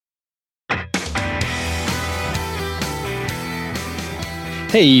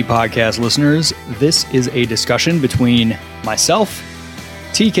Hey, podcast listeners. This is a discussion between myself,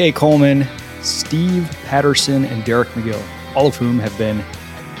 TK Coleman, Steve Patterson, and Derek McGill, all of whom have been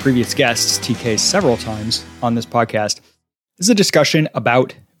previous guests, TK, several times on this podcast. This is a discussion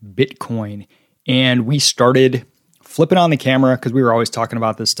about Bitcoin. And we started flipping on the camera because we were always talking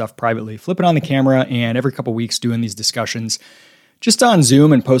about this stuff privately, flipping on the camera and every couple of weeks doing these discussions just on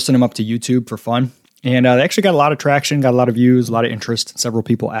Zoom and posting them up to YouTube for fun. And they actually got a lot of traction, got a lot of views, a lot of interest. Several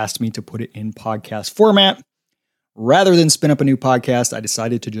people asked me to put it in podcast format. Rather than spin up a new podcast, I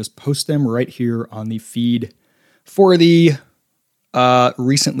decided to just post them right here on the feed for the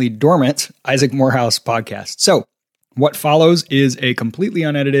recently dormant Isaac Morehouse podcast. So what follows is a completely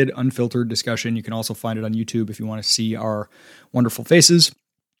unedited, unfiltered discussion. You can also find it on YouTube if you want to see our wonderful faces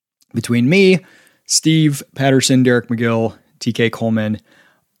between me, Steve Patterson, Derek McGill, TK Coleman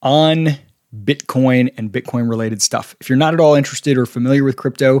on Bitcoin and Bitcoin related stuff. If you're not at all interested or familiar with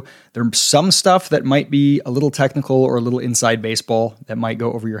crypto, there's some stuff that might be a little technical or a little inside baseball that might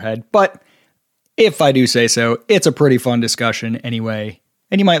go over your head. But if I do say so, it's a pretty fun discussion anyway,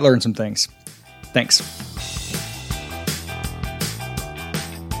 and you might learn some things. Thanks.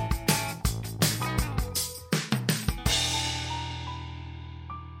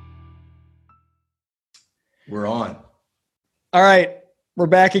 We're on. All right. We're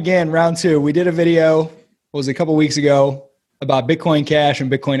back again, round two. We did a video, a couple weeks ago, about Bitcoin Cash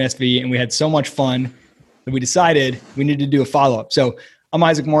and BitcoinSV, and we had so much fun that we decided we needed to do a follow-up. So I'm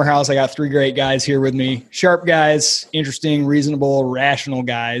Isaac Morehouse. I got three great guys here with me. Sharp guys, interesting, reasonable, rational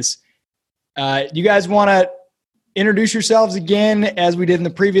guys. You guys want to introduce yourselves again as we did in the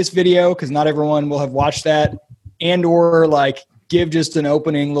previous video, because not everyone will have watched that, and or give just an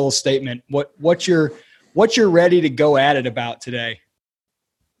opening little statement. What you're ready to go at it about today?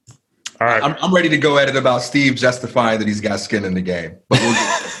 All right. I'm ready to go at it about Steve justifying that he's got skin in the game. But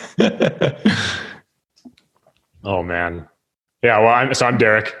we'll Oh, man. Yeah, well, I'm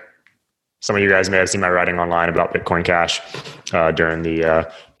Derek. Some of you guys may have seen my writing online about Bitcoin Cash during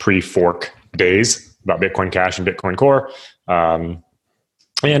the pre-fork days about Bitcoin Cash and Bitcoin Core. And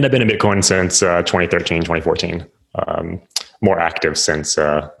I've been in Bitcoin since 2013, 2014. More active since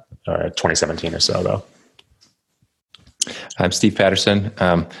 2017 or so, though. I'm Steve Patterson,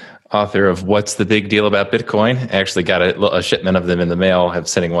 author of What's the Big Deal About Bitcoin. I actually got a shipment of them in the mail. I'm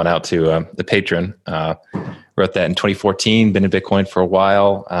sending one out to the patron. Wrote that in 2014, been in Bitcoin for a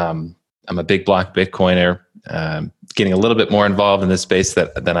while. I'm a big block Bitcoiner, getting a little bit more involved in this space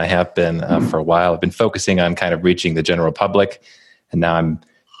than I have been for a while. I've been focusing on kind of reaching the general public, and now I'm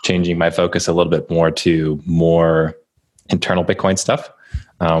changing my focus a little bit more to more internal Bitcoin stuff.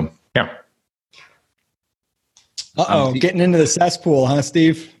 Yeah. Uh-oh, getting into the cesspool, huh,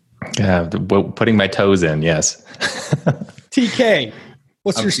 Steve? Putting my toes in, yes. TK,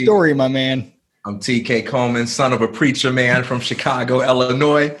 what's your story, my man? I'm TK Coleman, son of a preacher man from Chicago,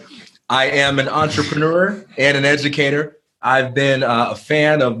 Illinois. I am an entrepreneur and an educator. I've been a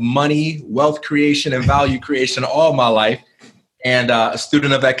fan of money, wealth creation, and value creation all my life, and a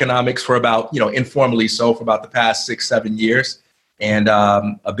student of economics for about, informally so, for about the past 6-7 years, and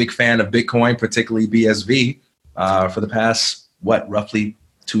a big fan of Bitcoin, particularly BSV, for the past, roughly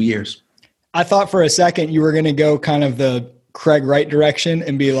 2 years. I thought for a second you were going to go kind of the Craig Wright direction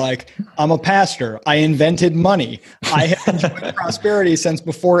and be like, I'm a pastor. I invented money. I have enjoyed prosperity since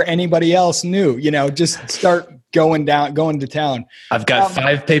before anybody else knew, just start going to town. I've got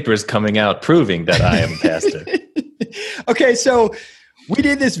 5 papers coming out proving that I am a pastor. Okay. So we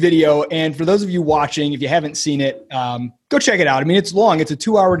did this video, and for those of you watching, if you haven't seen it, go check it out. I mean, it's long. It's a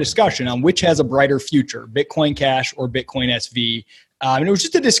 2-hour discussion on which has a brighter future, Bitcoin Cash or BitcoinSV. And it was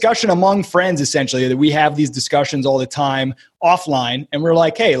just a discussion among friends, essentially, that we have these discussions all the time offline. And we're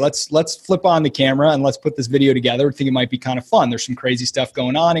like, hey, let's flip on the camera and let's put this video together. I think it might be kind of fun. There's some crazy stuff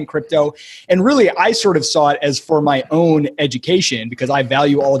going on in crypto. And really, I sort of saw it as for my own education, because I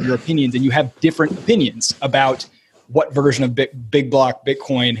value all of your opinions, and you have different opinions about what version of big block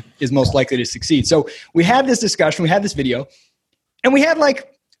Bitcoin is most likely to succeed. So we had this discussion, we had this video, and we had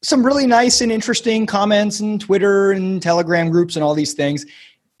some really nice and interesting comments and Twitter and Telegram groups and all these things,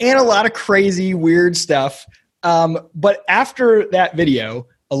 and a lot of crazy, weird stuff. But after that video,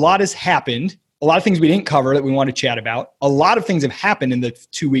 a lot has happened. A lot of things we didn't cover that we want to chat about. A lot of things have happened in the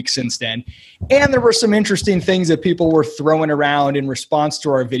 2 weeks since then. And there were some interesting things that people were throwing around in response to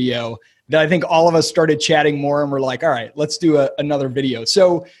our video that I think all of us started chatting more, and we're like, all right, let's do another video.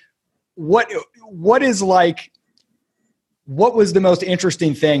 So what was the most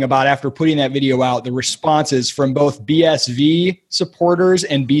interesting thing about, after putting that video out, the responses from both BSV supporters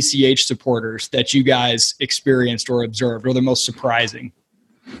and BCH supporters that you guys experienced or observed, or the most surprising?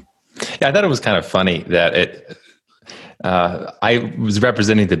 Yeah, I thought it was kind of funny that I was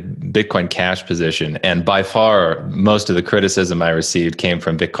representing the Bitcoin Cash position, and by far most of the criticism I received came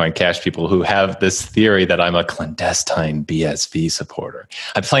from Bitcoin Cash people who have this theory that I'm a clandestine BSV supporter.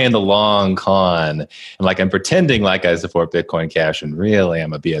 I'm playing the long con, and I'm pretending like I support Bitcoin Cash, and really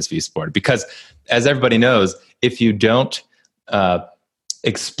I'm a BSV supporter. Because, as everybody knows, if you don't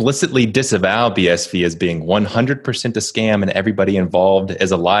explicitly disavow BSV as being 100% a scam and everybody involved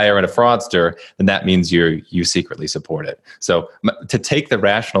is a liar and a fraudster, then that means you secretly support it. So to take the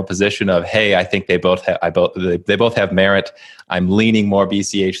rational position of, hey, I think they both have merit. I'm leaning more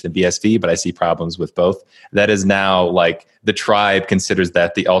BCH than BSV, but I see problems with both. That is now like the tribe considers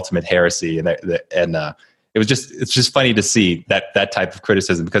that the ultimate heresy, it's just funny to see that type of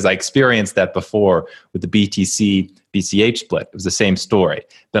criticism, because I experienced that before with the BTC BCH split. It was the same story.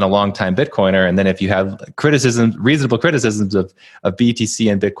 Been a long time Bitcoiner, and then if you have reasonable criticisms of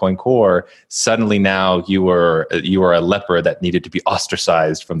BTC and Bitcoin Core, suddenly now you were a leper that needed to be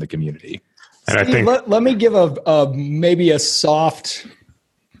ostracized from the community. And Steve, I think let me give maybe a soft.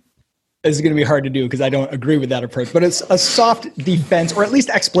 This is going to be hard to do because I don't agree with that approach, but it's a soft defense or at least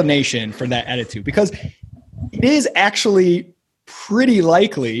explanation for that attitude, because it is actually pretty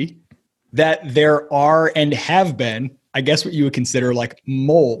likely that there are and have been, I guess what you would consider like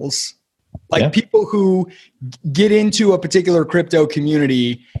moles, people who get into a particular crypto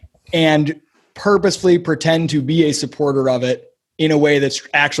community and purposefully pretend to be a supporter of it in a way that's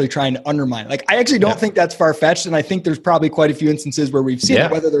actually trying to undermine it. I actually don't think that's far-fetched, and I think there's probably quite a few instances where we've seen it,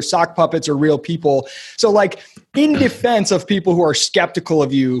 whether they're sock puppets or real people. So in defense of people who are skeptical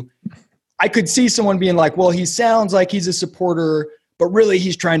of you, I could see someone being like, well, he sounds like he's a supporter, but really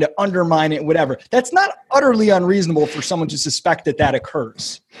he's trying to undermine it, whatever. That's not utterly unreasonable for someone to suspect that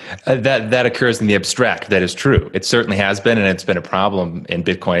occurs. That occurs in the abstract. That is true. It certainly has been, and it's been a problem in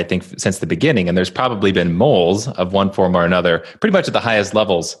Bitcoin, I think, since the beginning. And there's probably been moles of one form or another, pretty much at the highest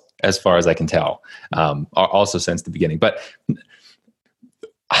levels, as far as I can tell, also since the beginning. But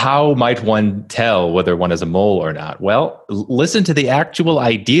how might one tell whether one is a mole or not? Well, listen to the actual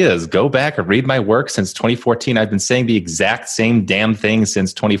ideas. Go back and read my work since 2014. I've been saying the exact same damn thing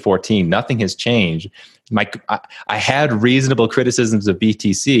since 2014. Nothing has changed. I had reasonable criticisms of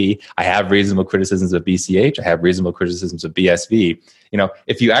BTC. I have reasonable criticisms of BCH. I have reasonable criticisms of BSV.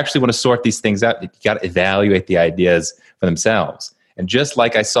 If you actually want to sort these things out, you got to evaluate the ideas for themselves. And just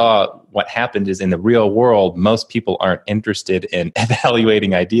like I saw, what happened is in the real world, most people aren't interested in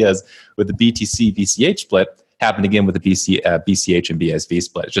evaluating ideas with the BTC BCH split. Happened again with the BCH and BSV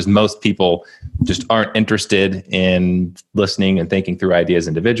split. It's just most people just aren't interested in listening and thinking through ideas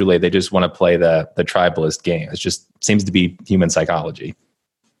individually. They just want to play the tribalist game. It just seems to be human psychology.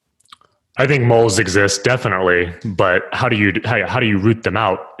 I think moles exist, definitely, but how do you root them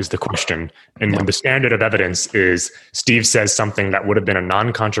out is the question. And when the standard of evidence is Steve says something that would have been a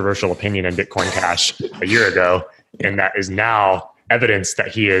non-controversial opinion in Bitcoin Cash a year ago, and that is now evidence that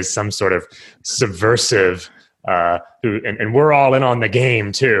he is some sort of subversive, and we're all in on the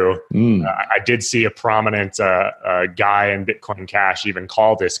game too. I did see a prominent guy in Bitcoin Cash even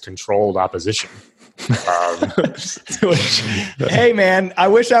call this controlled opposition. Hey man, I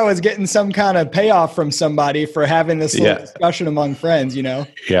wish I was getting some kind of payoff from somebody for having this little discussion among friends,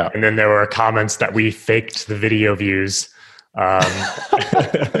 Yeah. And then there were comments that we faked the video views.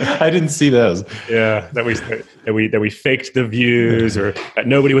 I didn't see those. Yeah, that we faked the views, or that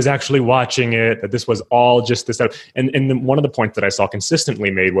nobody was actually watching it. That this was all just this. And then one of the points that I saw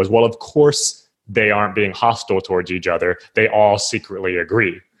consistently made was, well, of course they aren't being hostile towards each other. They all secretly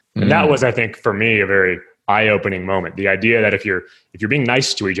agree. And that was, I think, for me, a very eye-opening moment. The idea that if you're being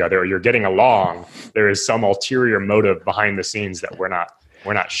nice to each other or you're getting along, there is some ulterior motive behind the scenes that we're not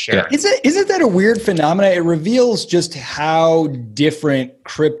sharing. Isn't that a weird phenomenon? It reveals just how different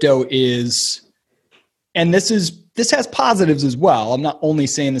crypto is. And this has positives as well. I'm not only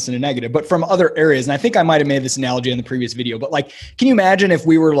saying this in a negative, but from other areas. And I think I might have made this analogy in the previous video, but can you imagine if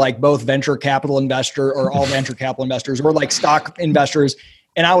we were both venture capital investor or all venture capital investors or stock investors?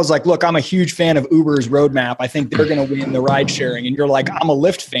 And I was like, look, I'm a huge fan of Uber's roadmap. I think they're going to win the ride sharing. And you're like, I'm a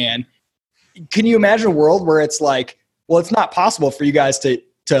Lyft fan. Can you imagine a world where it's well, it's not possible for you guys to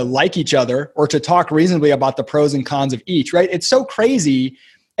like each other or to talk reasonably about the pros and cons of each, right? It's so crazy.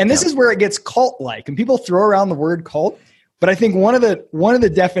 And this is where it gets cult-like. And people throw around the word cult. But I think one of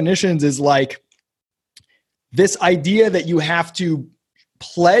the definitions is this idea that you have to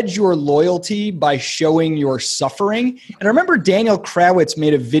pledge your loyalty by showing your suffering. And I remember Daniel Krawitz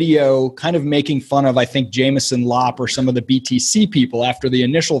made a video kind of making fun of, I think, Jameson Lopp or some of the BTC people after the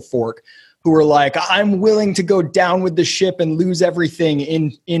initial fork, who are like, I'm willing to go down with the ship and lose everything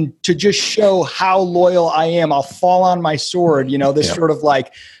in to just show how loyal I am. I'll fall on my sword, this sort of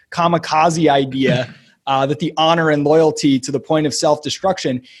like kamikaze idea that the honor and loyalty to the point of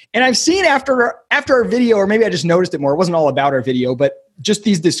self-destruction. And I've seen after our video, or maybe I just noticed it more, it wasn't all about our video, but just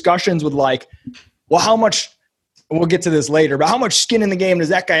these discussions with like, well, how much, we'll get to this later, but how much skin in the game does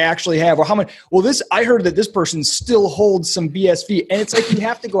that guy actually have? Or how much, well, I heard that this person still holds some BSV. And it's like, you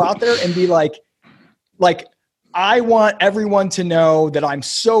have to go out there and be like, I want everyone to know that I'm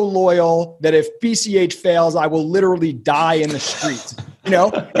so loyal that if BCH fails, I will literally die in the streets,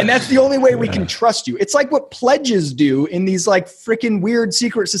 and that's the only way we can trust you. It's like what pledges do in these like freaking weird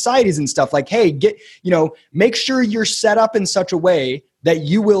secret societies and stuff. Like, hey, make sure you're set up in such a way that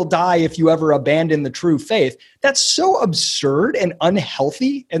you will die if you ever abandon the true faith. That's so absurd and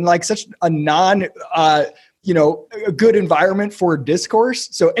unhealthy and like such a a good environment for discourse.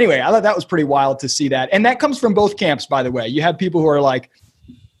 So anyway, I thought that was pretty wild to see that. And that comes from both camps, by the way. You have people who are like,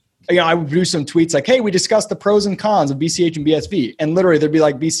 I would do some tweets like, hey, we discussed the pros and cons of BCH and BSV. And literally there'd be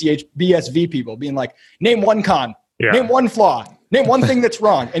like BSV people being like, name one con, name one flaw, name one thing that's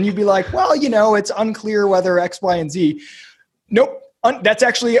wrong. And you'd be like, well, it's unclear whether X, Y, and Z. Nope. That's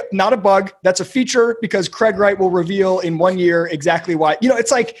actually not a bug. That's a feature because Craig Wright will reveal in 1 year exactly why.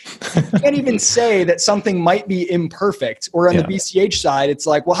 It's like you can't even say that something might be imperfect. Or on the BCH side, it's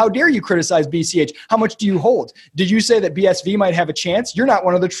like, well, how dare you criticize BCH? How much do you hold? Did you say that BSV might have a chance? You're not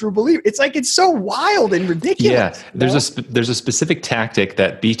one of the true believers. It's like it's so wild and ridiculous. Yeah, there's a specific tactic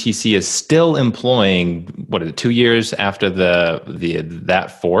that BTC is still employing. What is it? 2 years after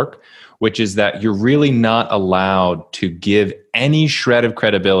that fork, which is that you're really not allowed to give any shred of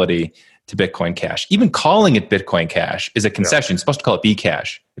credibility to Bitcoin Cash. Even calling it Bitcoin Cash is a concession. You're supposed to call it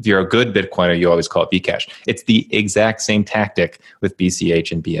Bcash. If you're a good Bitcoiner, you always call it Bcash. It's the exact same tactic with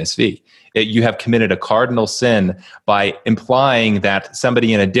BCH and BSV. You have committed a cardinal sin by implying that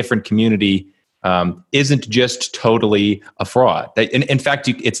somebody in a different community isn't just totally a fraud. In fact,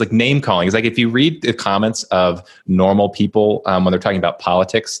 it's like name calling. It's like if you read the comments of normal people when they're talking about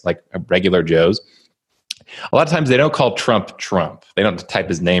politics, like regular Joes, a lot of times they don't call Trump Trump. They don't type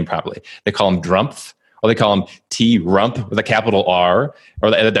his name properly. They call him Drumpf, or they call him T-Rump with a capital R,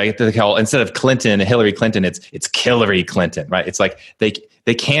 or they call, instead of Clinton, Hillary Clinton, it's Hillary Clinton, right? It's like they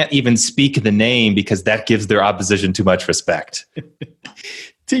can't even speak the name because that gives their opposition too much respect.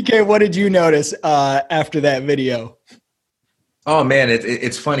 TK, what did you notice after that video? Oh man,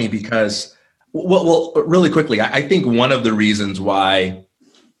 it's funny because, well, really quickly, I think one of the reasons why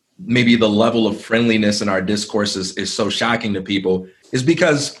maybe the level of friendliness in our discourses is so shocking to people is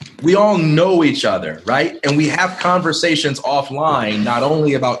because we all know each other, right? And we have conversations offline, not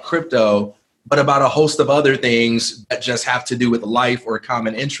only about crypto, but about a host of other things that just have to do with life or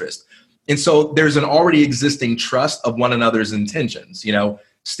common interest. And so there's an already existing trust of one another's intentions.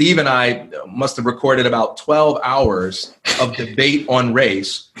 Steve and I must have recorded about 12 hours of debate on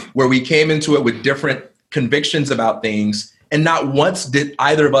race where we came into it with different convictions about things. And not once did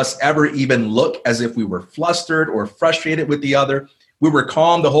either of us ever even look as if we were flustered or frustrated with the other. We were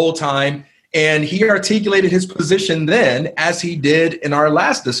calm the whole time. And he articulated his position then, as he did in our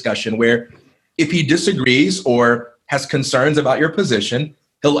last discussion, where if he disagrees or has concerns about your position,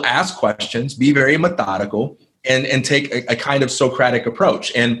 he'll ask questions, be very methodical, and take a kind of Socratic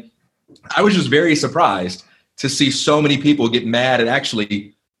approach. And I was just very surprised to see so many people get mad at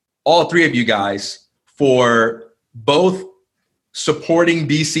actually all three of you guys for both supporting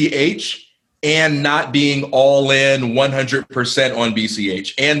BCH and not being all in 100% on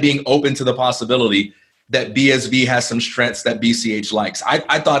BCH and being open to the possibility that BSV has some strengths that BCH likes.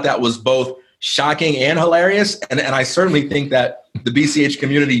 I thought that was both shocking and hilarious. And I certainly think that the BCH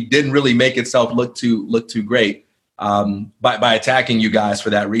community didn't really make itself look too great by attacking you guys for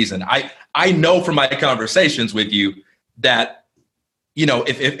that reason. I know from my conversations with you that,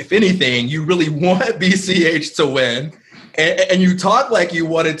 if anything, you really want BCH to win. And you talk like you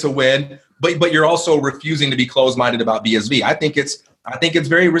wanted to win, but you're also refusing to be closed-minded about BSV. I think it's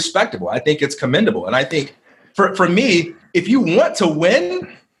very respectable. I think it's commendable. And I think for me, if you want to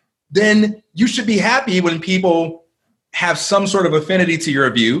win, then you should be happy when people have some sort of affinity to your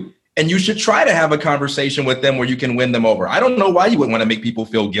view, and you should try to have a conversation with them where you can win them over. I don't know why you would want to make people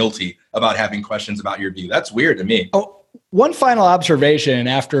feel guilty about having questions about your view. That's weird to me. Oh, one final observation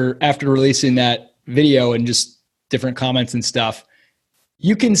after releasing that video and just different comments and stuff,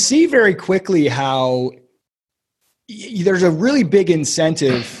 you can see very quickly how there's a really big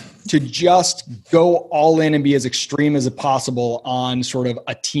incentive to just go all in and be as extreme as possible on sort of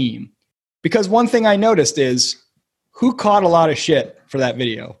a team. Because one thing I noticed is who caught a lot of shit for that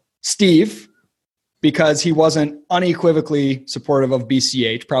video? Steve, because he wasn't unequivocally supportive of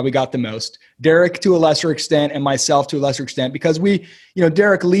BCH, probably got the most. Derek to a lesser extent, and myself to a lesser extent, because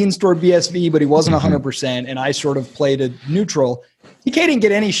Derek leans toward BSV, but he wasn't 100%, and I sort of played a neutral. TK didn't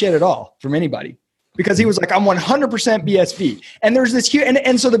get any shit at all from anybody because he was like, I'm 100% BSV. And there's this huge,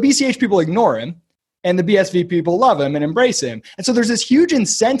 and so the BCH people ignore him, and the BSV people love him and embrace him. And so there's this huge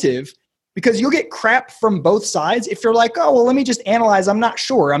incentive because you'll get crap from both sides if you're like, oh, well, let me just analyze. I'm not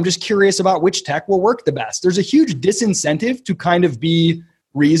sure. I'm just curious about which tech will work the best. There's a huge disincentive to kind of be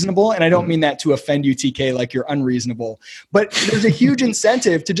reasonable. And I don't mean that to offend you, TK, like you're unreasonable. But there's a huge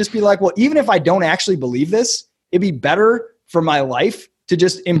incentive to just be like, well, even if I don't actually believe this, it'd be better for my life to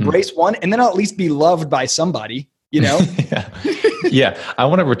just embrace one, and then I'll at least be loved by somebody, Yeah. I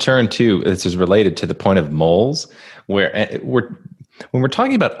want to return to, this is related to the point of moles, where when we're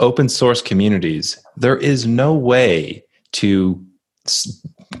talking about open source communities, there is no way to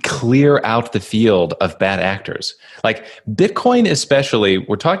clear out the field of bad actors. Like Bitcoin especially,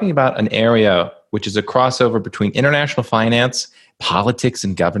 we're talking about an area which is a crossover between international finance, politics,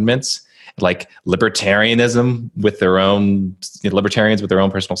 and governments, like libertarianism with their own, libertarians with their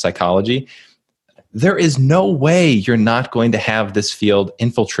own personal psychology. There is no way you're not going to have this field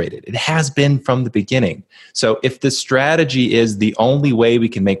infiltrated. It has been from the beginning. So if the strategy is the only way we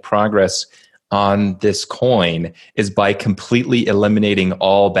can make progress on this coin is by completely eliminating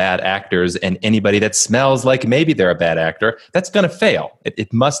all bad actors and anybody that smells like maybe they're a bad actor, that's going to fail.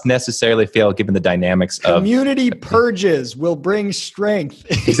 It must necessarily fail given the dynamics of community purges will bring strength.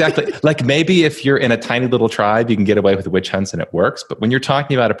 Exactly. Like maybe if you're in a tiny little tribe, you can get away with witch hunts and it works. But when you're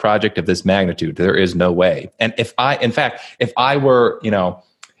talking about a project of this magnitude, there is no way. And if I were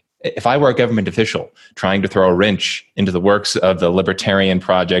a government official trying to throw a wrench into the works of the libertarian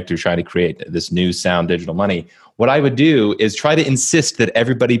project who's trying to create this new sound digital money, what I would do is try to insist that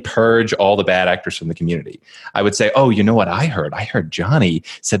everybody purge all the bad actors from the community. I would say, oh, you know what I heard? I heard Johnny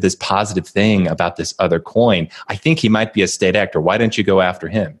said this positive thing about this other coin. I think he might be a state actor. Why don't you go after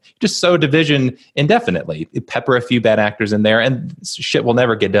him? Just sow division indefinitely. Pepper a few bad actors in there and shit will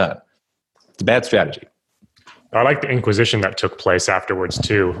never get done. It's a bad strategy. I like the inquisition that took place afterwards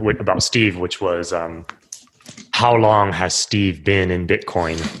too, about Steve, which was how long has Steve been in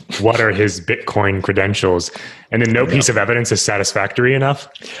Bitcoin? What are his Bitcoin credentials? And then no piece of evidence is satisfactory enough.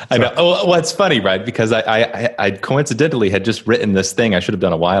 I know. Well, it's funny, right? Because I coincidentally had just written this thing I should have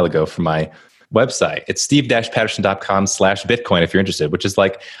done a while ago for my website. It's steve-patterson.com/Bitcoin if you're interested, which is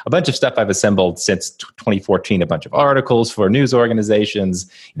like a bunch of stuff I've assembled since 2014, a bunch of articles for news organizations,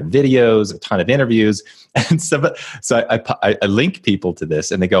 videos, a ton of interviews. And so I link people to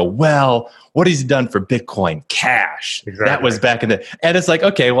this and they go, well, what has he done for Bitcoin Cash? Exactly. That was back in the, and it's like,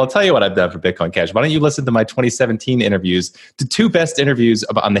 okay, well, I'll tell you what I've done for Bitcoin Cash. Why don't you listen to my 2017 interviews, the two best interviews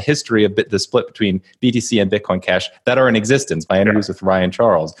on the history of the split between BTC and Bitcoin Cash that are in existence, my interviews with Ryan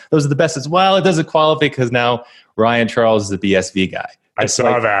Charles. Those are the best as well. It doesn't qualify because now Ryan Charles is the BSV guy. I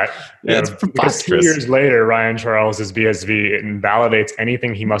saw that. Yeah, it's preposterous. 2 years later, Ryan Charles is BSV. It invalidates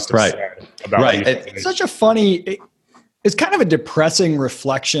anything he must have said about It's such a funny, it's kind of a depressing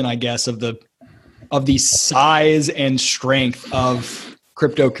reflection, I guess, of the size and strength of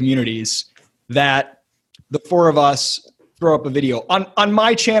crypto communities that the four of us throw up a video on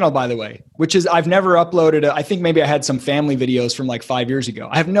my channel, by the way, which is I've never uploaded. I think maybe I had some family videos from like 5 years ago.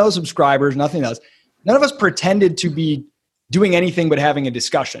 I have no subscribers, nothing else. None of us pretended to be doing anything but having a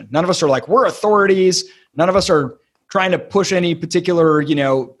discussion. None of us are like, we're authorities. None of us are trying to push any particular,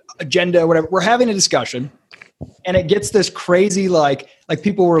 agenda, whatever. We're having a discussion and it gets this crazy, like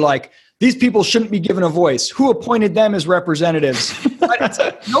people were like, these people shouldn't be given a voice. Who appointed them as representatives?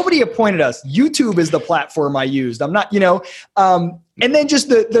 Nobody appointed us. YouTube is the platform I used. I'm not, and then just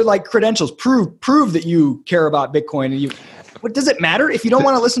the like credentials prove that you care about Bitcoin and what does it matter? If you don't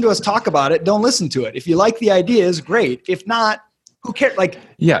want to listen to us talk about it, don't listen to it. If you like the ideas, great. If not, who cares? Like,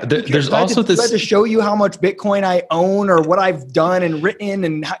 yeah, there's also this. I had to show you how much Bitcoin I own or what I've done and written,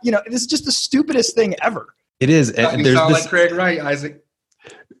 and this is just the stupidest thing ever. It is. And you sound like Craig Wright, Isaac.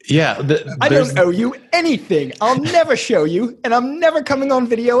 Yeah, I don't owe you anything. I'll never show you, and I'm never coming on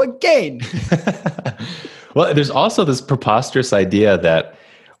video again. Well, there's also this preposterous idea that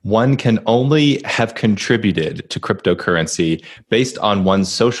one can only have contributed to cryptocurrency based on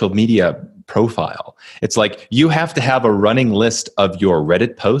one's social media profile. It's like you have to have a running list of your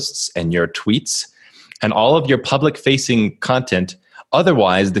Reddit posts and your tweets and all of your public-facing content.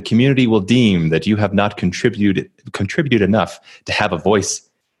 Otherwise, the community will deem that you have not contributed enough to have a voice.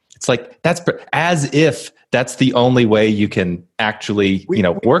 It's like that's as if that's the only way you can actually,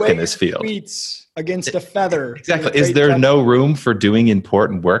 work in this field. Tweets against a feather. Exactly. Is there no room for doing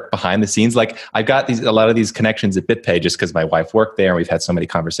important work behind the scenes? Like I've got a lot of these connections at BitPay just because my wife worked there and we've had so many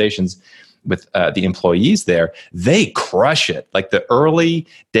conversations with the employees there. They crush it. Like the early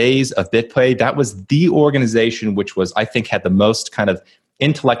days of BitPay, that was the organization which was, I think, had the most kind of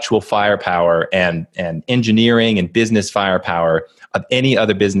intellectual firepower and engineering and business firepower of any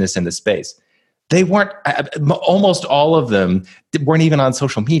other business in the space. They weren't, almost all of them weren't even on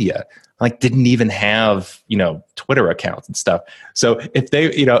social media, like didn't even have, Twitter accounts and stuff. So if they,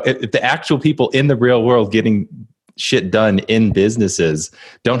 if the actual people in the real world getting shit done in businesses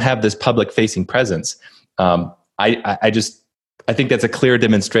don't have this public facing presence, I think that's a clear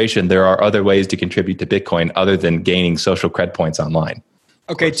demonstration there are other ways to contribute to Bitcoin other than gaining social cred points online.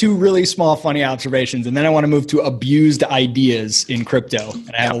 Okay, two really small, funny observations, and then I want to move to abused ideas in crypto.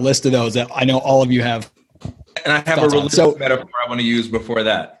 And I have a list of those that I know all of you have. And I have a religious metaphor I want to use before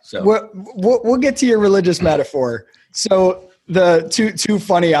that. So we'll get to your religious metaphor. So the two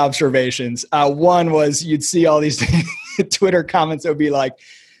funny observations. One was you'd see all these Twitter comments that would be like,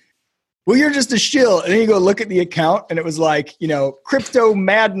 well, you're just a shill. And then you go look at the account and it was like, crypto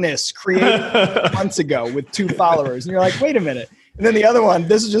madness created months ago with 2 followers. And you're like, wait a minute. And then the other one,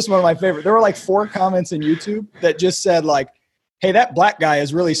 this is just one of my favorite. There were like 4 comments in YouTube that just said like, hey, that black guy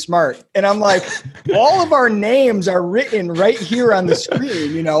is really smart. And I'm like, all of our names are written right here on the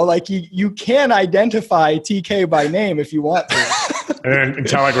screen, like you can identify TK by name if you want to. And then in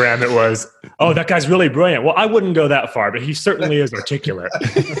Telegram it was, oh, that guy's really brilliant. Well, I wouldn't go that far, but he certainly is articulate.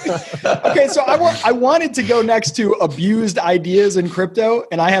 Okay, so I wanted to go next to abused ideas in crypto,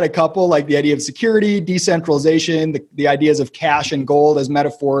 and I had a couple, like the idea of security, decentralization, the ideas of cash and gold as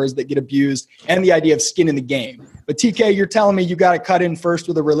metaphors that get abused, and the idea of skin in the game. But TK, you're telling me you got to cut in first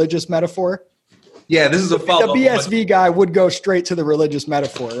with a religious metaphor? Yeah, this is a follow-up. The BSV guy would go straight to the religious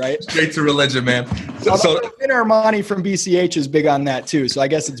metaphor, right? Straight to religion, man. So Vin Armani from BCH is big on that too. So I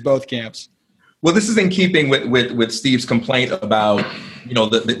guess it's both camps. Well, this is in keeping with Steve's complaint about,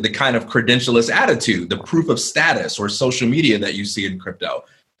 the kind of credentialist attitude, the proof of status or social media that you see in crypto.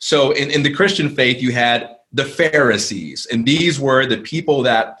 So in the Christian faith, you had the Pharisees, and these were the people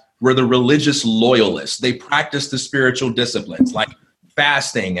that were the religious loyalists. They practiced the spiritual disciplines like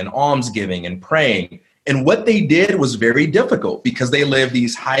fasting and almsgiving and praying. And what they did was very difficult because they lived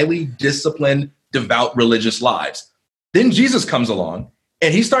these highly disciplined, devout religious lives. Then Jesus comes along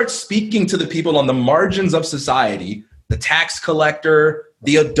and he starts speaking to the people on the margins of society, the tax collector,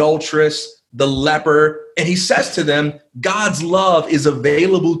 the adulteress, the leper. And he says to them, God's love is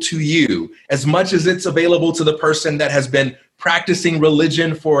available to you as much as it's available to the person that has been practicing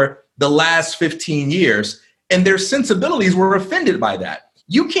religion for the last 15 years. And their sensibilities were offended by that.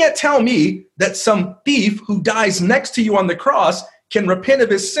 You can't tell me that some thief who dies next to you on the cross can repent of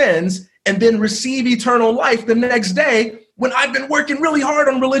his sins and then receive eternal life the next day when I've been working really hard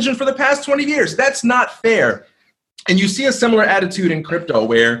on religion for the past 20 years. That's not fair. And you see a similar attitude in crypto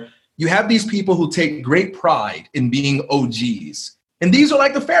where you have these people who take great pride in being OGs. And these are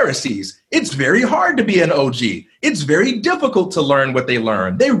like the Pharisees. It's very hard to be an OG. It's very difficult to learn what they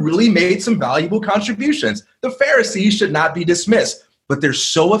learned. They really made some valuable contributions. The Pharisees should not be dismissed, but they're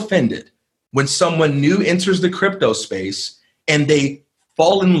so offended when someone new enters the crypto space and they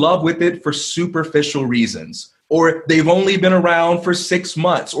fall in love with it for superficial reasons, or they've only been around for 6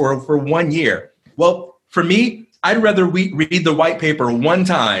 months or for 1 year. Well, for me, I'd rather read the white paper one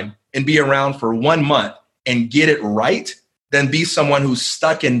time and be around for 1 month and get it right than be someone who's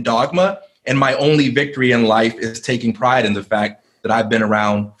stuck in dogma. And my only victory in life is taking pride in the fact that I've been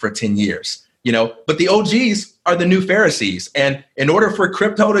around for 10 years, but the OGs are the new Pharisees. And in order for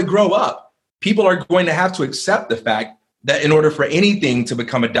crypto to grow up, people are going to have to accept the fact that in order for anything to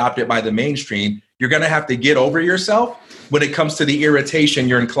become adopted by the mainstream, you're going to have to get over yourself when it comes to the irritation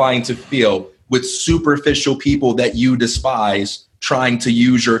you're inclined to feel with superficial people that you despise trying to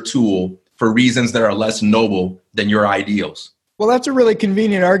use your tool for reasons that are less noble than your ideals. Well, that's a really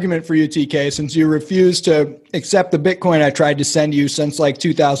convenient argument for you, TK, since you refuse to accept the Bitcoin I tried to send you since like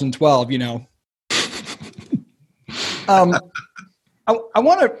 2012, I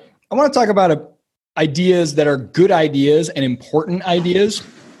want to talk about ideas that are good ideas and important ideas,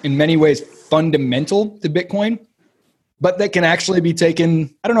 in many ways fundamental to Bitcoin, but that can actually be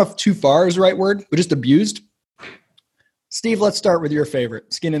taken, I don't know if too far is the right word, but just abused. Steve, let's start with your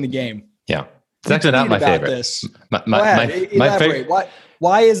favorite, skin in the game. Yeah. It's actually not my favorite. This. My favorite.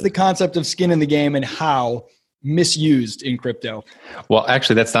 Why is the concept of skin in the game and how misused in crypto? Well,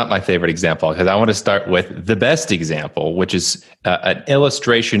 actually, that's not my favorite example because I want to start with the best example, which is an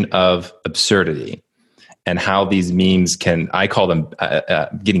illustration of absurdity. and how these memes I call them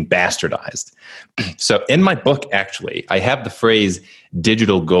getting bastardized. So in my book, actually, I have the phrase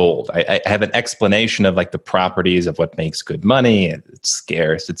digital gold. I have an explanation of like the properties of what makes good money. It's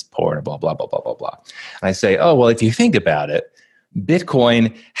scarce, it's poor, blah, blah, blah, blah, blah, blah. And I say, oh, well, if you think about it,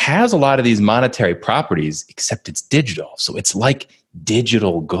 Bitcoin has a lot of these monetary properties, except it's digital. So it's like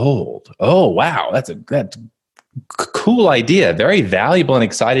digital gold. Oh, wow. That's a cool idea. Very valuable and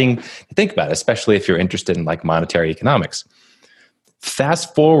exciting to think about, especially if you're interested in like monetary economics.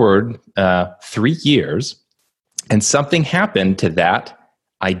 Fast forward 3 years, and something happened to that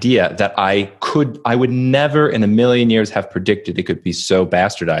idea that I would never in a million years have predicted it could be so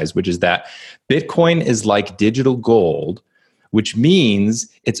bastardized, which is that Bitcoin is like digital gold, which means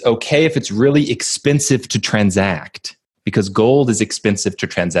it's okay if it's really expensive to transact, because gold is expensive to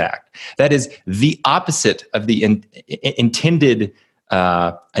transact. That is the opposite of the intended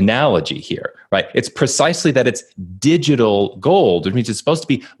analogy here, right? It's precisely that it's digital gold, which means it's supposed to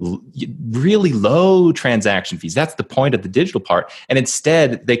be really low transaction fees. That's the point of the digital part. And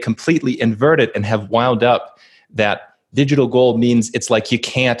instead, they completely invert it and have wound up that digital gold means it's like you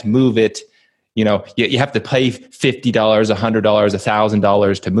can't move it. You know, you have to pay $50, $100,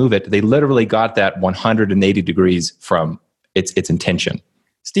 $1,000 to move it. They literally got that 180 degrees from its intention.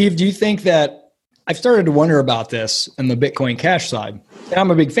 Steve, do you think that I've started to wonder about this in the Bitcoin Cash side, and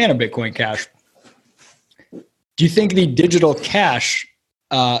I'm a big fan of Bitcoin Cash. Do you think the digital cash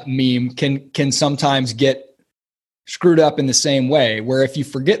meme can sometimes get screwed up in the same way, where if you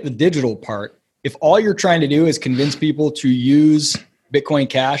forget the digital part, if all you're trying to do is convince people to use Bitcoin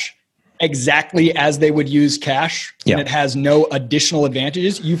Cash exactly as they would use cash, and it has no additional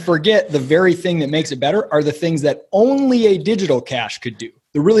advantages, you forget the very thing that makes it better are the things that only a digital cash could do.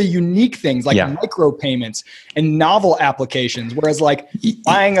 The really unique things like micropayments and novel applications. Whereas like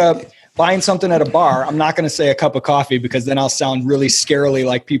buying something at a bar, I'm not going to say a cup of coffee because then I'll sound really scarily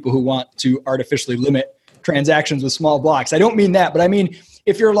like people who want to artificially limit transactions with small blocks. I don't mean that, but I mean,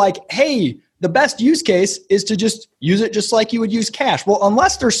 if you're like, hey, the best use case is to just use it just like you would use cash. Well,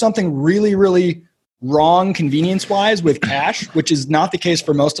 unless there's something really, really wrong convenience-wise with cash, which is not the case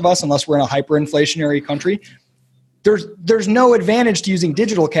for most of us unless we're in a hyperinflationary country, there's no advantage to using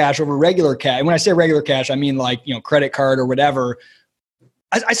digital cash over regular cash. And when I say regular cash, I mean like, credit card or whatever.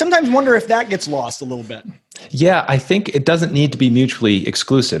 I sometimes wonder if that gets lost a little bit. Yeah, I think it doesn't need to be mutually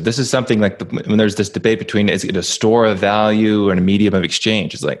exclusive. This is something like when there's this debate between is it a store of value and a medium of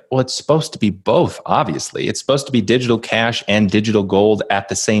exchange? It's like, well, it's supposed to be both, obviously. It's supposed to be digital cash and digital gold at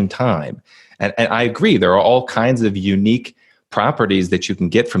the same time. And I agree, there are all kinds of unique properties that you can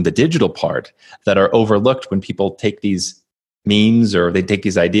get from the digital part that are overlooked when people take these memes or they take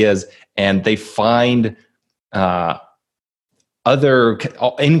these ideas and they find other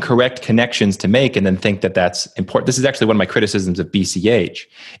incorrect connections to make and then think that that's important. This is actually one of my criticisms of BCH,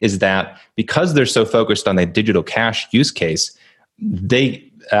 is that because they're so focused on the digital cash use case, the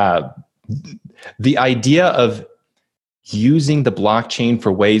idea of using the blockchain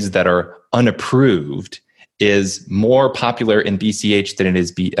for ways that are unapproved is more popular in BCH than it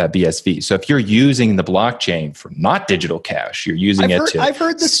is BSV. So if you're using the blockchain for not digital cash, you're using I've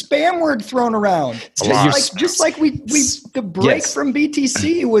heard the spam word thrown around. Just like the break from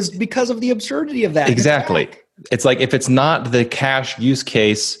BTC was because of the absurdity of that. Exactly. It's like if it's not the cash use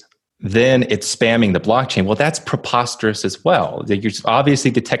case, then it's spamming the blockchain. Well, that's preposterous as well. Obviously,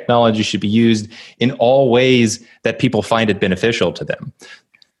 the technology should be used in all ways that people find it beneficial to them.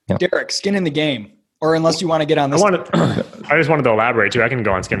 Yeah. Derek, skin in the game. Or unless you want to get on this. I just wanted to elaborate too. I can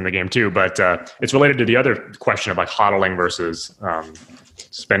go on skin in the game too, but it's related to the other question of like hodling versus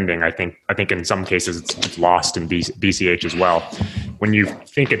spending. I think in some cases it's lost in BCH as well. When you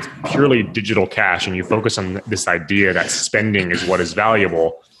think it's purely digital cash and you focus on this idea that spending is what is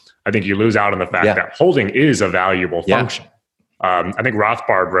valuable, I think you lose out on the fact that holding is a valuable function. I think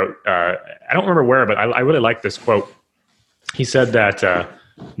Rothbard wrote, I don't remember where, but I really like this quote. He said that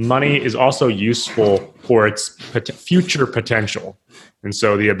money is also useful for its future potential. And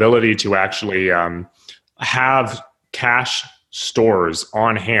so the ability to actually have cash stores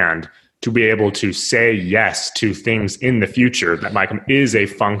on hand to be able to say yes to things in the future that is a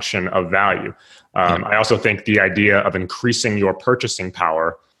function of value. I also think the idea of increasing your purchasing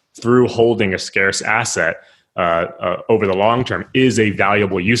power through holding a scarce asset over the long term is a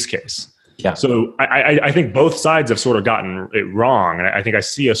valuable use case. Yeah. So I think both sides have sort of gotten it wrong. And I think I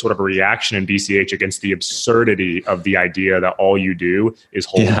see a sort of a reaction in BCH against the absurdity of the idea that all you do is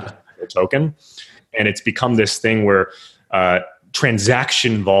hold a token. And it's become this thing where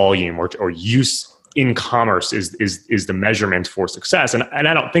transaction volume or use in commerce is the measurement for success. And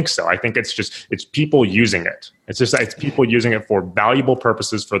I don't think so. I think it's people using it. It's people using it for valuable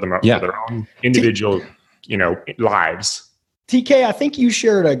purposes for their own individual, lives. TK, I think you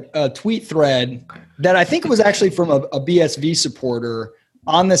shared a tweet thread that I think was actually from a BSV supporter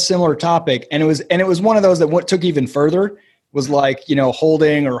on this similar topic. And it was one of those that took even further, was like,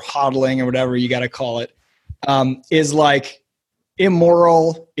 holding or hodling or whatever you got to call it, is like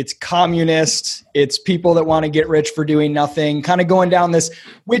immoral, it's communist, it's people that want to get rich for doing nothing, kind of going down this,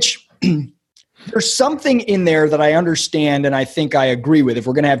 which there's something in there that I understand and I think I agree with, if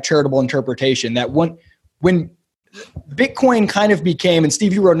we're going to have charitable interpretation, that when Bitcoin kind of became, and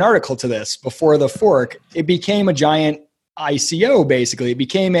Steve, you wrote an article to this before the fork, it became a giant ICO basically. It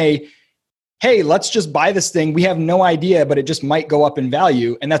became hey, let's just buy this thing. We have no idea, but it just might go up in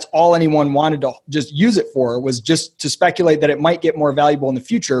value. And that's all anyone wanted to just use it for, was just to speculate that it might get more valuable in the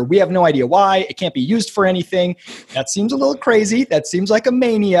future. We have no idea why. It can't be used for anything. That seems a little crazy. That seems like a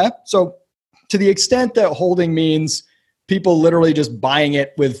mania. So to the extent that holding means people literally just buying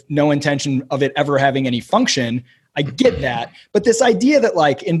it with no intention of it ever having any function, I get that. But this idea that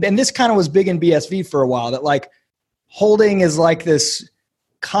like, and this kind of was big in BSV for a while, that like holding is like this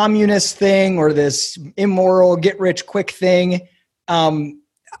communist thing or this immoral get rich quick thing. I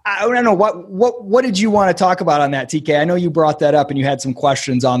don't know, what did you want to talk about on that, TK? I know you brought that up and you had some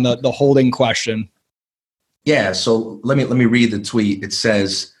questions on the holding question. Yeah, so let me read the tweet. It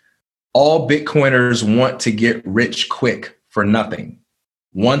says, all Bitcoiners want to get rich quick for nothing.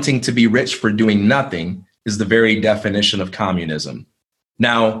 Wanting to be rich for doing nothing is the very definition of communism.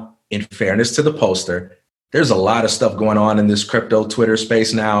 Now, in fairness to the poster, there's a lot of stuff going on in this crypto Twitter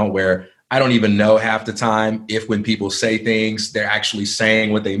space now where I don't even know half the time if when people say things, they're actually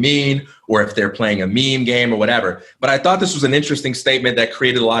saying what they mean, or if they're playing a meme game or whatever. But I thought this was an interesting statement that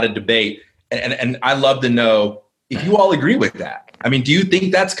created a lot of debate. And I'd love to know if you all agree with that. I mean, do you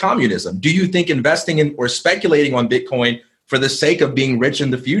think that's communism? Do you think investing in or speculating on Bitcoin for the sake of being rich in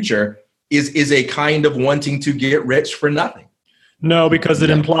the future is a kind of wanting to get rich for nothing? No, because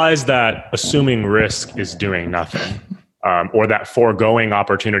it implies that assuming risk is doing nothing, or that foregoing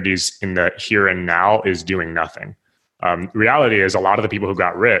opportunities in the here and now is doing nothing. Reality is a lot of the people who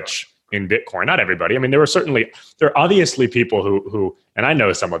got rich in Bitcoin, not everybody. I mean, there are obviously people who, and I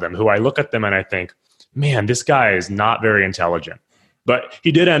know some of them, who I look at them and I think, man, this guy is not very intelligent. But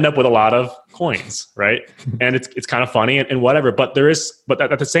he did end up with a lot of coins, right? And it's kind of funny and whatever. But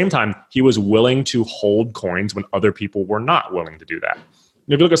at the same time, he was willing to hold coins when other people were not willing to do that.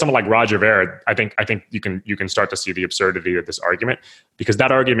 If you look at someone like Roger Ver, I think you can start to see the absurdity of this argument, because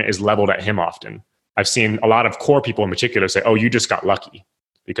that argument is leveled at him often. I've seen a lot of core people in particular say, "Oh, you just got lucky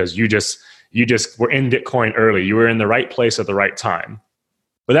because you just were in Bitcoin early. You were in the right place at the right time."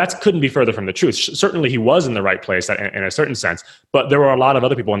 But that couldn't be further from the truth. Certainly he was in the right place in a certain sense, but there were a lot of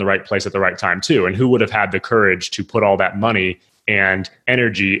other people in the right place at the right time too. And who would have had the courage to put all that money and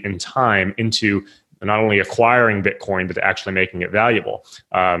energy and time into not only acquiring Bitcoin, but actually making it valuable?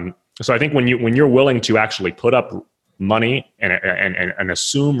 So I think when you're willing to actually put up money and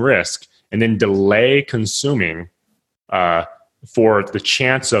assume risk and then delay consuming for the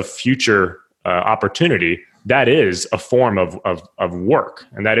chance of future opportunity, that is a form of work,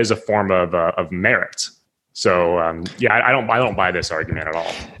 and that is a form of merit. So I don't buy this argument at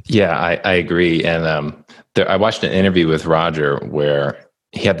all. Yeah, I agree. And I watched an interview with Roger where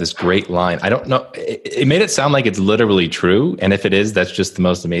he had this great line. I don't know. It made it sound like it's literally true, and if it is, that's just the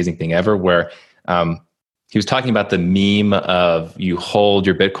most amazing thing ever. Where he was talking about the meme of you hold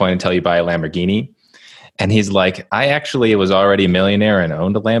your Bitcoin until you buy a Lamborghini. And he's like, I actually was already a millionaire and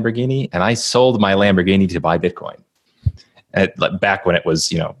owned a Lamborghini, and I sold my Lamborghini to buy Bitcoin back when it was,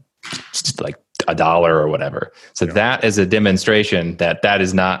 just like $1 or whatever. So that is a demonstration that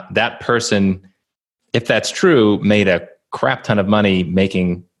is not, that person, if that's true, made a crap ton of money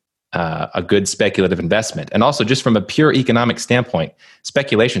making a good speculative investment. And also just from a pure economic standpoint,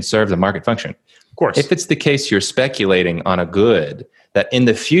 speculation serves a market function. Of course. If it's the case you're speculating on a good that in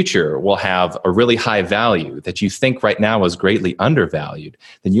the future will have a really high value that you think right now is greatly undervalued,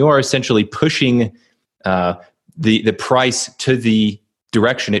 then you are essentially pushing the price to the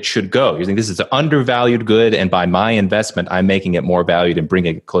direction it should go. You're saying this is an undervalued good, and by my investment, I'm making it more valued and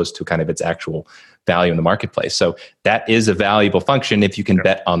bringing it close to kind of its actual value in the marketplace. So that is a valuable function if you can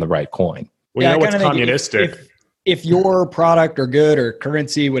bet on the right coin. Well, you know what's communistic? If your product or good or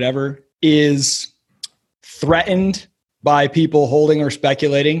currency, whatever, is threatened by people holding or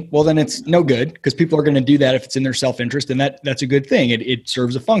speculating, well, then it's no good, because people are going to do that if it's in their self-interest, and that's a good thing. It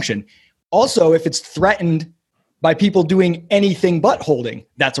serves a function. Also, if it's threatened by people doing anything but holding,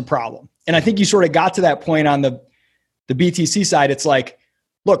 that's a problem. And I think you sort of got to that point on the BTC side. It's like,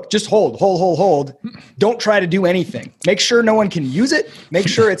 look, just hold. Don't try to do anything. Make sure no one can use it. Make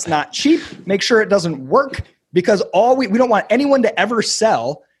sure it's not cheap. Make sure it doesn't work, because we don't want anyone to ever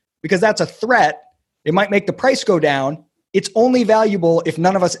sell, because that's a threat. It might make the price go down. It's only valuable if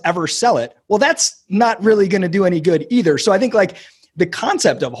none of us ever sell it. Well, that's not really going to do any good either. So I think like the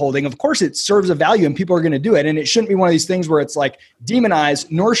concept of holding, of course, it serves a value and people are going to do it. And it shouldn't be one of these things where it's like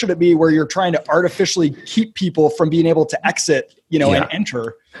demonized, nor should it be where you're trying to artificially keep people from being able to exit, and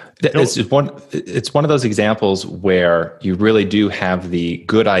enter. It's one of those examples where you really do have the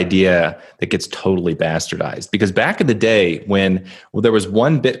good idea that gets totally bastardized. Because back in the day when there was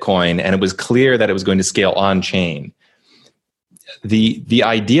one Bitcoin and it was clear that it was going to scale on chain, the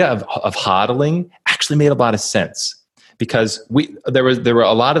idea of hodling actually made a lot of sense. Because there were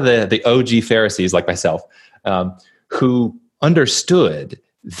a lot of the OG Pharisees like myself who understood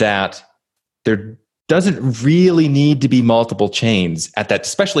that there doesn't really need to be multiple chains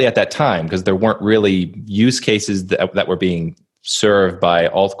especially at that time, because there weren't really use cases that were being served by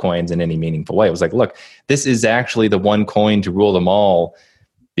altcoins in any meaningful way. It was like, look, this is actually the one coin to rule them all,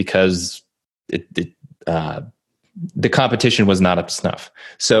 because the competition was not up to snuff.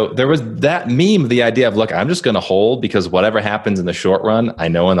 So there was that meme, the idea of, look, I'm just going to hold, because whatever happens in the short run, I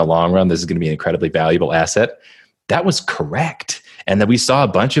know in the long run, this is going to be an incredibly valuable asset. That was correct. And then we saw a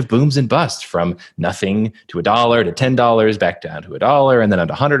bunch of booms and busts from nothing to $1 to $10, back down to $1, and then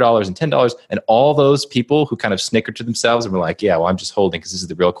to $100 and $10. And all those people who kind of snickered to themselves and were like, yeah, well, I'm just holding because this is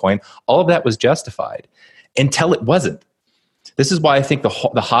the real coin. All of that was justified until it wasn't. This is why I think the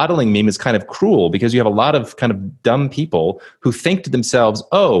hodling meme is kind of cruel, because you have a lot of kind of dumb people who think to themselves,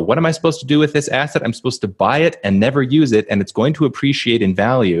 oh, what am I supposed to do with this asset? I'm supposed to buy it and never use it, and it's going to appreciate in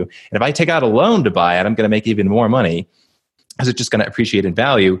value. And if I take out a loan to buy it, I'm going to make even more money, because it's just going to appreciate in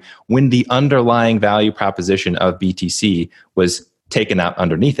value, when the underlying value proposition of BTC was taken out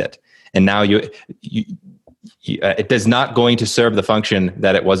underneath it. And now it is not going to serve the function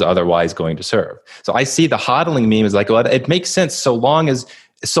that it was otherwise going to serve. So I see the hodling meme as like, well, it makes sense so long as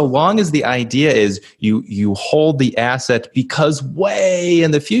the idea is you hold the asset because way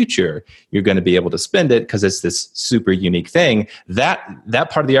in the future you're going to be able to spend it because it's this super unique thing. That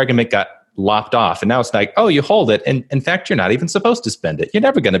part of the argument got lopped off, and now it's like, oh, you hold it, and in fact you're not even supposed to spend it. You're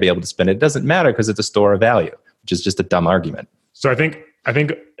never going to be able to spend it. It doesn't matter because it's a store of value, which is just a dumb argument. So I think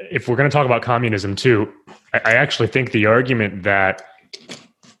if we're going to talk about communism too, I actually think the argument that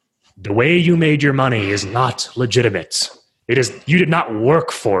the way you made your money is not legitimate. You did not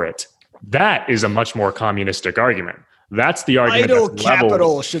work for it. That is a much more communistic argument. That's the argument. Idle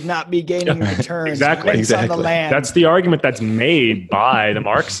capital should not be gaining returns. Exactly. On the land. That's the argument that's made by the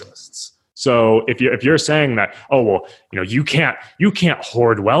Marxists. So if you're saying that, oh well, you can't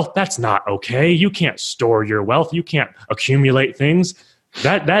hoard wealth, that's not okay. You can't store your wealth. You can't accumulate things.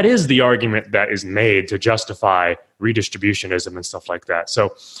 That is the argument that is made to justify redistributionism and stuff like that.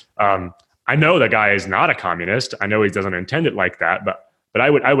 So I know that guy is not a communist. I know he doesn't intend it like that, but I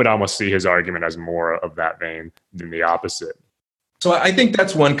would almost see his argument as more of that vein than the opposite. So I think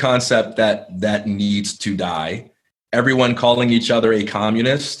that's one concept that needs to die. Everyone calling each other a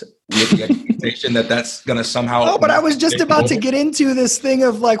communist with the expectation that that's going to somehow... Oh, but I was just about to get into this thing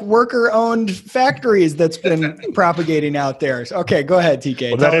of like worker-owned factories that's been propagating out there. So, okay, go ahead,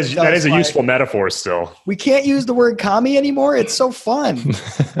 TK. Well, that is a useful metaphor still. We can't use the word commie anymore. It's so fun.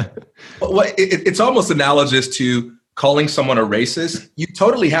 Well, it's almost analogous to calling someone a racist. You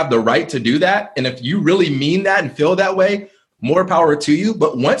totally have the right to do that. And if you really mean that and feel that way, more power to you.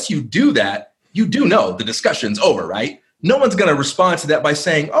 But once you do that, you do know the discussion's over, right? No one's going to respond to that by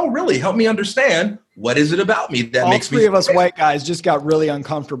saying, oh, really? Help me understand. What is it about me that makes me... All three of us white guys just got really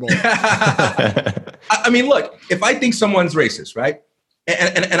uncomfortable. I mean, look, if I think someone's racist, right?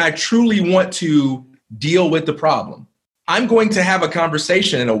 And I truly want to deal with the problem, I'm going to have a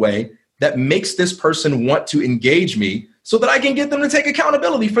conversation in a way that makes this person want to engage me so that I can get them to take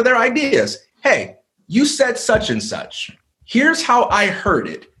accountability for their ideas. Hey, you said such and such. Here's how I heard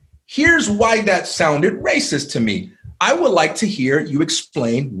it. Here's why that sounded racist to me. I would like to hear you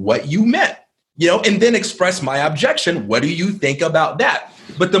explain what you meant, and then express my objection. What do you think about that?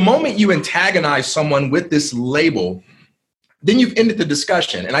 But the moment you antagonize someone with this label, then you've ended the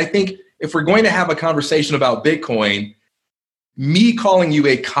discussion. And I think if we're going to have a conversation about Bitcoin, me calling you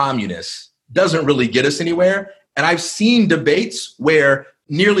a communist doesn't really get us anywhere. And I've seen debates where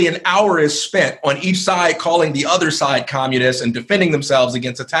nearly an hour is spent on each side calling the other side communist and defending themselves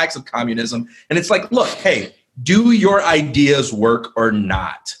against attacks of communism. And it's like, look, hey, do your ideas work or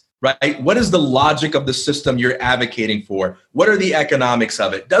not? right? What is the logic of the system you're advocating for? What are the economics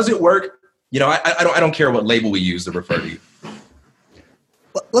of it? Does it work? I don't care what label we use to refer to you.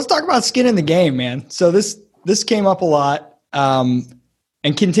 Let's talk about skin in the game, man. So this came up a lot and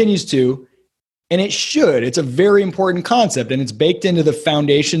continues to, and it should. It's a very important concept, and it's baked into the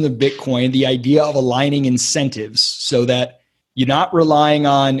foundation of Bitcoin, the idea of aligning incentives so that you're not relying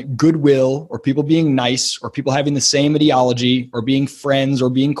on goodwill or people being nice or people having the same ideology or being friends or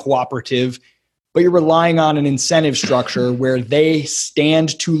being cooperative, but you're relying on an incentive structure where they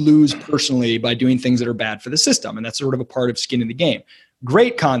stand to lose personally by doing things that are bad for the system. And that's sort of a part of skin in the game.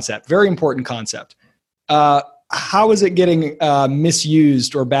 Great concept, very important concept. How is it getting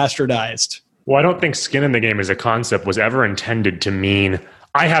misused or bastardized? Well, I don't think skin in the game as a concept was ever intended to mean,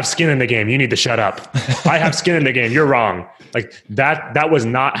 I have skin in the game, you need to shut up. I have skin in the game, you're wrong. Like that was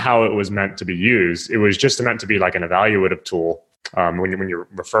not how it was meant to be used. It was just meant to be like an evaluative tool when you're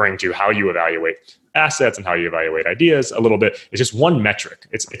referring to how you evaluate assets and how you evaluate ideas a little bit. It's just one metric.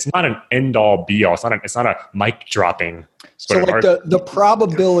 It's not an end all be all. It's not a mic dropping. So like the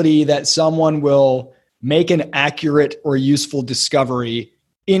probability that someone will make an accurate or useful discovery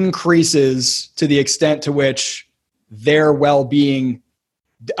increases to the extent to which their well-being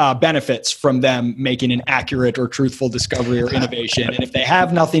benefits from them making an accurate or truthful discovery or innovation. And if they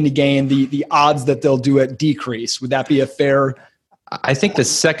have nothing to gain, the odds that they'll do it decrease. Would that be a fair? I think the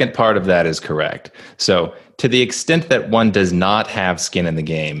second part of that is correct. So to the extent that one does not have skin in the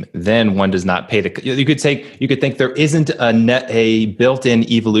game, then one does not pay you could think there isn't a built-in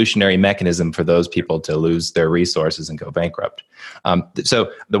evolutionary mechanism for those people to lose their resources and go bankrupt.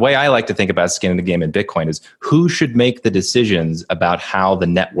 So the way I like to think about skin in the game in Bitcoin is who should make the decisions about how the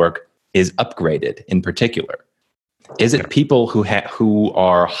network is upgraded in particular. Is it people who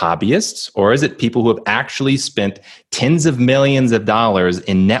are hobbyists, or is it people who have actually spent tens of millions of dollars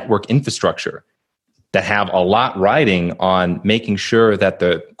in network infrastructure that have a lot riding on making sure that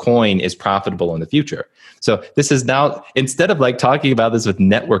the coin is profitable in the future? So this is now, instead of like talking about this with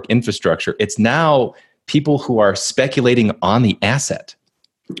network infrastructure, it's now people who are speculating on the asset.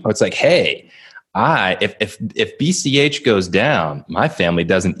 It's like, hey, if BCH goes down, my family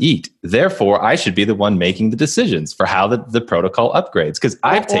doesn't eat. Therefore, I should be the one making the decisions for how the protocol upgrades because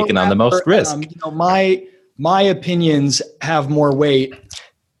I've taken on the most risk. My opinions have more weight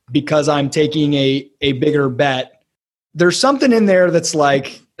because I'm taking a bigger bet. There's something in there that's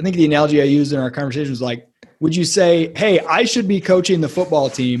like, I think the analogy I used in our conversation was like, would you say, hey, I should be coaching the football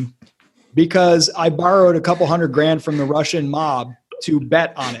team because I borrowed a couple $100,000 from the Russian mob to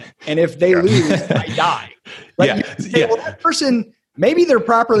bet on it. And if they lose, I die. Like well, that person, maybe they're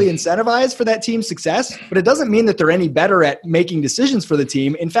properly incentivized for that team's success, but it doesn't mean that they're any better at making decisions for the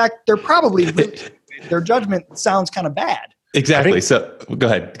team. In fact, they're probably, their judgment sounds kind of bad. Exactly. So go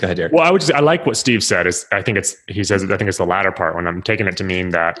ahead, Derek. Well, I like what Steve said. I think it's the latter part when I'm taking it to mean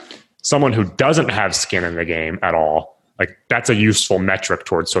that someone who doesn't have skin in the game at all, like that's a useful metric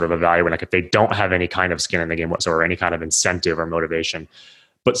towards sort of evaluating, like if they don't have any kind of skin in the game whatsoever, any kind of incentive or motivation.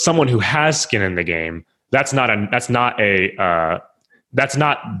 But someone who has skin in the game, that's not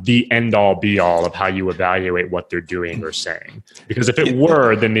the end all be all of how you evaluate what they're doing or saying. Because if it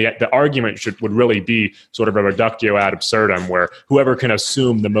were, then the argument would really be sort of a reductio ad absurdum, where whoever can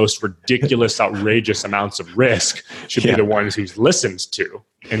assume the most ridiculous, outrageous amounts of risk should be the ones who's listened to.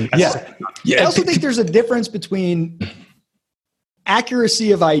 And I also think there's a difference between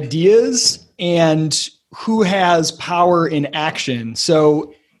accuracy of ideas and who has power in action.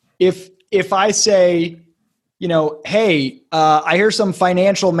 So if I say, hey, I hear some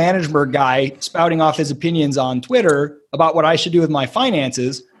financial management guy spouting off his opinions on Twitter about what I should do with my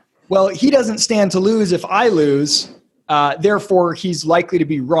finances. Well, he doesn't stand to lose if I lose. Therefore, he's likely to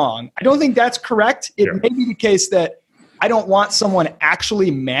be wrong. I don't think that's correct. It may be the case that I don't want someone actually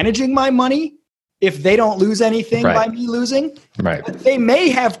managing my money if they don't lose anything by me losing. Right. But they may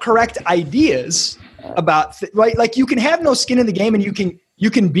have correct ideas about like you can have no skin in the game and you can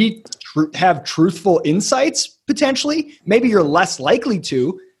have truthful insights potentially. Maybe you're less likely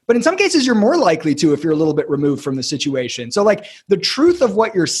to, but in some cases you're more likely to if you're a little bit removed from the situation. So like the truth of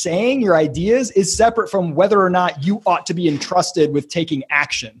what you're saying, your ideas, is separate from whether or not you ought to be entrusted with taking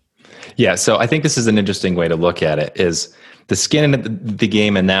action. Yeah, so I think this is an interesting way to look at it, is the skin in the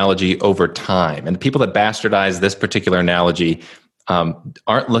game analogy over time. And the people that bastardize this particular analogy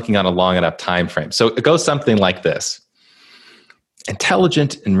aren't looking on a long enough time frame. So it goes something like this.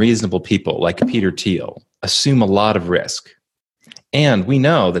 Intelligent and reasonable people like Peter Thiel assume a lot of risk. And we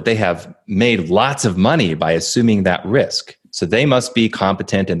know that they have made lots of money by assuming that risk. So they must be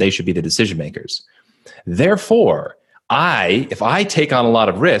competent and they should be the decision makers. Therefore, if I take on a lot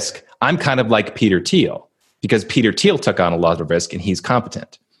of risk, I'm kind of like Peter Thiel, because Peter Thiel took on a lot of risk and he's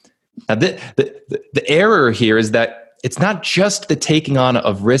competent. Now, the error here is that it's not just the taking on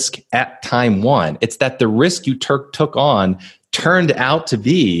of risk at time one. It's that the risk you took on turned out to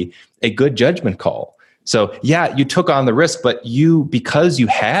be a good judgment call. So yeah, you took on the risk, but because you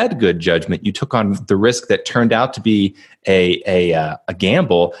had good judgment, you took on the risk that turned out to be a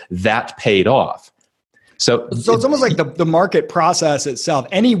gamble that paid off. So it's almost like the market process itself.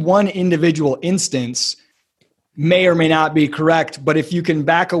 Any one individual instance may or may not be correct, but if you can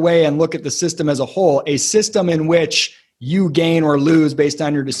back away and look at the system as a whole, a system in which you gain or lose based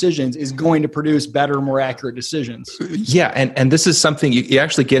on your decisions is going to produce better, more accurate decisions. Yeah, and this is something you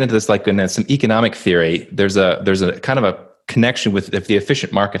actually get into this like in some economic theory. There's a kind of a connection with the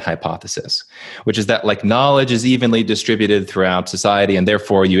efficient market hypothesis, which is that like knowledge is evenly distributed throughout society, and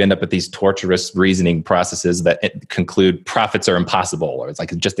therefore you end up with these torturous reasoning processes that conclude profits are impossible, or it's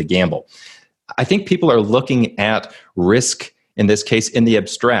like just a gamble. I think people are looking at risk in this case in the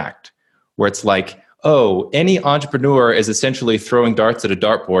abstract, where it's like, oh, any entrepreneur is essentially throwing darts at a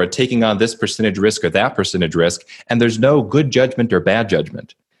dartboard, taking on this percentage risk or that percentage risk, and there's no good judgment or bad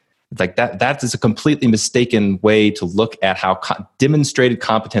judgment. Like that is a completely mistaken way to look at how demonstrated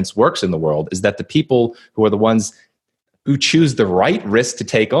competence works in the world, is that the people who are the ones who choose the right risk to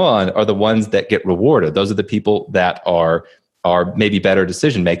take on are the ones that get rewarded. Those are the people that are maybe better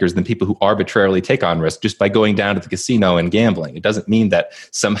decision makers than people who arbitrarily take on risk just by going down to the casino and gambling. It doesn't mean that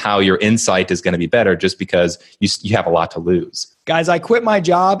somehow your insight is going to be better just because you have a lot to lose. Guys, I quit my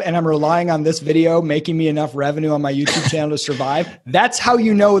job and I'm relying on this video making me enough revenue on my YouTube channel to survive. That's how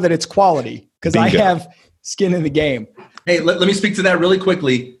you know that it's quality, because I have skin in the game. Hey, let me speak to that really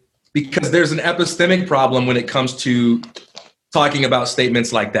quickly, because there's an epistemic problem when it comes to talking about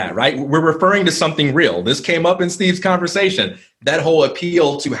statements like that, right? We're referring to something real. This came up in Steve's conversation, that whole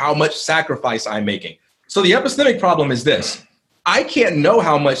appeal to how much sacrifice I'm making. So the epistemic problem is this: I can't know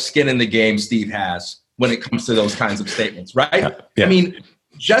how much skin in the game Steve has when it comes to those kinds of statements, right? Yeah. I mean,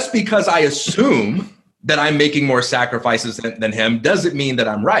 just because I assume that I'm making more sacrifices than him doesn't mean that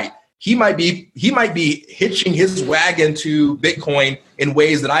I'm right. He might be hitching his wagon to Bitcoin in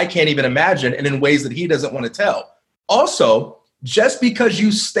ways that I can't even imagine, and in ways that he doesn't want to tell. Also, just because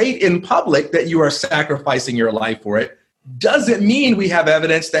you state in public that you are sacrificing your life for it doesn't mean we have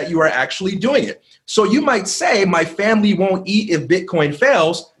evidence that you are actually doing it. So you might say, my family won't eat if Bitcoin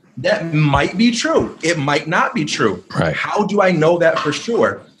fails. That might be true. It might not be true. Right. How do I know that for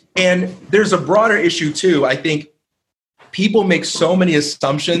sure? And there's a broader issue too. I think people make so many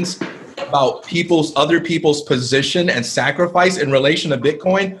assumptions about other people's position and sacrifice in relation to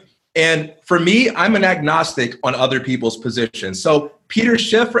Bitcoin. And for me, I'm an agnostic on other people's positions. So Peter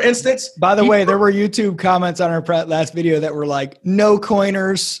Schiff, for instance. By the way, there were YouTube comments on our last video that were like, no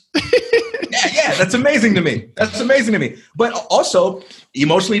coiners. Yeah, that's amazing to me. But also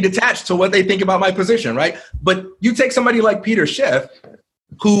emotionally detached to what they think about my position, right? But you take somebody like Peter Schiff,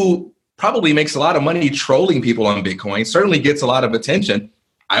 who probably makes a lot of money trolling people on Bitcoin, certainly gets a lot of attention.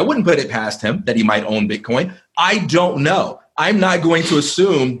 I wouldn't put it past him that he might own Bitcoin. I don't know. I'm not going to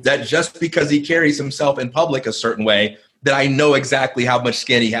assume that just because he carries himself in public a certain way, that I know exactly how much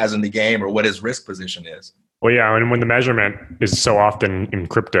skin he has in the game or what his risk position is. Well, yeah, and when the measurement is so often in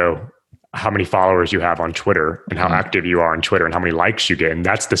crypto, how many followers you have on Twitter and how active you are on Twitter and how many likes you get, and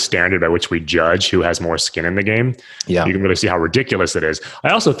that's the standard by which we judge who has more skin in the game. Yeah, you can really see how ridiculous it is. I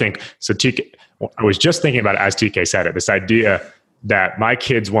also think, so TK, I was just thinking about it as TK said it, this idea that my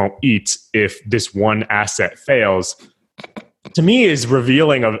kids won't eat if this one asset fails, to me is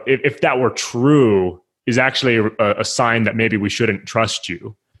revealing of, if that were true, is actually a sign that maybe we shouldn't trust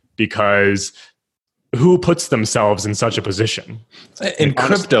you, because who puts themselves in such a position? In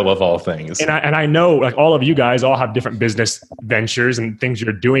crypto, of all things. And I know, like, all of you guys all have different business ventures and things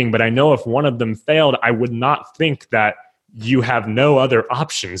you're doing, but I know if one of them failed, I would not think that you have no other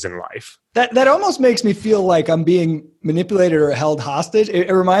options in life. That almost makes me feel like I'm being manipulated or held hostage.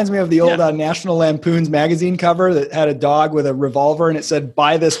 It reminds me of the old National Lampoon's magazine cover that had a dog with a revolver and it said,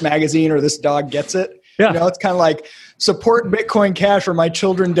 buy this magazine or this dog gets it. Yeah. You know, it's kind of like, support Bitcoin Cash or my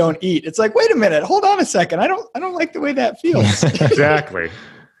children don't eat. It's like, wait a minute, hold on a second. I don't like the way that feels. Exactly.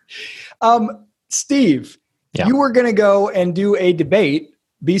 Steve, you were going to go and do a debate,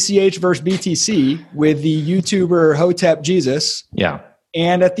 BCH versus BTC, with the YouTuber Hotep Jesus. Yeah.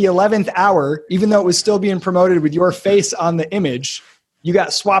 And at the 11th hour, even though it was still being promoted with your face on the image, you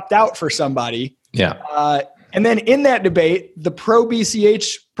got swapped out for somebody. Yeah. And then in that debate, the pro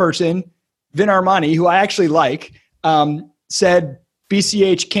BCH person, Vin Armani, who I actually like, said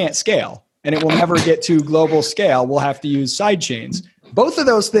BCH can't scale. and it will never get to global scale. We'll have to use side chains. Both of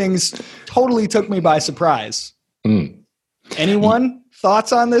those things totally took me by surprise. Anyone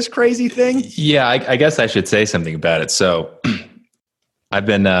thoughts on this crazy thing? Yeah, I guess I should say something about it. So I've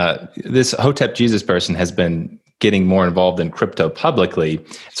been, this Hotep Jesus person has been getting more involved in crypto publicly.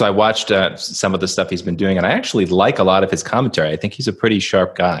 So I watched some of the stuff he's been doing, and I actually like a lot of his commentary. I think he's a pretty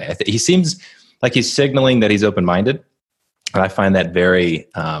sharp guy. He seems like he's signaling that he's open-minded, and I find that very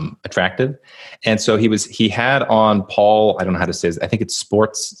attractive. And so he had on Paul, I don't know how to say his, I think it's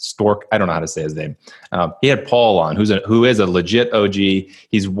Stork, I don't know how to say his name. He had Paul on, who is a legit OG.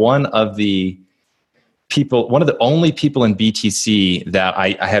 He's one of the only people in BTC that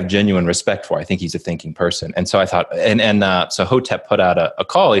I have genuine respect for. I think he's a thinking person. And so I thought, so Hotep put out a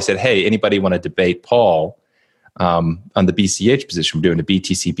call. He said, hey, anybody want to debate Paul on the BCH position? We're doing a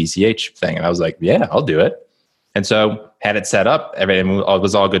BTC BCH thing. And I was like, yeah, I'll do it. And so had it set up, everything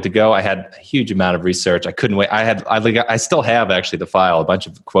was all good to go. I had a huge amount of research. I couldn't wait. I still have actually the file, a bunch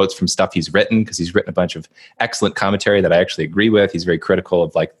of quotes from stuff he's written, because he's written a bunch of excellent commentary that I actually agree with. He's very critical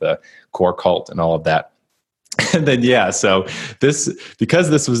of like the core cult and all of that. And then, so this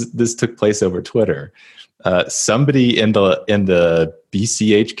took place over Twitter. Somebody in the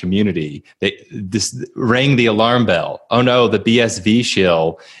BCH community, this rang the alarm bell. Oh no, the BSV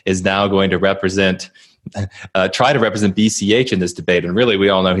shill is now going to try to represent BCH in this debate. And really, we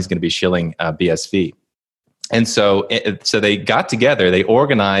all know he's going to be shilling BSV. And so they got together, they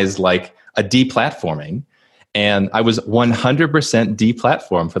organized like a deplatforming. And I was 100%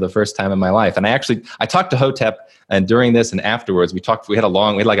 deplatformed for the first time in my life. And I talked to Hotep, and during this and afterwards, we had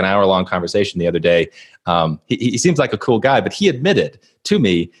like an hour-long conversation the other day. He seems like a cool guy, but he admitted to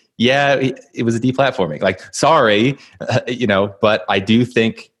me, it was a deplatforming. Like, sorry, but I do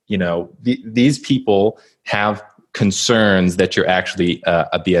think, these people have concerns that you're actually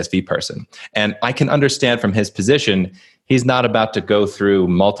a BSV person. And I can understand from his position, he's not about to go through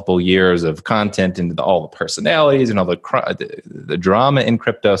multiple years of content into all the personalities and all the drama in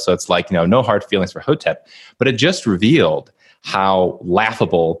crypto. So it's like, no hard feelings for Hotep. But it just revealed how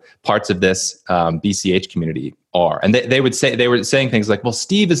laughable parts of this BCH community are. And they were saying things like, well,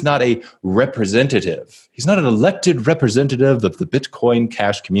 Steve is not a representative. He's not an elected representative of the Bitcoin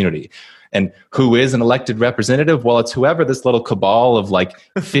Cash community. And who is an elected representative? Well, it's whoever this little cabal of like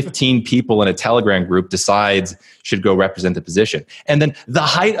 15 people in a Telegram group decides should go represent the position. And then the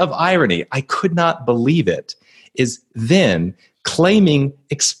height of irony, I could not believe it, is then claiming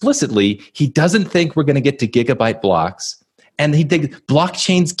explicitly he doesn't think we're going to get to gigabyte blocks. And he thinks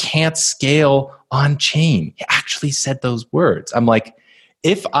blockchains can't scale on chain. He actually said those words. I'm like,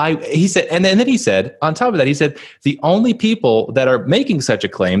 he said, and then he said, on top of that, he said, the only people that are making such a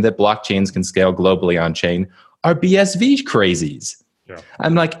claim that blockchains can scale globally on chain are BSV crazies. Yeah.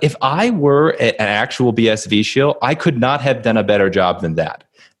 I'm like, if I were an actual BSV shill, I could not have done a better job than that.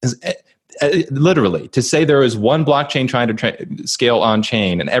 Literally, to say there is one blockchain trying to scale on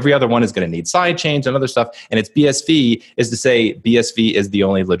chain and every other one is going to need side chains and other stuff, and it's BSV, is to say BSV is the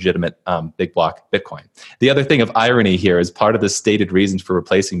only legitimate big block Bitcoin. The other thing of irony here is part of the stated reasons for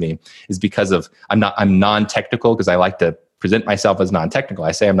replacing me is because of I'm non-technical, because I like to present myself as non-technical.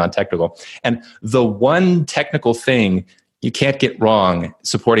 I say I'm non-technical, and the one technical thing you can't get wrong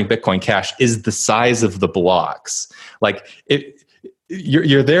supporting Bitcoin Cash is the size of the blocks. Like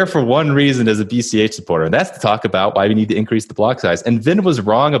You're there for one reason as a BCH supporter, and that's to talk about why we need to increase the block size. And Vin was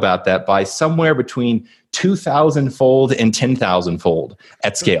wrong about that by somewhere between 2,000-fold and 10,000-fold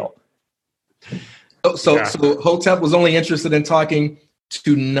at scale. So Hotep was only interested in talking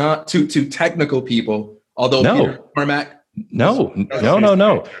to technical people, although Peter Cormack. No.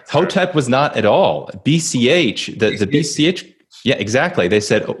 Hotep was not at all. BCH, the BCH. Yeah, exactly. They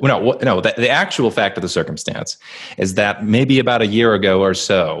said, the actual fact of the circumstance is that maybe about a year ago or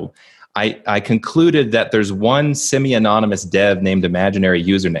so, I concluded that there's one semi-anonymous dev named Imaginary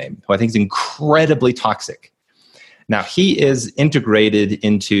Username, who I think is incredibly toxic. Now, he is integrated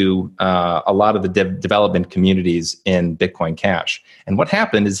into a lot of the development communities in Bitcoin Cash. And what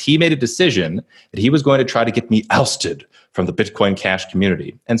happened is he made a decision that he was going to try to get me ousted from the Bitcoin Cash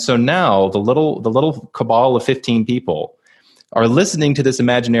community. And so now the little cabal of 15 people are listening to this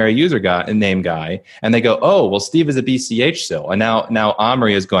imaginary name guy, and they go, oh, well, Steve is a BCH still. And now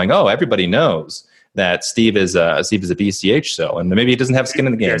Omri is going, oh, everybody knows that Steve is a BCH still, and maybe he doesn't have skin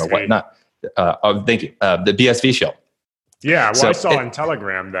in the game BSV. Or whatnot. Thank you. The BSV show. Yeah, well, I saw on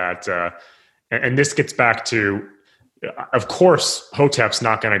Telegram that, and this gets back to, of course, Hotep's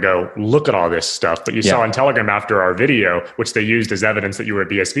not going to go look at all this stuff, but you saw on Telegram after our video, which they used as evidence that you were a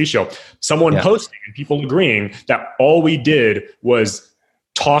BSV show, someone posting and people agreeing that all we did was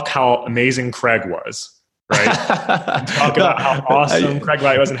talk how amazing Craig was. Right? Talk about how awesome Craig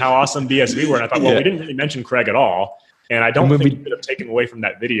Light was and how awesome BSV were. And I thought, well, we didn't really mention Craig at all. And I don't think we could have taken away from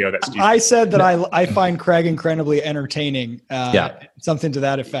that video that Steve. I said that I find Craig incredibly entertaining. Something to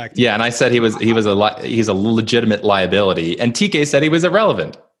that effect. Yeah, and I said he's a legitimate liability, and TK said he was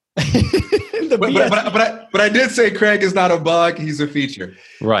irrelevant. But I did say Craig is not a bug; he's a feature.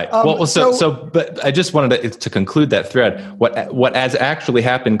 Right. But I just wanted to conclude that thread. What has actually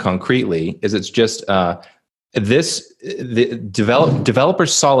happened concretely is it's just. The developer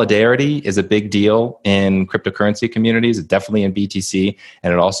solidarity is a big deal in cryptocurrency communities, definitely in BTC,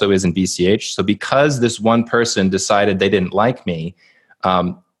 and it also is in BCH. So because this one person decided they didn't like me,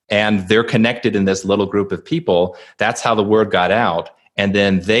 and they're connected in this little group of people, that's how the word got out. And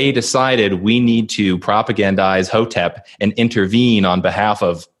then they decided we need to propagandize Hotep and intervene on behalf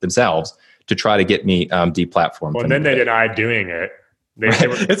of themselves to try to get me deplatformed. Well, and then they denied doing it.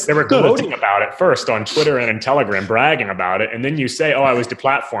 They were gloating about it first on Twitter and in Telegram, bragging about it, and then you say, "Oh, I was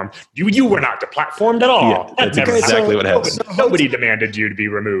deplatformed." You were not deplatformed at all. Yeah, that's exactly what happened. Nobody demanded you to be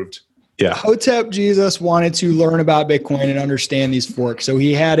removed. Yeah, Hotep Jesus wanted to learn about Bitcoin and understand these forks, so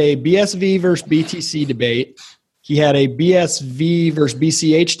he had a BSV versus BTC debate. He had a BSV versus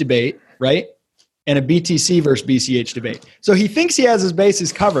BCH debate, right? And a BTC versus BCH debate. So he thinks he has his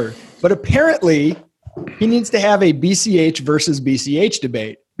bases covered, but apparently he needs to have a BCH versus BCH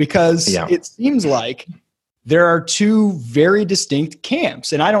debate because it seems like there are two very distinct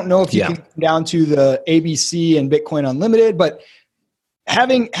camps. And I don't know if you can come down to the ABC and Bitcoin Unlimited, but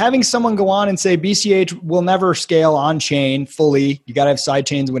having someone go on and say BCH will never scale on chain fully, you got to have side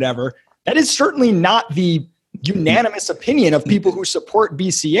chains, whatever. That is certainly not the unanimous opinion of people who support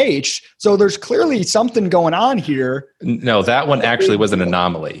BCH. So there's clearly something going on here. No, that one actually was an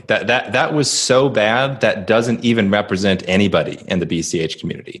anomaly. That was so bad that doesn't even represent anybody in the BCH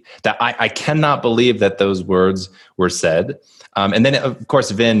community. That I cannot believe that those words were said. And then, of course,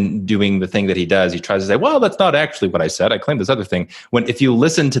 Vin doing the thing that he does, he tries to say, well, that's not actually what I said. I claimed this other thing. When if you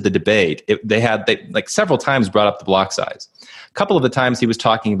listen to the debate, they like several times brought up the block size. A couple of the times he was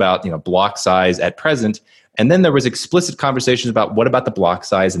talking about, block size at present. And then there was explicit conversations about what about the block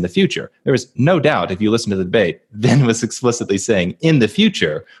size in the future. There was no doubt, if you listen to the debate, Vin was explicitly saying, in the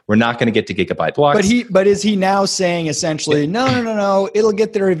future, we're not going to get to gigabyte blocks. But is he now saying essentially, no, it'll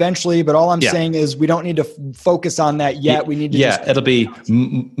get there eventually, but all I'm saying is we don't need to focus on that yet. We need to it'll be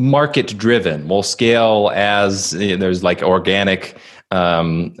market driven. We'll scale as there's like organic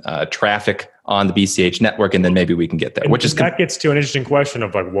traffic on the BCH network, and then maybe we can get there. That gets to an interesting question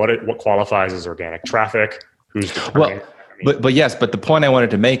of like what qualifies as organic traffic, who's determining. But the point I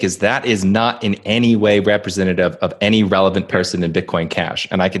wanted to make is that is not in any way representative of any relevant person in Bitcoin Cash,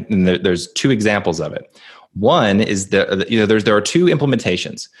 and there's two examples of it. One is there are two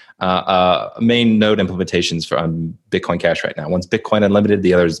implementations, main node implementations from Bitcoin Cash right now. One's Bitcoin Unlimited,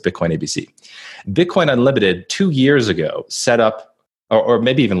 the other is Bitcoin ABC. Bitcoin Unlimited 2 years ago set up, or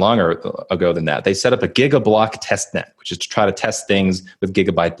maybe even longer ago than that, they set up a gigablock testnet, which is to try to test things with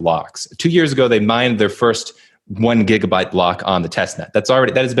gigabyte blocks. 2 years ago, they mined their first 1 gigabyte block on the testnet.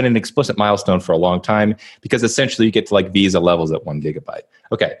 That has been an explicit milestone for a long time because essentially you get to like Visa levels at 1 gigabyte.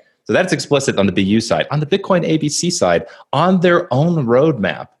 Okay, so that's explicit on the BU side. On the Bitcoin ABC side, on their own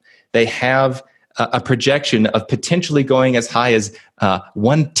roadmap, they have a projection of potentially going as high as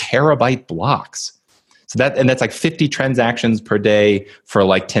 1 terabyte blocks. So that's like 50 transactions per day for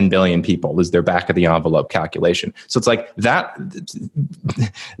like 10 billion people is their back of the envelope calculation. So it's like that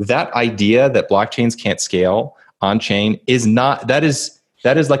idea that blockchains can't scale on chain is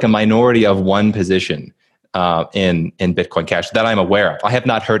like a minority of one position in Bitcoin Cash that I'm aware of. I have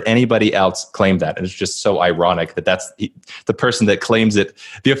not heard anybody else claim that. And it's just so ironic that that's the person that claims it.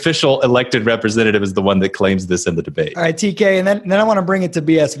 The official elected representative is the one that claims this in the debate. All right, TK. And then I want to bring it to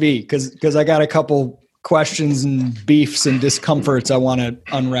BSV because I got a couple questions and beefs and discomforts I want to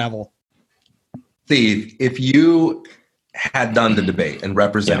unravel. Steve, if you had done the debate and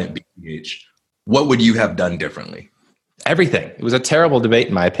represented BCH, what would you have done differently? Everything. It was a terrible debate,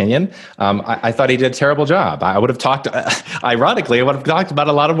 in my opinion. I thought he did a terrible job. I would have talked, ironically, I would have talked about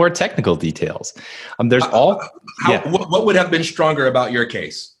a lot of more technical details. What would have been stronger about your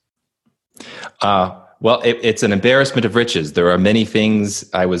case? Well, it's an embarrassment of riches. There are many things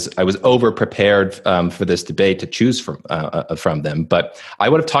I was over prepared for this debate to choose from them, but I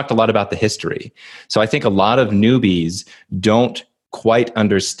would have talked a lot about the history. So I think a lot of newbies don't quite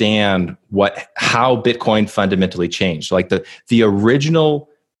understand how Bitcoin fundamentally changed. Like the original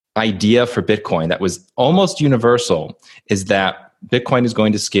idea for Bitcoin that was almost universal is that Bitcoin is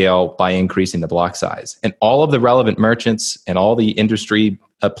going to scale by increasing the block size, and all of the relevant merchants and all the industry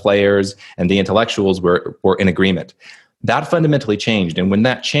players and the intellectuals were in agreement. That fundamentally changed. And when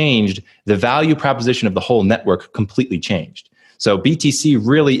that changed, the value proposition of the whole network completely changed. So BTC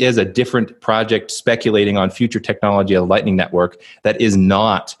really is a different project speculating on future technology of the Lightning Network that is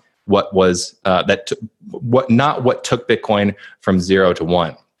not what was not what took Bitcoin from 0 to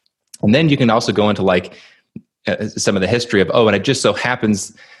 1. And then you can also go into like some of the history of, and it just so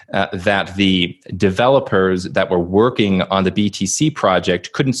happens that the developers that were working on the BTC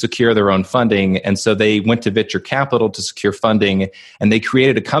project couldn't secure their own funding. And so they went to venture capital to secure funding, and they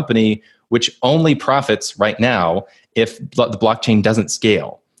created a company which only profits right now if the blockchain doesn't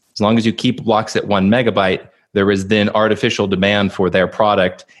scale. As long as you keep blocks at 1 megabyte, there is then artificial demand for their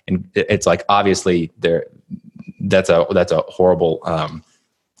product. And it's like, obviously, that's a horrible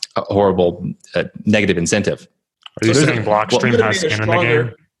negative incentive. Are you saying Blockstream has skin in the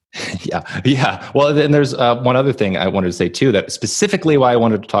game? Yeah. Well, then there's one other thing I wanted to say too, that specifically why I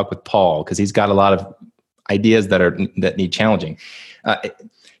wanted to talk with Paul, because he's got a lot of ideas that need challenging.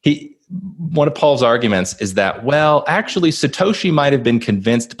 One of Paul's arguments is that, well, actually, Satoshi might have been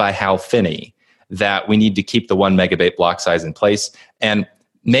convinced by Hal Finney that we need to keep the 1 megabyte block size in place, and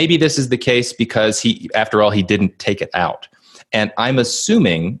maybe this is the case because after all, he didn't take it out. And I'm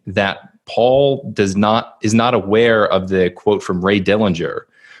assuming that Paul is not aware of the quote from Ray Dillinger,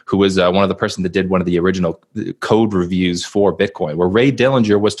 who was one of the person that did one of the original code reviews for Bitcoin, where Ray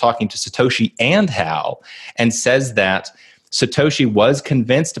Dillinger was talking to Satoshi and Hal and says that Satoshi was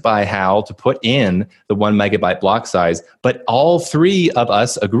convinced by Hal to put in the 1 megabyte block size, but all three of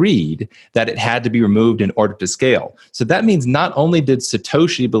us agreed that it had to be removed in order to scale. So that means not only did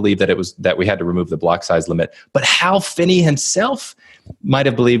Satoshi believe that we had to remove the block size limit, but Hal Finney himself might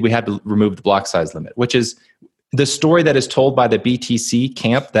have believed we had to remove the block size limit, which is the story that is told by the BTC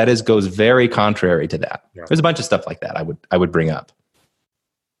camp. That goes very contrary to that. Yeah. There's a bunch of stuff like that I would bring up.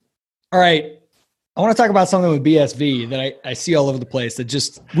 All right. I want to talk about something with BSV that I see all over the place that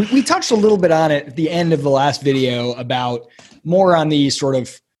just, we touched a little bit on it at the end of the last video about more on the sort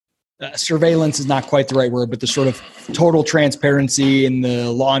of surveillance is not quite the right word, but the sort of total transparency and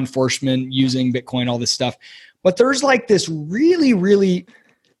the law enforcement using Bitcoin, all this stuff. But there's like this really, really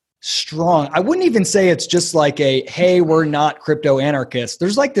strong, I wouldn't even say it's just like hey, we're not crypto anarchists.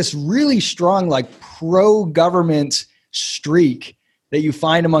 There's like this really strong, like pro-government streak that you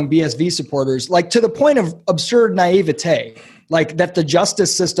find among BSV supporters, like to the point of absurd naivete, like that the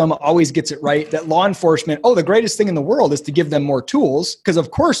justice system always gets it right, that law enforcement, the greatest thing in the world is to give them more tools, because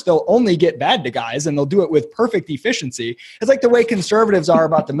of course they'll only get bad guys and they'll do it with perfect efficiency. It's like the way conservatives are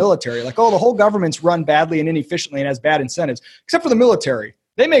about the military, like, the whole government's run badly and inefficiently and has bad incentives, except for the military.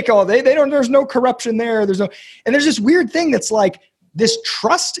 They make they don't, there's no corruption there. And there's this weird thing that's like this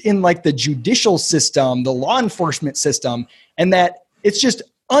trust in like the judicial system, the law enforcement system, and that it's just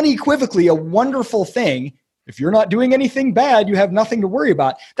unequivocally a wonderful thing. If you're not doing anything bad, you have nothing to worry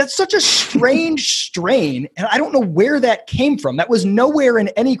about. That's such a strange strain, and I don't know where that came from. That was nowhere in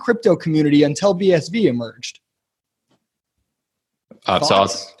any crypto community until BSV emerged.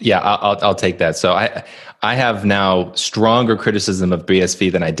 I'll take that. So I have now stronger criticism of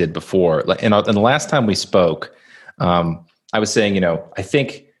BSV than I did before. And the last time we spoke, I was saying, I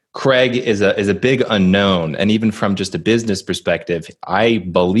think Craig is a big unknown, and even from just a business perspective, I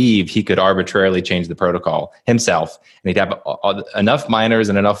believe he could arbitrarily change the protocol himself, and he'd have enough miners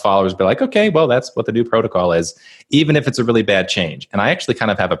and enough followers be like, okay, well, that's what the new protocol is, even if it's a really bad change. And I actually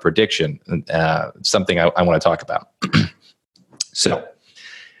kind of have a prediction, something I want to talk about. So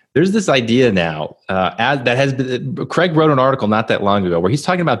there's this idea now that has been, Craig wrote an article not that long ago where he's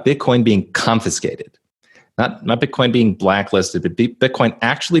talking about Bitcoin being confiscated. Not Bitcoin being blacklisted, but Bitcoin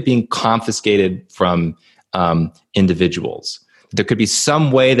actually being confiscated from individuals. There could be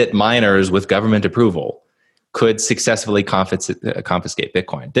some way that miners with government approval could successfully confiscate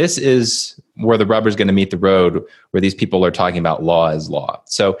Bitcoin. This is where the rubber's going to meet the road, where these people are talking about law is law.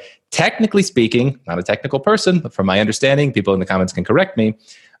 So technically speaking, not a technical person, but from my understanding, people in the comments can correct me,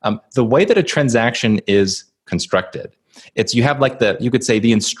 the way that a transaction is constructed, you have like you could say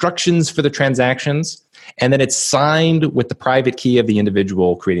the instructions for the transactions, and then it's signed with the private key of the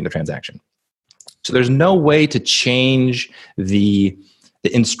individual creating the transaction. So there's no way to change the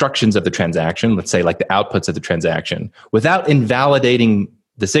instructions of the transaction, let's say like the outputs of the transaction, without invalidating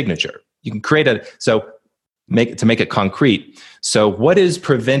the signature. You can create to make it concrete. So what is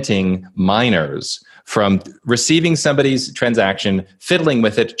preventing miners from receiving somebody's transaction, fiddling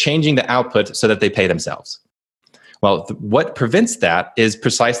with it, changing the output so that they pay themselves? Well, what prevents that is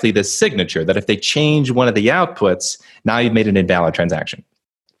precisely the signature, that if they change one of the outputs, now you've made an invalid transaction.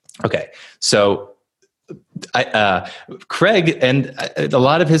 Okay, so Craig and a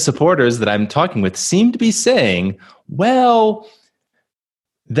lot of his supporters that I'm talking with seem to be saying, well,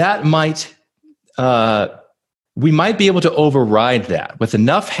 that might, we might be able to override that. With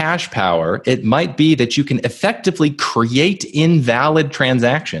enough hash power, it might be that you can effectively create invalid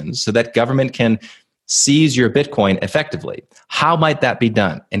transactions so that government can seize your Bitcoin effectively. How might that be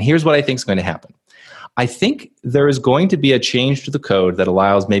done? And here's what I think is going to happen. I think there is going to be a change to the code that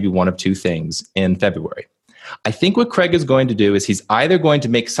allows maybe one of two things in February. I think what Craig is going to do is he's either going to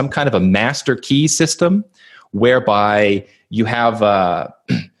make some kind of a master key system whereby you have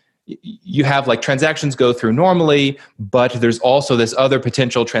like transactions go through normally, but there's also this other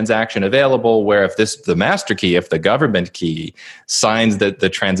potential transaction available where if the master key, if the government key signs the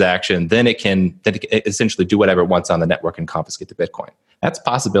transaction, then it can essentially do whatever it wants on the network and confiscate the Bitcoin. That's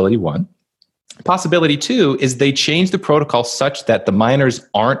possibility one. Possibility two is they change the protocol such that the miners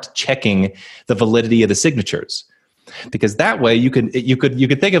aren't checking the validity of the signatures. Because that way you could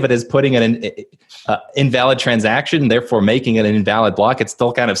think of it as putting an invalid transaction, therefore making it an invalid block. It's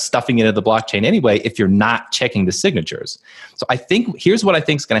still kind of stuffing it into the blockchain anyway if you're not checking the signatures. So I think here's what I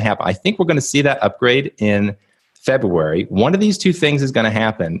think is going to happen. I think we're going to see that upgrade in February. One of these two things is going to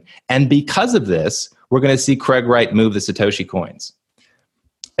happen. And because of this, we're going to see Craig Wright move the Satoshi coins.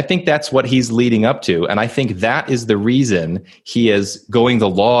 I think that's what he's leading up to. And I think that is the reason he is going the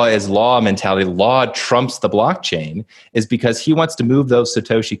law is law mentality. Law trumps the blockchain, is because he wants to move those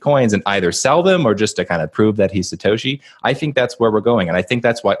Satoshi coins and either sell them or just to kind of prove that he's Satoshi. I think that's where we're going. And I think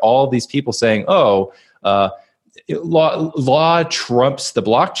that's why all these people saying, law trumps the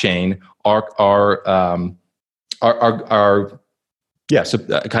blockchain so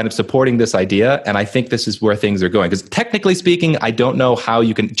kind of supporting this idea. And I think this is where things are going. Because technically speaking, I don't know how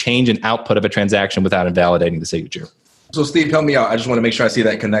you can change an output of a transaction without invalidating the signature. So Steve, help me out. I just want to make sure I see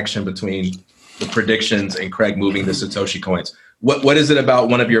that connection between the predictions and Craig moving the Satoshi coins. What is it about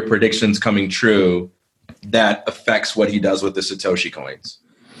one of your predictions coming true that affects what he does with the Satoshi coins?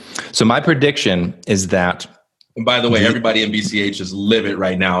 So my prediction is that... And by the way, everybody in BCH is livid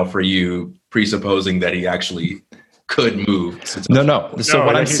right now for you presupposing that he actually... could move. No. So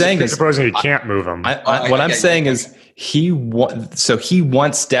what I'm saying is, supposing he can't move them. What I'm saying is he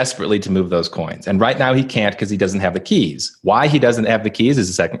wants desperately to move those coins, and right now he can't because he doesn't have the keys. Why he doesn't have the keys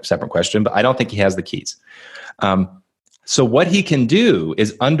is a separate question, but I don't think he has the keys. So what he can do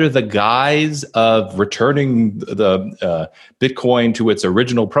is, under the guise of returning the Bitcoin to its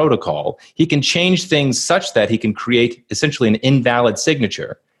original protocol, he can change things such that he can create essentially an invalid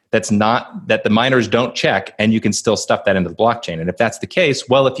signature that the miners don't check, and you can still stuff that into the blockchain. And if that's the case,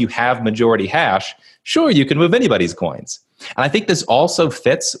 well, if you have majority hash, sure, you can move anybody's coins. And I think this also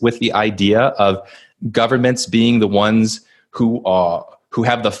fits with the idea of governments being the ones who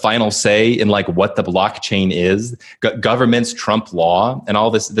have the final say in like what the blockchain is. Governments trump law, and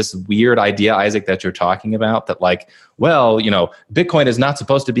all this weird idea, Isaac, that you're talking about, that like, well, Bitcoin is not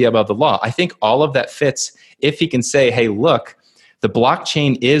supposed to be above the law. I think all of that fits if he can say, hey, look, the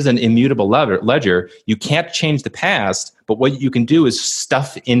blockchain is an immutable ledger. You can't change the past, but what you can do is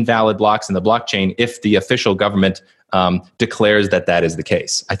stuff invalid blocks in the blockchain if the official government declares that is the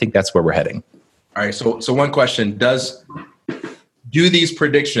case. I think that's where we're heading. All right. So one question: do these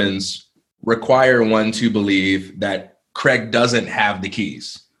predictions require one to believe that Craig doesn't have the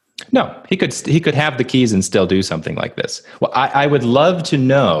keys? No, he could have the keys and still do something like this. Well, I would love to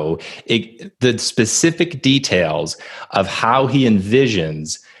know the specific details of how he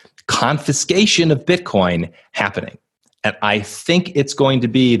envisions confiscation of Bitcoin happening. And I think it's going to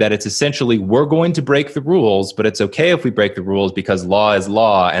be that it's essentially, we're going to break the rules, but it's okay if we break the rules because law is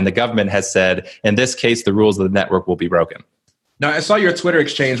law. And the government has said, in this case, the rules of the network will be broken. Now, I saw your Twitter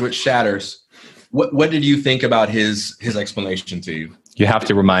exchange with Shatters. What did you think about his explanation to you? You have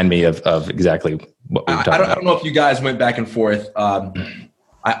to remind me of exactly what we're talking about. I don't know if you guys went back and forth. I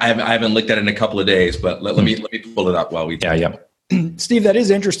haven't looked at it in a couple of days, but let me pull it up while we talk. Yeah. Steve, that is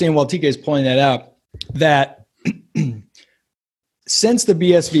interesting. While TK is pointing that out, that since the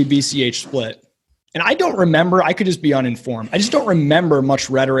BSV BCH split, and I don't remember, I could just be uninformed. I just don't remember much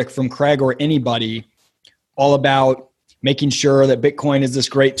rhetoric from Craig or anybody all about making sure that Bitcoin is this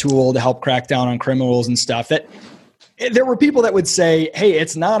great tool to help crack down on criminals and stuff. That there were people that would say, hey,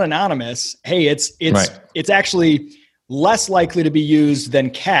 it's not anonymous. Hey, it's actually less likely to be used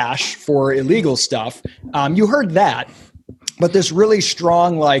than cash for illegal stuff. You heard that. But this really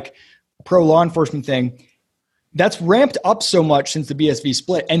strong, like, pro-law enforcement thing, that's ramped up so much since the BSV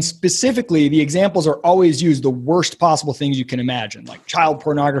split. And specifically, the examples are always used the worst possible things you can imagine, like child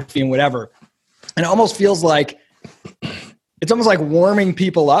pornography and whatever. And it almost feels like it's almost like warming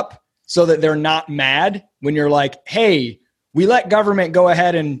people up so that they're not mad when you're like, hey, we let government go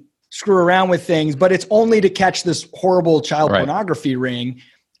ahead and screw around with things, but it's only to catch this horrible child pornography ring.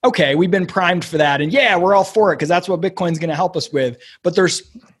 Okay, we've been primed for that. And yeah, we're all for it because that's what Bitcoin's going to help us with. But there's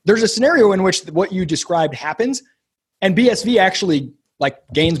a scenario in which what you described happens and BSV actually like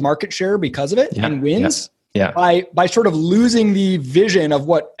gains market share because of it and wins by sort of losing the vision of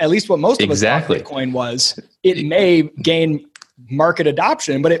what, at least what most of us thought Bitcoin was. It may gain market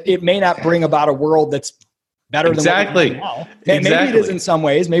adoption, but it may not bring about a world that's better than what we do now. Maybe it is in some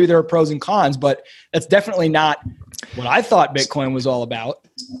ways. Maybe there are pros and cons, but that's definitely not what I thought Bitcoin was all about.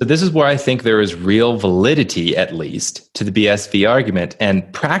 So this is where I think there is real validity, at least, to the BSV argument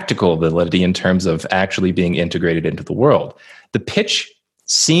and practical validity in terms of actually being integrated into the world. The pitch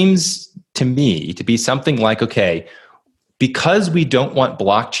seems to me to be something like, okay, because we don't want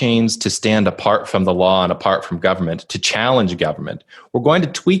blockchains to stand apart from the law and apart from government, to challenge government, we're going to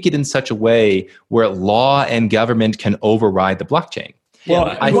tweak it in such a way where law and government can override the blockchain.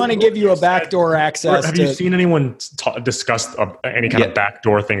 Well, I want to give you a backdoor access. Have you seen anyone discuss any kind of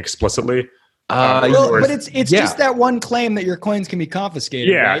backdoor thing explicitly? But it's just that one claim that your coins can be confiscated.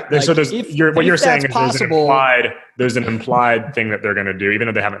 Yeah. Right? Like, so what you're saying is there's an implied thing that they're going to do, even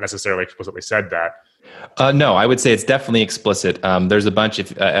though they haven't necessarily explicitly said that. No, I would say it's definitely explicit. There's a bunch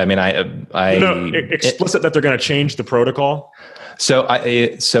of, explicit that they're going to change the protocol. So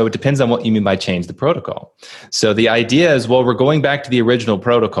it depends on what you mean by change the protocol. So the idea is, well, we're going back to the original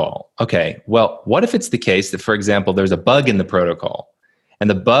protocol. Okay, well, what if it's the case that, for example, there's a bug in the protocol? And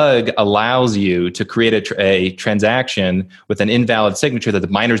the bug allows you to create a transaction with an invalid signature that the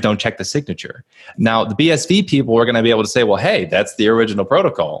miners don't check the signature. Now, the BSV people are going to be able to say, well, hey, that's the original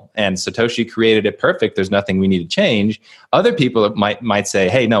protocol. And Satoshi created it perfect. There's nothing we need to change. Other people might say,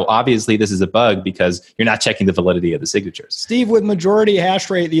 hey, no, obviously this is a bug because you're not checking the validity of the signatures. Steve, with majority hash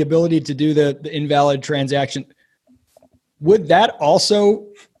rate, the ability to do the invalid transaction, would that also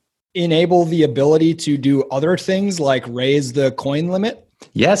enable the ability to do other things like raise the coin limit?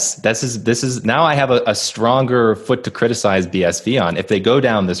 Yes, this is now I have a stronger foot to criticize BSV on if they go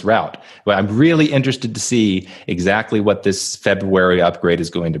down this route. But I'm really interested to see exactly what this February upgrade is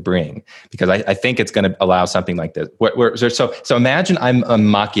going to bring, because I think it's going to allow something like this. So imagine I'm a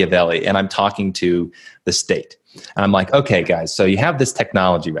Machiavelli and I'm talking to the state. And I'm like, okay, guys, so you have this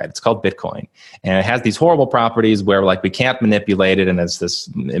technology, right? It's called Bitcoin. And it has these horrible properties where like we can't manipulate it and it's this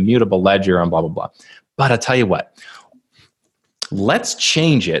immutable ledger and blah, blah, blah. But I'll tell you what. Let's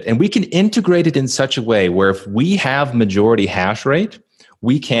change it, and we can integrate it in such a way where if we have majority hash rate,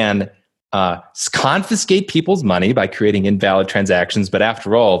 we can confiscate people's money by creating invalid transactions. But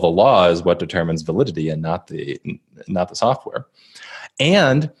after all, the law is what determines validity and not the software.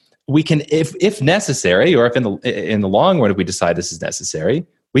 And we can, if necessary, or if in the long run, if we decide this is necessary,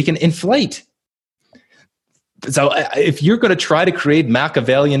 we can inflate. So if you're going to try to create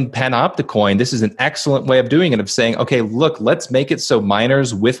Machiavellian panopticon, this is an excellent way of doing it, of saying, okay, look, let's make it so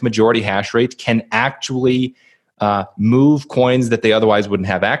miners with majority hash rate can actually move coins that they otherwise wouldn't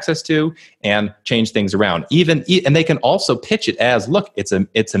have access to and change things around. And they can also pitch it as, look, it's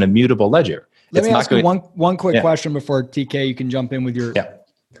an immutable ledger. Let me ask you one quick question before TK, you can jump in with your... Yeah.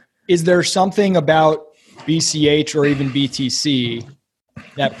 Is there something about BCH or even BTC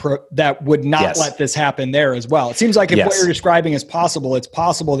that would not let this happen there as well? It seems like if what you're describing is possible, it's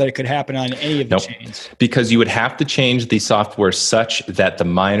possible that it could happen on any of the chains. Because you would have to change the software such that the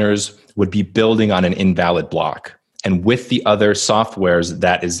miners would be building on an invalid block. And with the other softwares,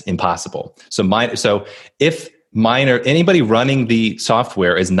 that is impossible. So if anybody running the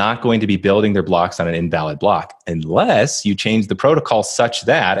software is not going to be building their blocks on an invalid block unless you change the protocol such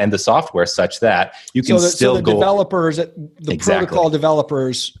that, and the software such that you can still go. Developers, the protocol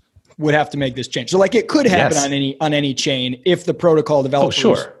developers would have to make this change. So like it could happen on any chain if the protocol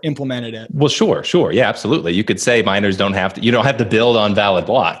developers implemented it. Well, sure. Yeah, absolutely. You could say miners you don't have to build on valid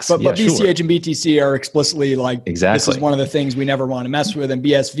blocks. But BCH and BTC are explicitly like, this is one of the things we never want to mess with. And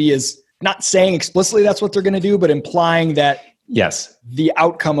BSV is not saying explicitly that's what they're going to do, but implying that the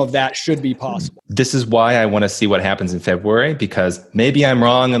outcome of that should be possible. This is why I want to see what happens in February, because maybe I'm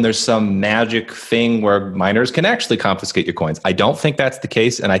wrong and there's some magic thing where miners can actually confiscate your coins. I don't think that's the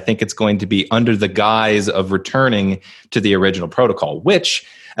case, and I think it's going to be under the guise of returning to the original protocol, which,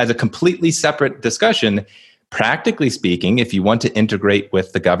 as a completely separate discussion, practically speaking, if you want to integrate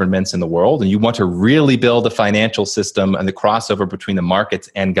with the governments in the world and you want to really build a financial system and the crossover between the markets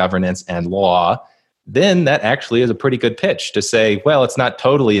and governance and law, then that actually is a pretty good pitch to say, well, it's not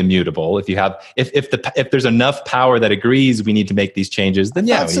totally immutable. If there's enough power that agrees we need to make these changes, then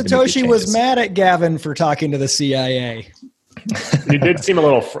Satoshi was mad at Gavin for talking to the CIA. He did seem he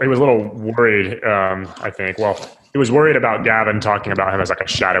was a little worried, I think. Well, he was worried about Gavin talking about him as like a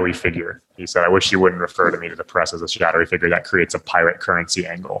shadowy figure. He said, I wish you wouldn't refer to me to the press as a shadowy figure. That creates a pirate currency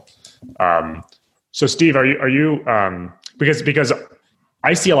angle. So Steve, are you because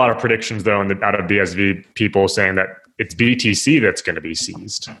I see a lot of predictions though out of BSV people saying that it's BTC that's going to be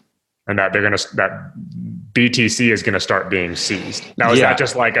seized and that that BTC is going to start being seized. Now, is that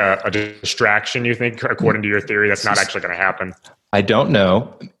just like a distraction, you think, according to your theory, that's not actually going to happen? I don't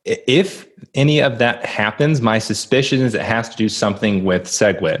know. If any of that happens, my suspicion is it has to do something with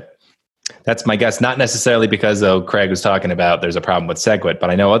SegWit. That's my guess, not necessarily because, though, Craig was talking about there's a problem with SegWit, but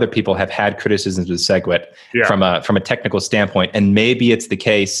I know other people have had criticisms with SegWit from a technical standpoint, and maybe it's the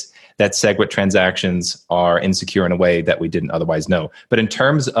case that SegWit transactions are insecure in a way that we didn't otherwise know. But in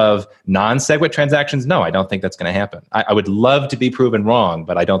terms of non-SegWit transactions, no, I don't think that's going to happen. I would love to be proven wrong,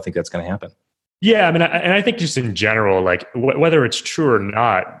 but I don't think that's going to happen. Yeah, I mean, and I think just in general, like whether it's true or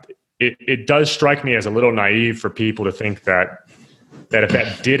not, it does strike me as a little naive for people to think that if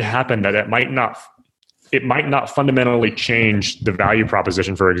that did happen, that it might not fundamentally change the value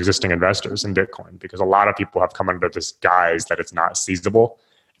proposition for existing investors in Bitcoin, because a lot of people have come under this guise that it's not seizable.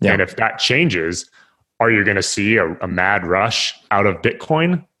 Yeah. And if that changes, are you going to see a mad rush out of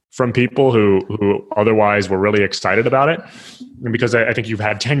Bitcoin from people who otherwise were really excited about it? And because I think you've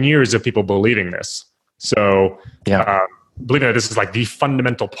had 10 years of people believing this. So believing that this is like the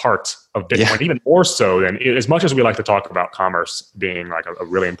fundamental part of Bitcoin, even more so than, as much as we like to talk about commerce being like a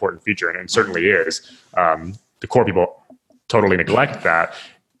really important feature, and it certainly is, the core people totally neglect that.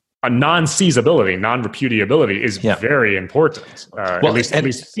 A non-seizability, non-repudiability is very important. At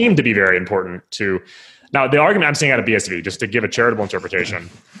least seem to be very important to. Now, the argument I'm seeing out of BSV, just to give a charitable interpretation,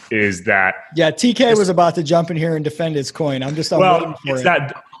 is that TK was about to jump in here and defend his coin. I'm just waiting for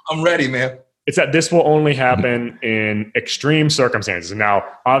it. I'm ready, man. It's that this will only happen in extreme circumstances. Now,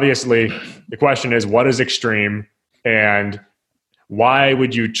 obviously, the question is, what is extreme, and why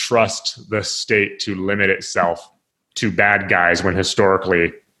would you trust the state to limit itself to bad guys when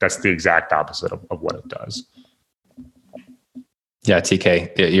historically that's the exact opposite of what it does? Yeah,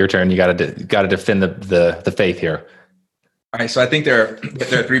 TK, your turn. You got to defend the faith here. All right, so I think there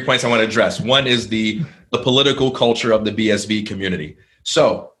are 3 points I want to address. One is the political culture of the BSV community.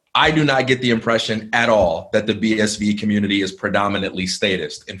 So I do not get the impression at all that the BSV community is predominantly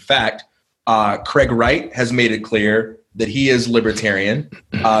statist. In fact, Craig Wright has made it clear that he is libertarian.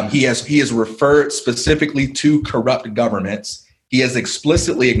 He has referred specifically to corrupt governments. He has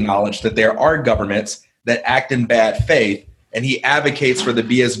explicitly acknowledged that there are governments that act in bad faith, and he advocates for the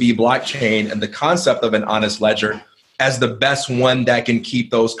BSV blockchain and the concept of an honest ledger as the best one that can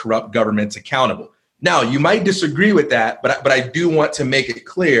keep those corrupt governments accountable. Now, you might disagree with that, but I do want to make it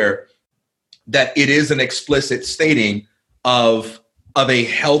clear that it is an explicit stating of a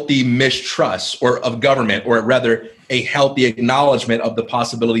healthy mistrust of government, or rather a healthy acknowledgement of the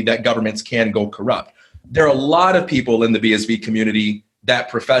possibility that governments can go corrupt. There are a lot of people in the BSV community that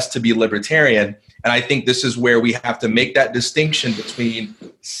profess to be libertarian, and I think this is where we have to make that distinction between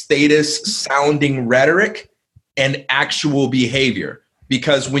statist-sounding rhetoric and actual behavior.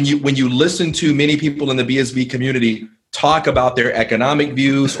 Because when you listen to many people in the BSV community talk about their economic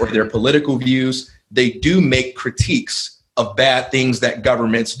views or their political views, they do make critiques of bad things that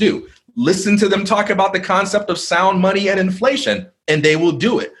governments do. Listen to them talk about the concept of sound money and inflation, and they will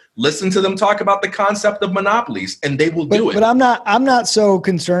do it. Listen to them talk about the concept of monopolies, and they will do it. But I'm not so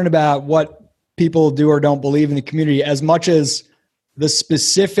concerned about what people do or don't believe in the community as much as the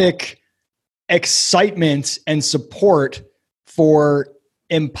specific excitement and support for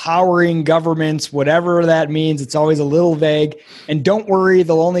empowering governments, whatever that means. It's always a little vague. And don't worry,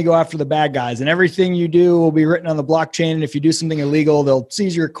 they'll only go after the bad guys. And everything you do will be written on the blockchain. And if you do something illegal, they'll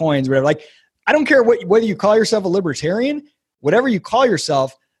seize your coins, whatever. Like, I don't care whether you call yourself a libertarian, whatever you call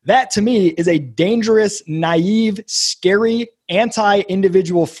yourself, that to me is a dangerous, naive, scary,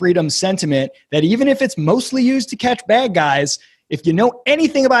 anti-individual freedom sentiment that even if it's mostly used to catch bad guys, if you know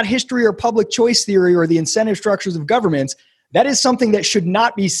anything about history or public choice theory or the incentive structures of governments, that is something that should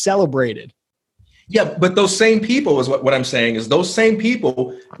not be celebrated. Yeah, but those same people is what I'm saying is those same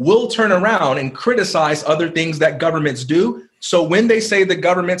people will turn around and criticize other things that governments do. So when they say the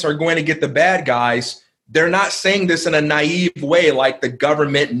governments are going to get the bad guys, they're not saying this in a naive way, like the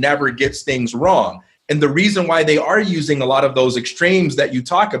government never gets things wrong. And the reason why they are using a lot of those extremes that you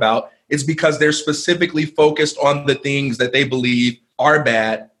talk about is because they're specifically focused on the things that they believe are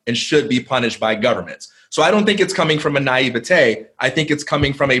bad and should be punished by governments. So I don't think it's coming from a naivete. I think it's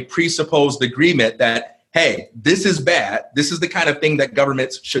coming from a presupposed agreement that hey, this is bad. This is the kind of thing that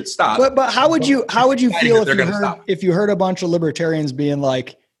governments should stop. But how would you feel if you heard a bunch of libertarians being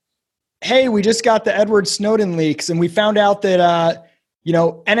like, hey, we just got the Edward Snowden leaks and we found out that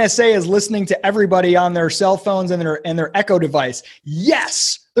NSA is listening to everybody on their cell phones and their Echo device.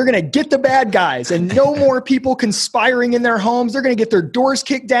 Yes, they're going to get the bad guys and no more people conspiring in their homes. They're going to get their doors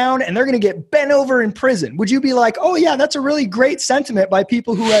kicked down and they're going to get bent over in prison. Would you be like, oh yeah, that's a really great sentiment by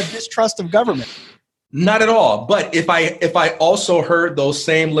people who have distrust of government? Not at all. But if I also heard those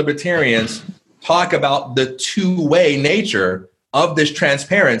same libertarians talk about the two-way nature of this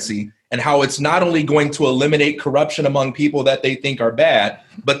transparency and how it's not only going to eliminate corruption among people that they think are bad,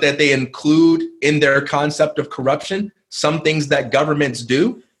 but that they include in their concept of corruption some things that governments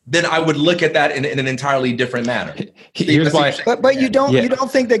do, then I would look at that in an entirely different manner. Here's why. But you don't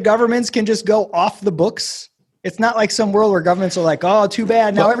think that governments can just go off the books? It's not like some world where governments are like, oh, too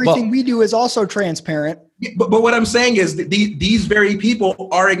bad. Now everything we do is also transparent. But what I'm saying is that these very people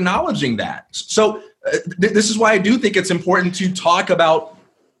are acknowledging that. So this is why I do think it's important to talk about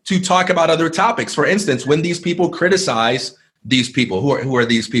other topics. For instance, when these people criticize these people, who are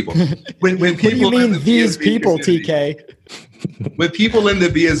these people? When people what do you mean these people, TK? When people in the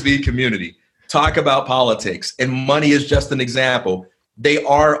BSV community talk about politics, and money is just an example, they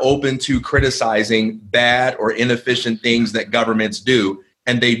are open to criticizing bad or inefficient things that governments do,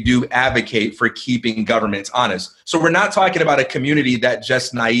 and they do advocate for keeping governments honest. So we're not talking about a community that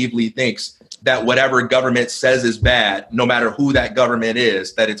just naively thinks that whatever government says is bad, no matter who that government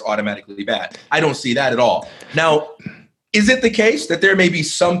is, that it's automatically bad. I don't see that at all. Now, is it the case that there may be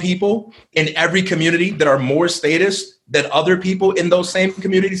some people in every community that are more statist than other people in those same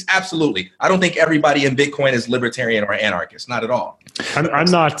communities? Absolutely. I don't think everybody in Bitcoin is libertarian or anarchist. Not at all. I'm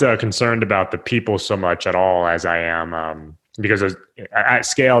not concerned about the people so much at all as I am, because at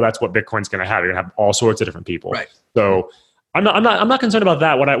scale, that's what Bitcoin's going to have. You're going to have all sorts of different people. Right. So I'm not concerned about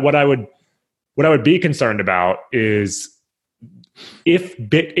that. What I would be concerned about is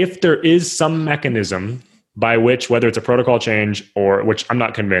if there is some mechanism by which, whether it's a protocol change or which I'm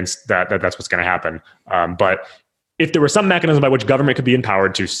not convinced that that's what's going to happen. But if there was some mechanism by which government could be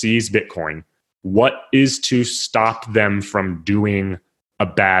empowered to seize Bitcoin, what is to stop them from doing a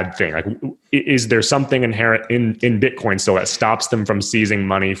bad thing? Like, is there something inherent in Bitcoin still that stops them from seizing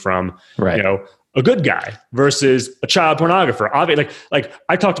money from, a good guy versus a child pornographer? Like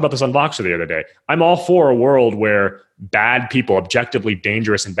I talked about this on Voxer the other day. I'm all for a world where bad people, objectively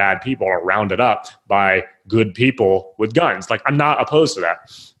dangerous and bad people, are rounded up by good people with guns. Like, I'm not opposed to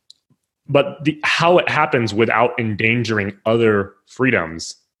that. But how it happens without endangering other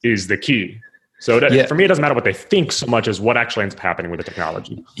freedoms is the key. So for me, it doesn't matter what they think so much as what actually ends up happening with the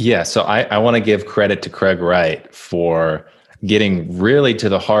technology. Yeah, so I want to give credit to Craig Wright for getting really to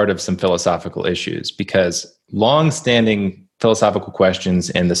the heart of some philosophical issues, because long-standing philosophical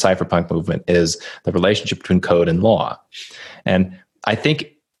questions in the cypherpunk movement is the relationship between code and law. And I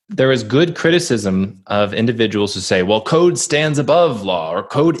think there is good criticism of individuals who say, well, code stands above law or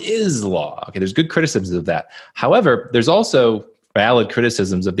code is law. Okay, there's good criticisms of that. However, there's also valid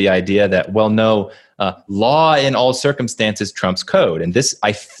criticisms of the idea that, well, no, law in all circumstances trumps code. And this,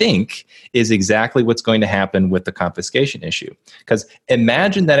 I think, is exactly what's going to happen with the confiscation issue. Because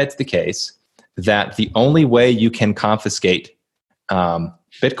imagine that it's the case that the only way you can confiscate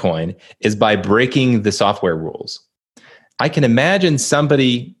Bitcoin is by breaking the software rules. I can imagine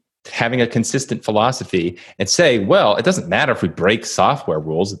somebody having a consistent philosophy and say, well, it doesn't matter if we break software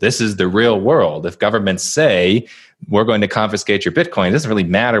rules. This is the real world. If governments say we're going to confiscate your Bitcoin, it doesn't really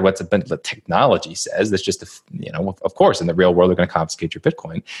matter what the technology says. That's just, of course, in the real world, they're going to confiscate your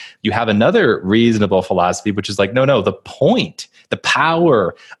Bitcoin. You have another reasonable philosophy, which is like, no, the point, the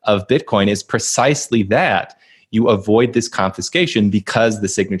power of Bitcoin is precisely that. You avoid this confiscation because the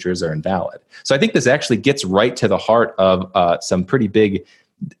signatures are invalid. So I think this actually gets right to the heart of some pretty big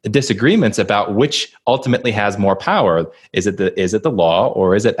disagreements about which ultimately has more power. Is it the law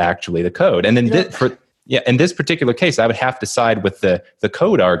or is it actually the code? And then in this particular case, I would have to side with the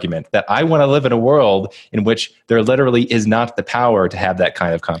code argument that I want to live in a world in which there literally is not the power to have that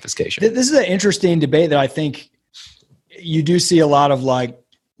kind of confiscation. This is an interesting debate that I think you do see a lot of, like,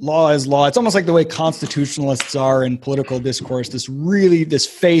 law is law. It's almost like the way constitutionalists are in political discourse, this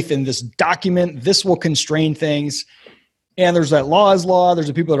faith in this document, this will constrain things. And there's that law is law. There's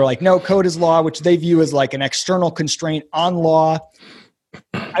the people that are like, no, code is law, which they view as like an external constraint on law.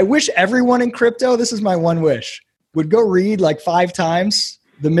 I wish everyone in crypto, this is my one wish, would go read like 5 times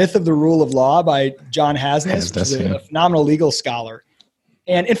The Myth of the Rule of Law by John Hasnas, who's a phenomenal legal scholar.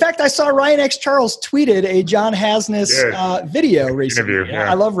 And in fact, I saw Ryan X. Charles tweeted a John Hasness video recently. Interview, yeah.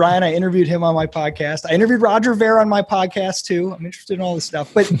 I love Ryan. I interviewed him on my podcast. I interviewed Roger Ver on my podcast too. I'm interested in all this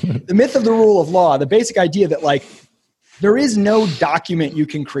stuff. But the myth of the rule of law, the basic idea that like there is no document you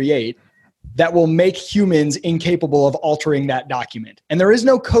can create that will make humans incapable of altering that document. And there is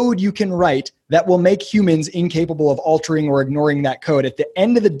no code you can write that will make humans incapable of altering or ignoring that code. At the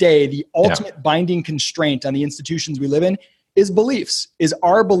end of the day, the ultimate binding constraint on the institutions we live in is beliefs, is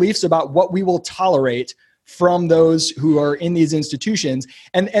our beliefs about what we will tolerate from those who are in these institutions.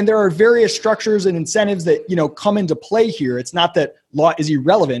 And there are various structures and incentives that, come into play here. It's not that law is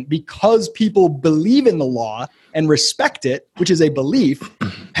irrelevant because people believe in the law and respect it, which is a belief.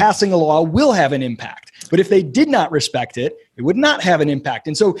 Passing a law will have an impact. But if they did not respect it, it would not have an impact.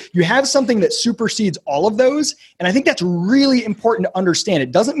 And so you have something that supersedes all of those. And I think that's really important to understand.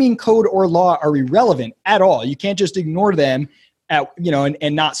 It doesn't mean code or law are irrelevant at all. You can't just ignore them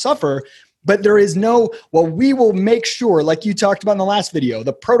and not suffer. But there is we will make sure, like you talked about in the last video,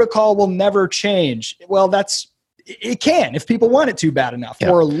 the protocol will never change. Well, it can if people want it to bad enough,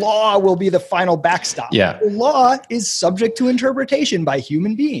 or law will be the final backstop. Yeah. Law is subject to interpretation by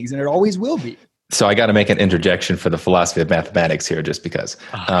human beings, and it always will be. So I got to make an interjection for the philosophy of mathematics here, just because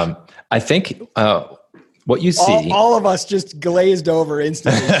I think what you see, all of us just glazed over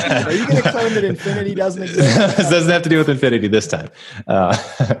instantly. Are you going to claim that infinity doesn't exist? This doesn't have to do with infinity this time.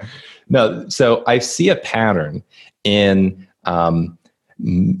 No, so I see a pattern in the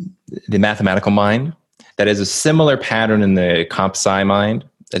mathematical mind that is a similar pattern in the comp sci mind.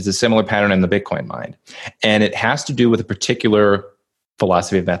 There's a similar pattern in the Bitcoin mind. And it has to do with a particular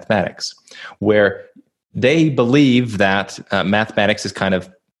philosophy of mathematics, where they believe that mathematics is kind of,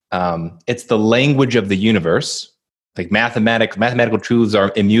 it's the language of the universe. Like mathematical truths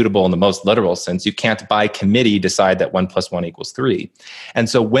are immutable in the most literal sense. You can't by committee decide that 1 + 1 = 3. And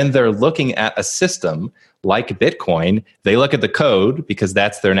so when they're looking at a system like Bitcoin, they look at the code because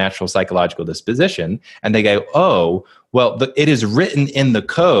that's their natural psychological disposition. And they go, oh, well, it is written in the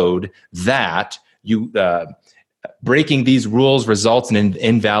code that you breaking these rules results in an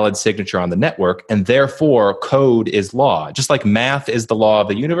invalid signature on the network, and therefore code is law. Just like math is the law of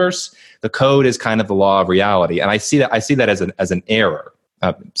the universe, the code is kind of the law of reality. And I see that as an error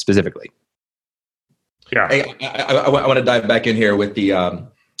specifically. Yeah, hey, I want to dive back in here with the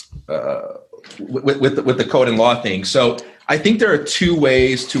with the code and law thing. So I think there are two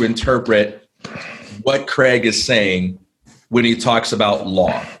ways to interpret what Craig is saying when he talks about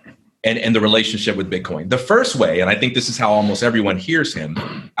law and the relationship with Bitcoin. The first way, and I think this is how almost everyone hears him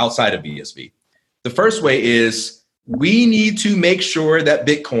outside of BSV, the first way is we need to make sure that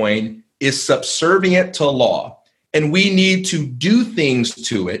Bitcoin is subservient to law, and we need to do things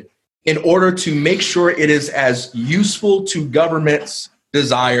to it in order to make sure it is as useful to government's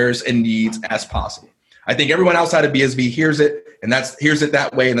desires and needs as possible. I think everyone outside of BSV hears it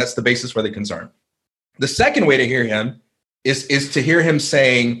that way, and that's the basis for the concern. The second way to hear him is to hear him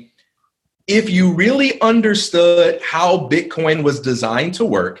saying, if you really understood how Bitcoin was designed to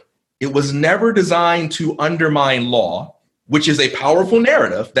work, it was never designed to undermine law, which is a powerful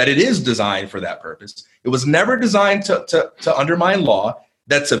narrative that it is designed for that purpose. It was never designed to undermine law.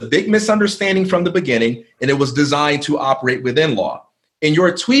 That's a big misunderstanding from the beginning, and it was designed to operate within law. In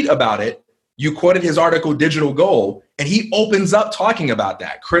your tweet about it, you quoted his article, Digital Gold, and he opens up talking about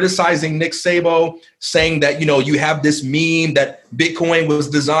that, criticizing Nick Szabo, saying that, you have this meme that Bitcoin was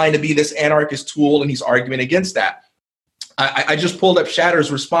designed to be this anarchist tool, and he's arguing against that. I just pulled up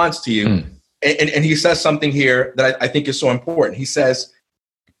Shatter's response to you, and he says something here that I think is so important. He says,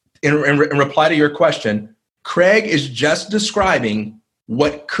 in reply to your question, Craig is just describing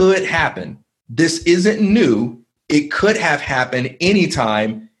what could happen. This isn't new. It could have happened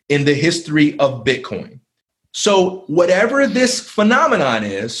anytime in the history of Bitcoin. So whatever this phenomenon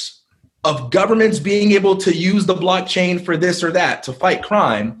is of governments being able to use the blockchain for this or that to fight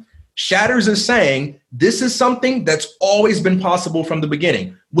crime, Shatters is saying this is something that's always been possible from the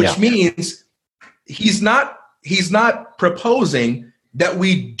beginning, which means he's not proposing that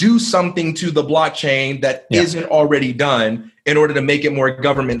we do something to the blockchain that isn't already done in order to make it more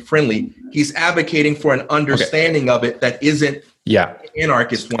government friendly. He's advocating for an understanding of it that isn't an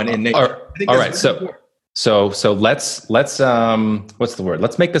anarchist one in nature. All right. So let's what's the word?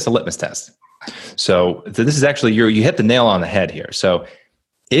 Let's make this a litmus test. So this is actually you hit the nail on the head here. So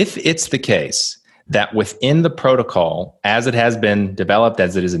if it's the case that within the protocol, as it has been developed,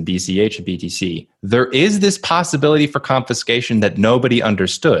 as it is in BCH and BTC, there is this possibility for confiscation that nobody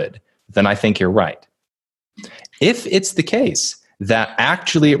understood, then I think you're right. If it's the case that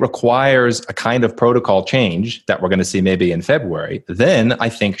actually it requires a kind of protocol change that we're going to see maybe in February, then I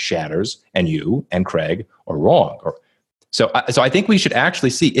think Shatters and you and Craig are wrong. So I think we should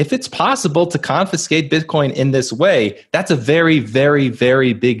actually see if it's possible to confiscate Bitcoin in this way. That's a very, very,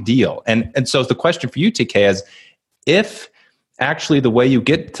 very big deal. And so the question for you, TK, is if actually the way you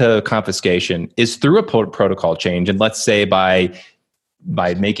get to confiscation is through a protocol change, and let's say by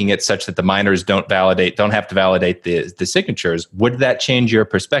making it such that the miners don't have to validate the signatures, would that change your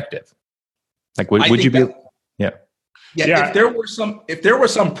perspective? Like, would you be? Yeah. If there were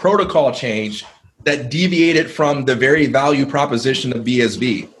some protocol change that deviated from the very value proposition of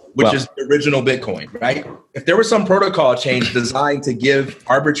BSV, which is the original Bitcoin, right? If there was some protocol change designed to give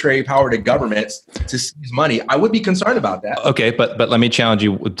arbitrary power to governments to seize money, I would be concerned about that. Okay, but let me challenge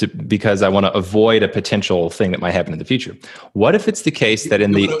you because I want to avoid a potential thing that might happen in the future. What if it's the case that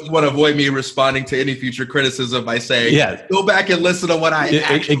you want to avoid me responding to any future criticism by saying, go back and listen to what I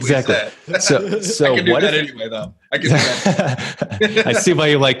actually said. So I can do that anyway, though. I can do that. I see why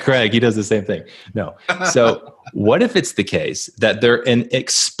you like Craig. He does the same thing. No. So what if it's the case that there, in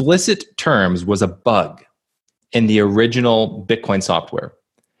explicit terms, was a bug in the original Bitcoin software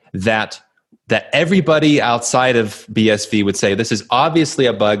that everybody outside of BSV would say this is obviously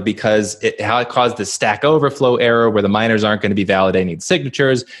a bug because it caused this Stack Overflow error where the miners aren't going to be validating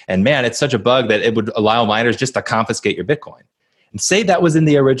signatures, and man, it's such a bug that it would allow miners just to confiscate your Bitcoin. And say that was in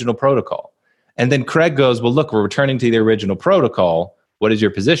the original protocol. And then Craig goes, well, look, we're returning to the original protocol. What is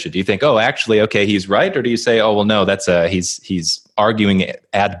your position? Do you think, actually, okay, he's right? Or do you say, well, no, that's he's arguing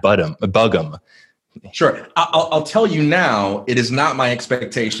ad bugum? Sure. I'll tell you now, it is not my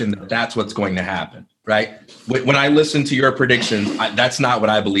expectation that that's what's going to happen, right? When I listen to your predictions, that's not what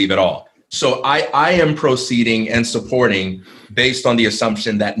I believe at all. So I am proceeding and supporting based on the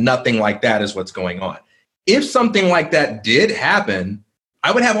assumption that nothing like that is what's going on. If something like that did happen,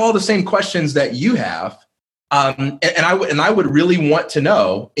 I would have all the same questions that you have. And I would really want to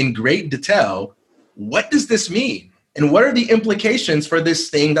know in great detail, what does this mean? And what are the implications for this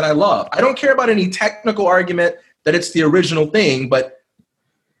thing that I love? I don't care about any technical argument that it's the original thing, but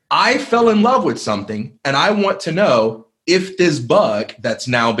I fell in love with something and I want to know if this bug that's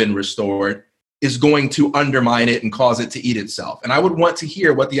now been restored is going to undermine it and cause it to eat itself. And I would want to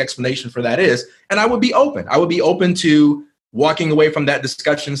hear what the explanation for that is. And I would be open. I would be open to walking away from that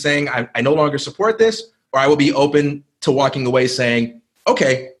discussion saying, I no longer support this, or I will be open to walking away saying,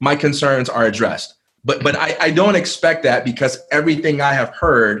 okay, my concerns are addressed. But I don't expect that because everything I have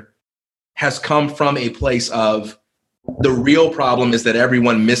heard has come from a place of the real problem is that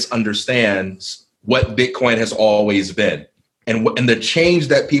everyone misunderstands what Bitcoin has always been. And the change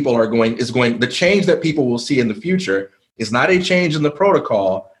that people the change that people will see in the future is not a change in the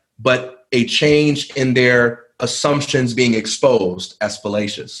protocol, but a change in their assumptions being exposed as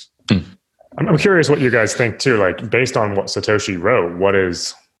fallacious. I'm curious what you guys think too, like based on what Satoshi wrote, what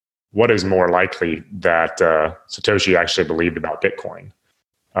is more likely that Satoshi actually believed about Bitcoin?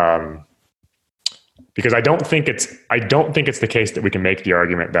 Because I don't think it's the case that we can make the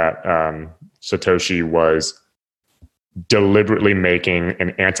argument that Satoshi was deliberately making an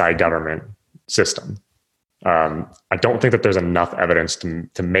anti-government system. I don't think that there's enough evidence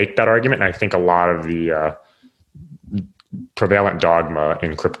to make that argument. And I think a lot of the prevalent dogma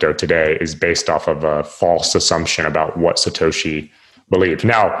in crypto today is based off of a false assumption about what Satoshi believed.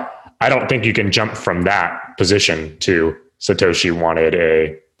 Now, I don't think you can jump from that position to Satoshi wanted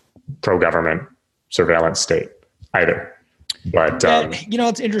a pro-government surveillance state either. But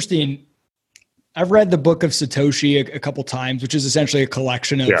it's interesting. I've read the book of Satoshi a couple times, which is essentially a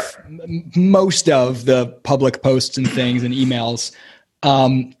collection of most of the public posts and things and emails.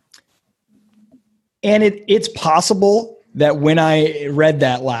 And it's possible that when I read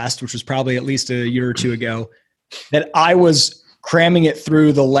that last, which was probably at least a year or two ago, that I was cramming it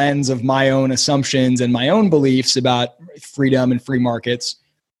through the lens of my own assumptions and my own beliefs about freedom and free markets.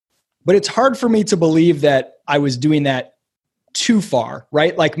 But it's hard for me to believe that I was doing that too far,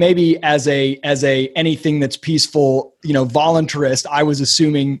 right? Like maybe as a anything that's peaceful, voluntarist, I was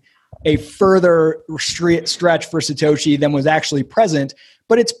assuming a further stretch for Satoshi than was actually present.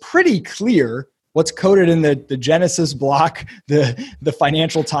 But it's pretty clear what's coded in the Genesis block, the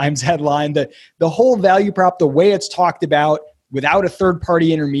Financial Times headline, the whole value prop, the way it's talked about without a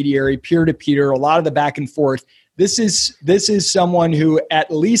third-party intermediary, peer-to-peer, a lot of the back and forth. This is someone who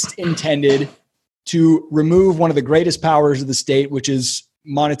at least intended to remove one of the greatest powers of the state, which is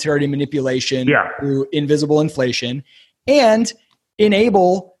monetary manipulation through invisible inflation, and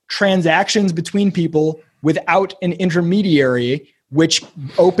enable transactions between people without an intermediary, which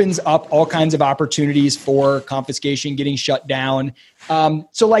opens up all kinds of opportunities for confiscation, getting shut down.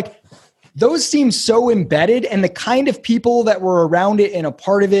 So like those seem so embedded, and the kind of people that were around it and a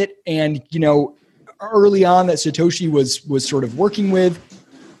part of it, and early on that Satoshi was sort of working with.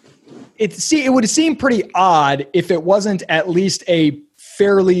 It would seem pretty odd if it wasn't at least a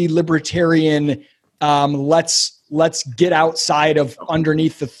fairly libertarian. Let's get outside of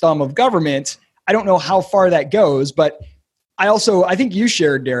underneath the thumb of government. I don't know how far that goes, but I think you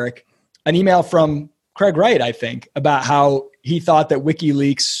shared, Derek, an email from Craig Wright, I think, about how he thought that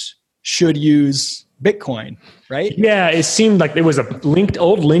WikiLeaks should use Bitcoin, right? Yeah, it seemed like there was a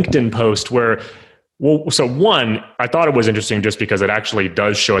old LinkedIn post where, so one, I thought it was interesting just because it actually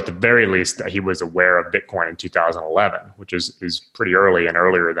does show at the very least that he was aware of Bitcoin in 2011, which is pretty early and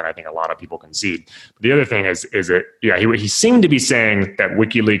earlier than I think a lot of people concede. But the other thing is that, yeah, he seemed to be saying that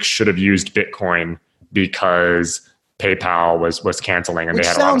WikiLeaks should have used Bitcoin because PayPal was canceling. And which they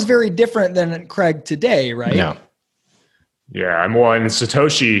had sounds very different than Craig today, right? No. Yeah, and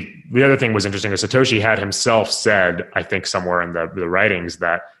Satoshi, the other thing was interesting is Satoshi had himself said, I think somewhere in the writings,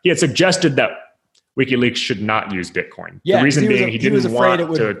 that he had suggested that WikiLeaks should not use Bitcoin. Yeah, the reason being he didn't want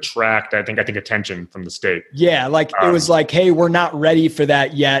to attract, I think attention from the state. Yeah, like it was like, hey, we're not ready for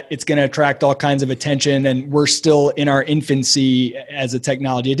that yet. It's going to attract all kinds of attention, and we're still in our infancy as a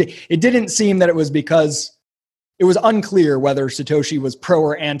technology. It didn't seem that it was because it was unclear whether Satoshi was pro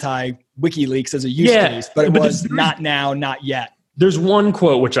or anti WikiLeaks as a use case, but it was not now, not yet. There's one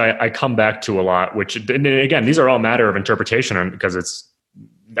quote which I come back to a lot, which, and again, these are all matter of interpretation because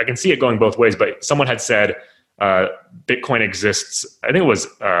I can see it going both ways, but someone had said Bitcoin exists. I think it was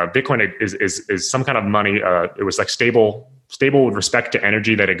Bitcoin is some kind of money. It was like stable with respect to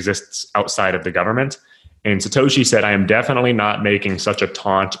energy that exists outside of the government. And Satoshi said, I am definitely not making such a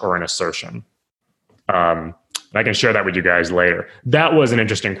taunt or an assertion. I can share that with you guys later. That was an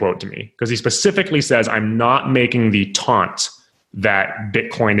interesting quote to me because he specifically says, I'm not making the taunt that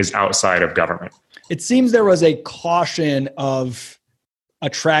Bitcoin is outside of government. It seems there was a caution of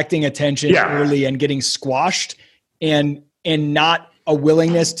attracting attention early and getting squashed, and not a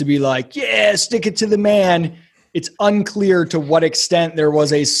willingness to be like, yeah, stick it to the man. It's unclear to what extent was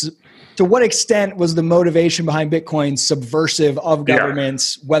the motivation behind Bitcoin subversive of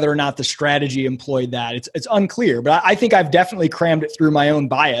governments, whether or not the strategy employed that. It's unclear, but I think I've definitely crammed it through my own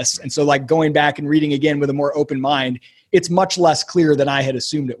bias. And so like going back and reading again with a more open mind, it's much less clear than I had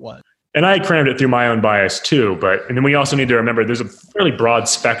assumed it was. And I crammed it through my own bias too. And then we also need to remember there's a fairly broad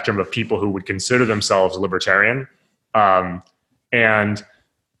spectrum of people who would consider themselves libertarian. And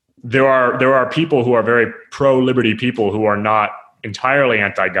there are people who are very pro-liberty people who are not entirely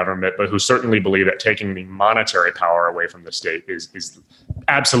anti-government, but who certainly believe that taking the monetary power away from the state is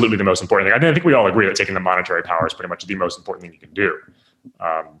absolutely the most important thing. I think we all agree that taking the monetary power is pretty much the most important thing you can do.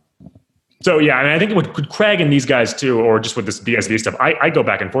 So yeah, I mean, I think with Craig and these guys too, or just with this BSV stuff, I go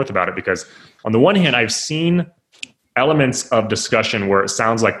back and forth about it because on the one hand, I've seen elements of discussion where it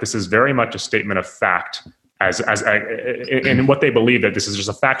sounds like this is very much a statement of fact in what they believe, that this is just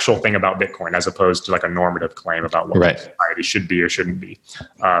a factual thing about Bitcoin as opposed to like a normative claim about what society should be or shouldn't be.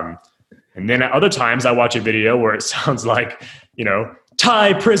 And then at other times I watch a video where it sounds like,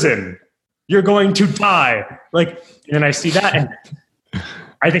 Thai prison, you're going to die. And I see that and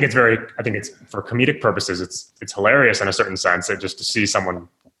I think it's for comedic purposes, it's hilarious in a certain sense, just to see someone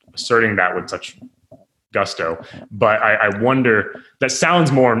asserting that with such gusto. But I wonder, that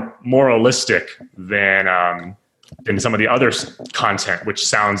sounds more moralistic than some of the other content, which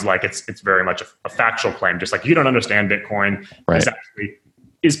sounds like it's very much a factual claim. Just like, you don't understand Bitcoin. Right. This actually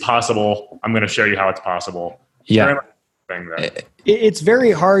is possible. I'm going to show you how it's possible. Yeah. It's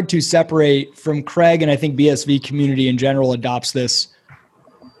very hard to separate from Craig, and I think BSV community in general adopts this.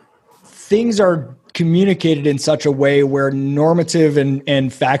 Things are communicated in such a way where normative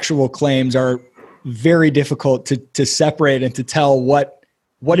and factual claims are very difficult to separate and to tell what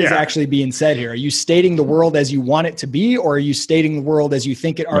is actually being said here. Are you stating the world as you want it to be, or are you stating the world as you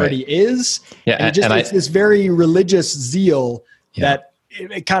think it already is? Yeah, and it's this very religious zeal that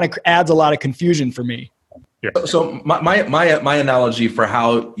it kind of adds a lot of confusion for me. Yeah. So my analogy for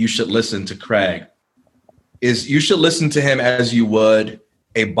how you should listen to Craig is you should listen to him as you would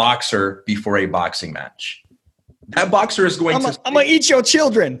a boxer before a boxing match. That boxer is going I'm going to eat your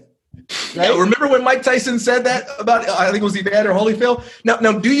children. Right? Yeah, remember when Mike Tyson said that about, I think it was Evander Holyfield?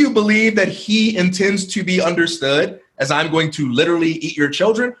 Now, do you believe that he intends to be understood as I'm going to literally eat your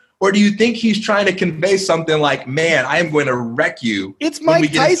children? Or do you think he's trying to convey something like, man, I am going to wreck you? It's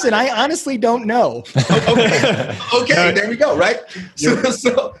Mike Tyson. I honestly don't know. Okay, there we go, right?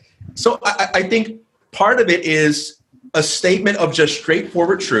 So I think part of it is a statement of just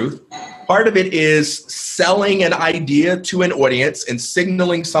straightforward truth. Part of it is selling an idea to an audience and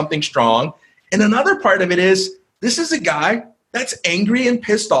signaling something strong. And another part of it is this is a guy that's angry and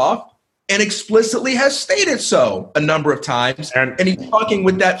pissed off and explicitly has stated so a number of times. And he's talking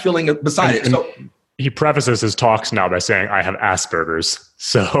with that feeling beside it. So he prefaces his talks now by saying, I have Asperger's.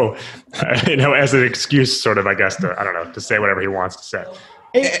 So, as an excuse, sort of, I guess, to say whatever he wants to say.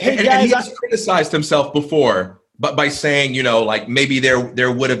 Hey guys, and he has criticized himself before, but by saying, like maybe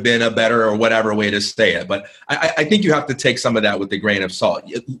there would have been a better or whatever way to say it. But I think you have to take some of that with a grain of salt.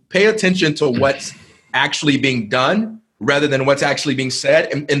 Pay attention to what's actually being done rather than what's actually being said.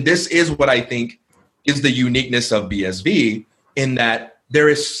 And this is what I think is the uniqueness of BSV, in that there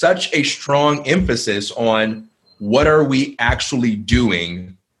is such a strong emphasis on what are we actually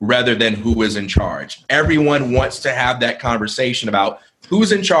doing rather than who is in charge. Everyone wants to have that conversation about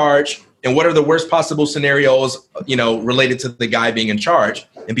who's in charge and what are the worst possible scenarios, related to the guy being in charge.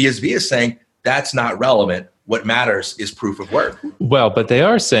 And BSV is saying that's not relevant. What matters is proof of work. Well, but they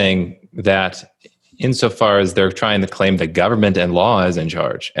are saying that insofar as they're trying to claim the government and law is in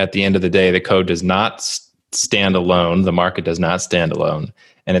charge, at the end of the day, the code does not stand alone. The market does not stand alone.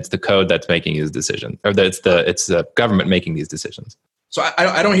 And it's the code that's making these decisions, or it's the government making these decisions. So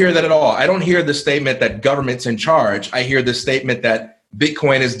I don't hear that at all. I don't hear the statement that government's in charge. I hear the statement that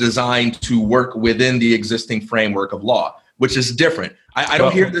Bitcoin is designed to work within the existing framework of law, which is different. I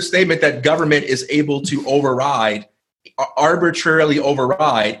don't hear the statement that government is able to arbitrarily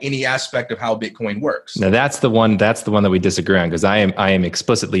override any aspect of how Bitcoin works. Now that's the one that we disagree on, because I am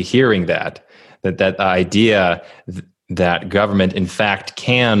explicitly hearing that idea that government in fact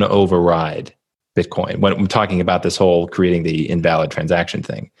can override Bitcoin when I'm talking about this whole creating the invalid transaction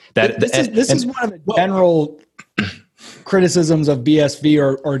thing. This is one of the general criticisms of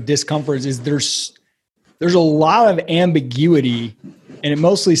BSV or discomforts is there's a lot of ambiguity, and it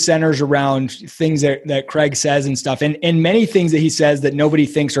mostly centers around things that Craig says and stuff. And many things that he says that nobody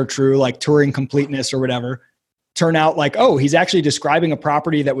thinks are true, like Turing completeness or whatever, turn out like, oh, he's actually describing a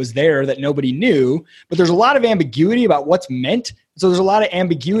property that was there that nobody knew. But there's a lot of ambiguity about what's meant. So there's a lot of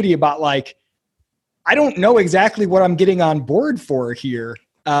ambiguity about like, I don't know exactly what I'm getting on board for here.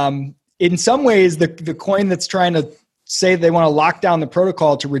 In some ways, the coin that's trying to say they want to lock down the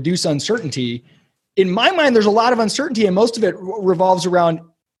protocol to reduce uncertainty, in my mind, there's a lot of uncertainty, and most of it revolves around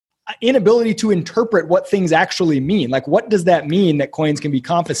inability to interpret what things actually mean. Like, what does that mean that coins can be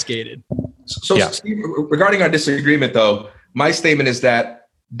confiscated? So, yeah. Steve, regarding our disagreement, though, my statement is that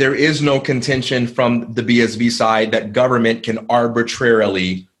there is no contention from the BSV side that government can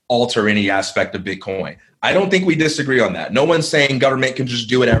arbitrarily alter any aspect of Bitcoin. I don't think we disagree on that. No one's saying government can just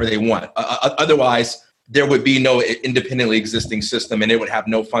do whatever they want. Otherwise, there would be no independently existing system and it would have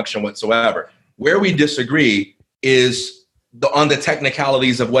no function whatsoever. Where we disagree is on the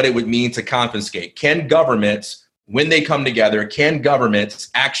technicalities of what it would mean to confiscate. Can governments, when they come together, can governments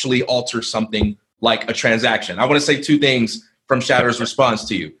actually alter something like a transaction? I want to say two things from Shatter's response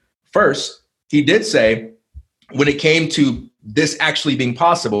to you. First, he did say when it came to this actually being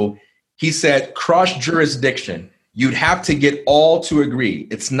possible, he said cross jurisdiction. You'd have to get all to agree.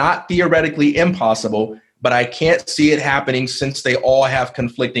 It's not theoretically impossible, but I can't see it happening since they all have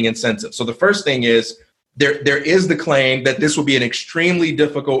conflicting incentives. So the first thing is there is the claim that this will be an extremely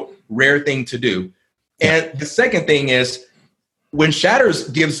difficult, rare thing to do. And the second thing is when Shatters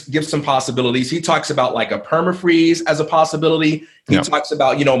gives some possibilities, he talks about like a permafreeze as a possibility. He talks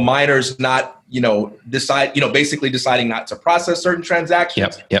about, miners not, basically deciding not to process certain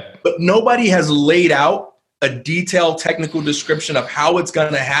transactions. But nobody has laid out a detailed technical description of how it's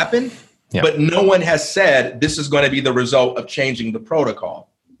going to happen. But no one has said this is going to be the result of changing the protocol.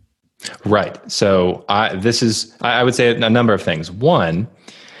 Right. So I would say a number of things. One,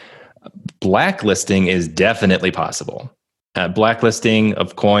 blacklisting is definitely possible. Blacklisting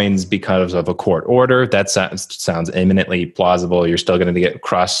of coins because of a court order, that sounds eminently plausible. You're still going to get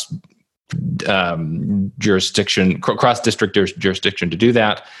cross district jurisdiction to do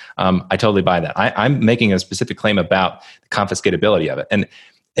that. I totally buy that. I'm making a specific claim about the confiscatability of it, and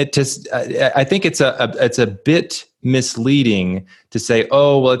I think it's a bit misleading to say,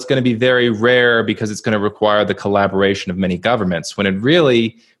 oh, well, it's going to be very rare because it's going to require the collaboration of many governments. When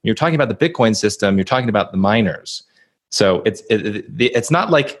when you're talking about the Bitcoin system, you're talking about the miners. So it's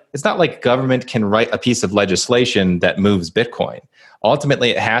not like government can write a piece of legislation that moves Bitcoin.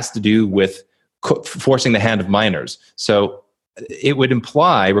 Ultimately, it has to do with forcing the hand of miners. So it would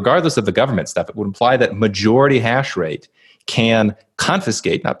imply, regardless of the government stuff, it would imply that majority hash rate can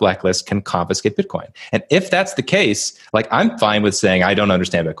confiscate, not blacklist, can confiscate Bitcoin. And if that's the case, like I'm fine with saying I don't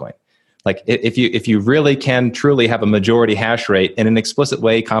understand Bitcoin. Like if you really can truly have a majority hash rate in an explicit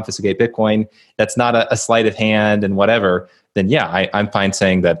way, confiscate Bitcoin, that's not a sleight of hand and whatever, then yeah, I'm fine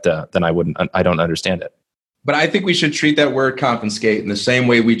saying that. Then I don't understand it. But I think we should treat that word confiscate in the same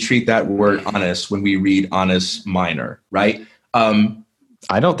way we treat that word honest when we read honest miner, right?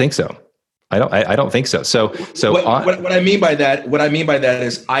 I don't think so. I don't think so. So what I mean by that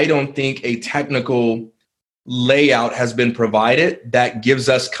is I don't think a technical layout has been provided that gives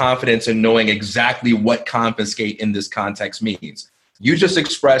us confidence in knowing exactly what confiscate in this context means. You just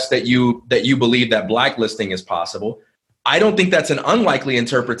expressed that you believe that blacklisting is possible. I don't think that's an unlikely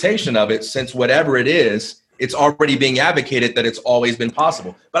interpretation of it, since whatever it is, it's already being advocated that it's always been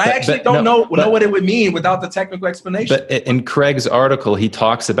possible. But I actually don't know what it would mean without the technical explanation. But in Craig's article, he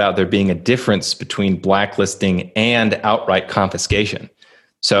talks about there being a difference between blacklisting and outright confiscation.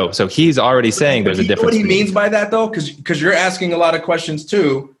 So he's already saying there's a difference. You know what he means by that, though? Because you're asking a lot of questions,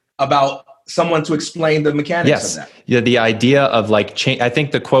 too, about someone to explain the mechanics of that. Yeah, the idea of like I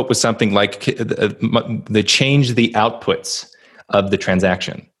think the quote was something like the change the outputs of the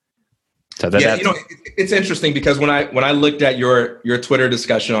transaction. So it's interesting because when I looked at your Twitter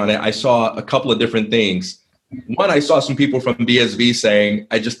discussion on it, I saw a couple of different things. One, I saw some people from BSV saying,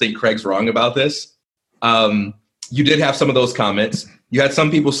 I just think Craig's wrong about this. You did have some of those comments. You had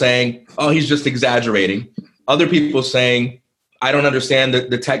some people saying, oh, he's just exaggerating. Other people saying, I don't understand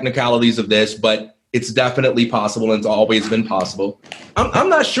the technicalities of this, but it's definitely possible and it's always been possible. I'm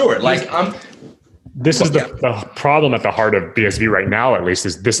not sure. This is the problem at the heart of BSV right now, at least,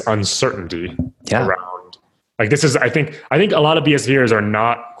 is this uncertainty around. Like this is, I think a lot of BSVers are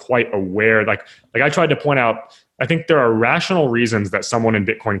not quite aware. Like I tried to point out, I think there are rational reasons that someone in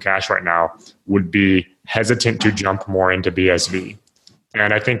Bitcoin Cash right now would be hesitant to jump more into BSV.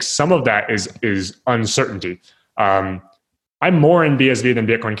 And I think some of that is uncertainty. I'm more in BSV than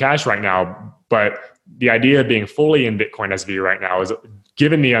Bitcoin Cash right now, but the idea of being fully in Bitcoin SV right now is,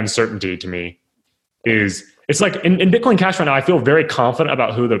 given the uncertainty to me, it's like in Bitcoin Cash right now, I feel very confident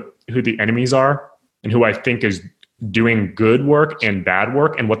about who the enemies are and who I think is doing good work and bad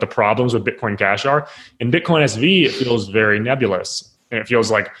work and what the problems with Bitcoin Cash are. In Bitcoin SV, it feels very nebulous. And it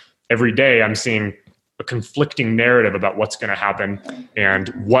feels like every day I'm seeing a conflicting narrative about what's going to happen and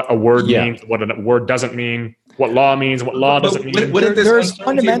what a word means, what a word doesn't mean, what law means, what law doesn't mean. There's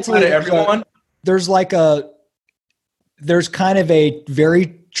fundamentally everyone. There's kind of a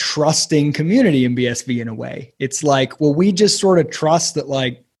very trusting community in BSV in a way. It's like, well, we just sort of trust that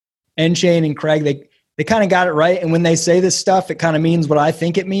like Enchain and Craig, they kind of got it right. And when they say this stuff, it kind of means what I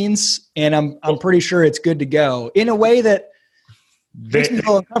think it means. And I'm pretty sure it's good to go in a way that makes me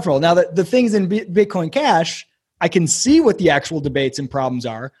feel uncomfortable. Now that the things in Bitcoin Cash, I can see what the actual debates and problems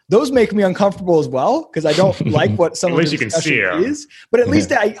are. Those make me uncomfortable as well, because I don't like what some of the discussion is. But at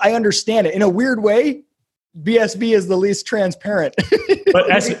least I understand it. In a weird way, BSV is the least transparent. But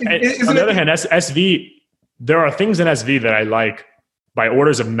on the other hand, SV, there are things in SV that I like by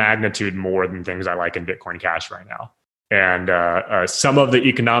orders of magnitude more than things I like in Bitcoin Cash right now. And some of the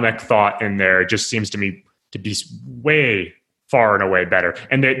economic thought in there just seems to me to be way far and away better.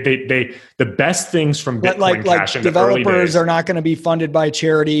 And the best things from Bitcoin Cash in the early days. Developers are not going to be funded by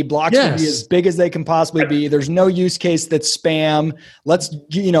charity. Blocks will be as big as they can possibly be. There's no use case that's spam. Let's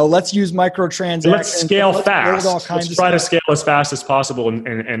use microtransactions. Let's scale fast. Let's try to scale as fast as possible.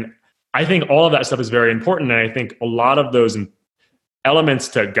 And I think all of that stuff is very important. And I think a lot of those elements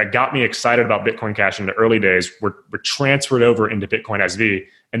that got me excited about Bitcoin Cash in the early days were transferred over into Bitcoin SV.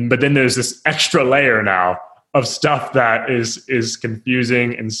 But then there's this extra layer now of stuff that is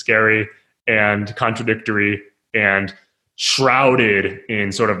confusing and scary and contradictory and shrouded in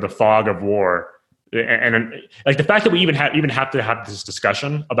sort of the fog of war. And like the fact that we even have to have this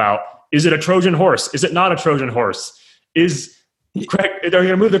discussion about, is it a Trojan horse? Is it not a Trojan horse? Craig, they're going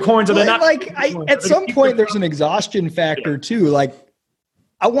to move the coins or they're not? At some point, there's an exhaustion factor too. Like,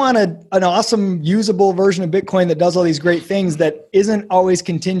 I want an awesome usable version of Bitcoin that does all these great things that isn't always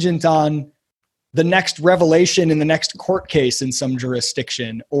contingent on the next revelation in the next court case in some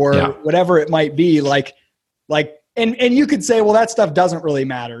jurisdiction or whatever it might be. And you could say, well, that stuff doesn't really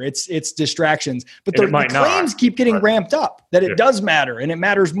matter. It's distractions, but the claims keep getting ramped up that it does matter and it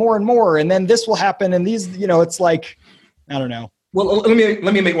matters more and more. And then this will happen. And these, it's like, I don't know. Well, let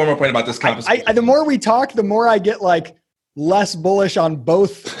me make one more point about this conversation. The more we talk, the more I get like less bullish on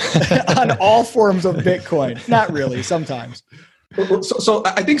both, on all forms of Bitcoin. Not really, sometimes. So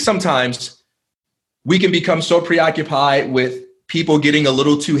I think sometimes we can become so preoccupied with people getting a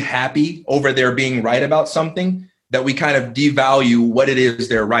little too happy over their being right about something that we kind of devalue what it is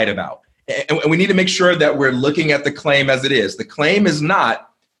they're right about. And we need to make sure that we're looking at the claim as it is. The claim is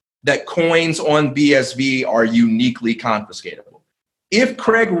not that coins on BSV are uniquely confiscatable. If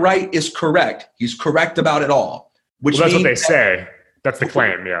Craig Wright is correct, he's correct about it all. Which that's means what they say. That's the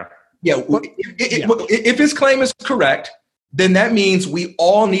claim, yeah. Yeah, if his claim is correct, then that means we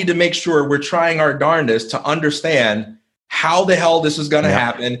all need to make sure we're trying our darndest to understand how the hell this is going to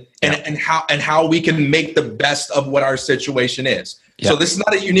happen and how we can make the best of what our situation is. So this is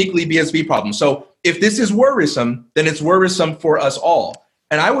not a uniquely BSV problem. So if this is worrisome, then it's worrisome for us all.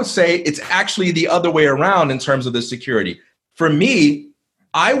 And I would say it's actually the other way around in terms of the security. For me,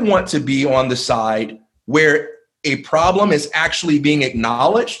 I want to be on the side where a problem is actually being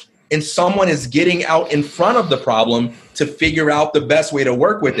acknowledged and someone is getting out in front of the problem to figure out the best way to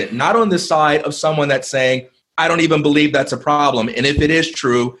work with it. Not on the side of someone that's saying, I don't even believe that's a problem. And if it is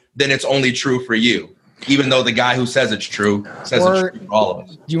true, then it's only true for you. Even though the guy who says it's true says it's true for all of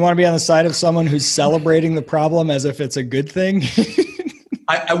us. Do you want to be on the side of someone who's celebrating the problem as if it's a good thing?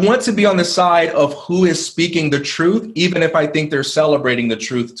 I want to be on the side of who is speaking the truth, even if I think they're celebrating the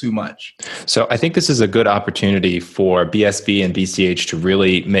truth too much. So I think this is a good opportunity for BSV and BCH to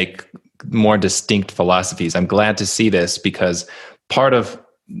really make more distinct philosophies. I'm glad to see this because part of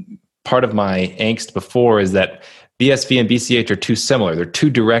my angst before is that BSV and BCH are too similar. They're too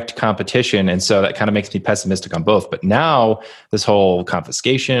direct competition. And so that kind of makes me pessimistic on both. But now this whole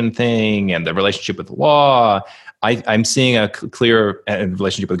confiscation thing and the relationship with the law, I'm seeing a clear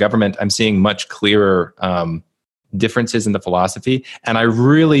relationship with government. I'm seeing much clearer differences in the philosophy. And I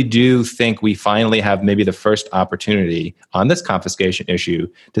really do think we finally have maybe the first opportunity on this confiscation issue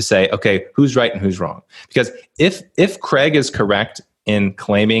to say, okay, who's right and who's wrong? Because if Craig is correct in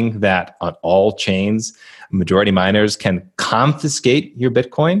claiming that on all chains, majority miners can confiscate your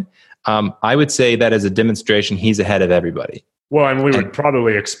Bitcoin, I would say that as a demonstration, he's ahead of everybody. Well, and we would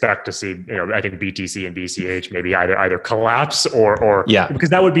probably expect to see, I think BTC and BCH maybe either collapse or because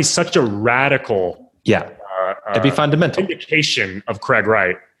that would be such a radical, it'd be fundamental indication of Craig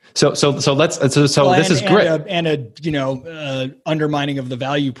Wright. So this is great, undermining of the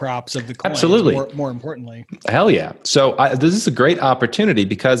value props of the coin. Absolutely, more importantly, hell yeah. So this is a great opportunity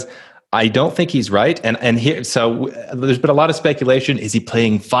because I don't think he's right, and here, so there's been a lot of speculation. Is he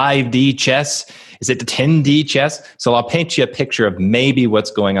playing 5D chess? Is it the 10D chess? So I'll paint you a picture of maybe what's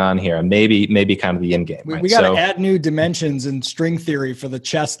going on here, and maybe kind of the end game. We got to add new dimensions in string theory for the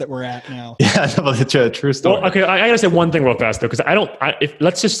chess that we're at now. Yeah, that's a true story. Well, okay, I got to say one thing real fast though, because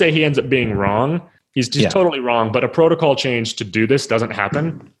let's just say he ends up being wrong. He's just totally wrong, but a protocol change to do this doesn't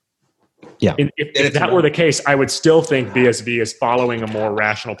happen. Yeah. If that were the case, I would still think BSV is following a more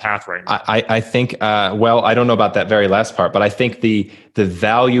rational path right now. I think, I don't know about that very last part, but I think the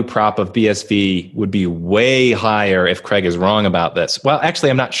value prop of BSV would be way higher if Craig is wrong about this. Well,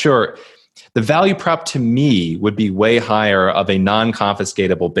 actually, I'm not sure. The value prop to me would be way higher of a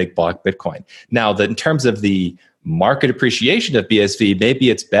non-confiscatable big block Bitcoin. Now, in terms of the market appreciation of BSV, maybe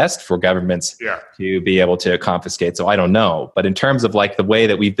it's best for governments to be able to confiscate. So I don't know. But in terms of like the way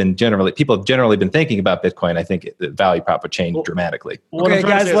that people have generally been thinking about Bitcoin, I think the value prop would change dramatically. Okay,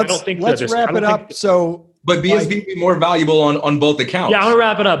 guys, let's wrap it up. But BSV would be more valuable on both accounts. Yeah, I'm gonna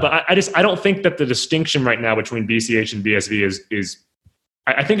wrap it up. But I don't think that the distinction right now between BCH and BSV is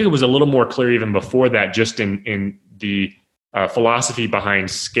I think it was a little more clear even before that, just in the philosophy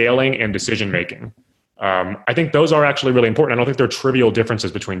behind scaling and decision making. I think those are actually really important. I don't think they're trivial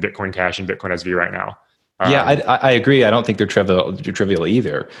differences between Bitcoin Cash and BitcoinSV right now. I agree. I don't think they're trivial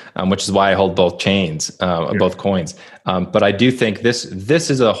either, which is why I hold both chains, both coins. But I do think this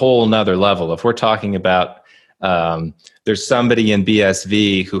is a whole nother level. If we're talking about there's somebody in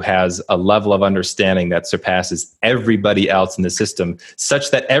BSV who has a level of understanding that surpasses everybody else in the system, such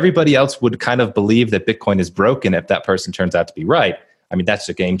that everybody else would kind of believe that Bitcoin is broken if that person turns out to be right. I mean, that's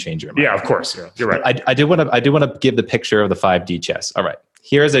a game changer. Yeah, of course. Yeah, you're right. I do want to give the picture of the 5D chess. All right.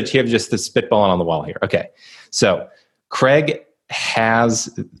 Here's just the spitballing on the wall here. Okay. So Craig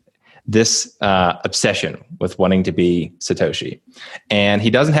has this obsession with wanting to be Satoshi, and he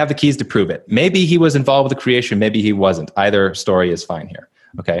doesn't have the keys to prove it. Maybe he was involved with the creation. Maybe he wasn't. Either story is fine here.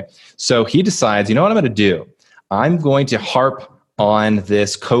 Okay. So he decides, you know what I'm going to do? I'm going to harp on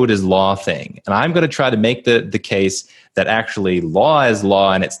this code is law thing. And I'm going to try to make the case that actually law is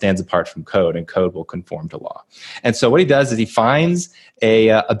law and it stands apart from code, and code will conform to law. And so what he does is he finds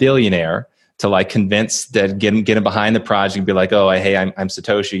a billionaire to like convince that get him behind the project and be like, oh, hey, I'm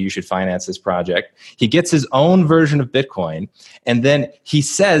Satoshi, you should finance this project. He gets his own version of Bitcoin. And then he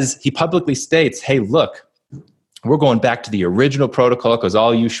publicly states, hey, look, we're going back to the original protocol because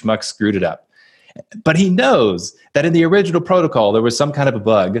all you schmucks screwed it up. But he knows that in the original protocol, there was some kind of a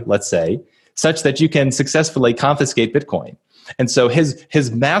bug, let's say, such that you can successfully confiscate Bitcoin. And so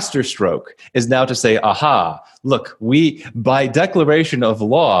his master stroke is now to say, aha, look, by declaration of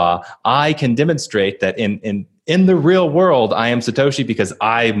law, I can demonstrate that in the real world, I am Satoshi because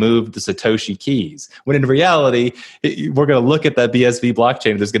I moved the Satoshi keys. When in reality, we're going to look at that BSV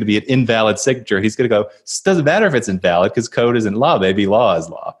blockchain. There's going to be an invalid signature. He's going to go, doesn't matter if it's invalid because code isn't law. Maybe law is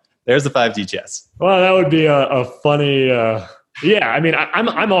law. There's the 5G chess. Well, that would be a funny. Yeah, I mean,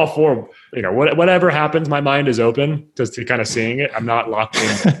 I'm all for, whatever happens. My mind is open to kind of seeing it. I'm not locked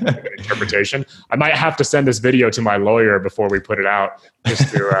in an interpretation. I might have to send this video to my lawyer before we put it out, just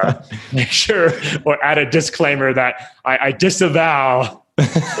to make sure, or add a disclaimer that I disavow.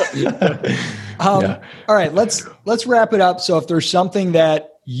 All right, let's wrap it up. So if there's something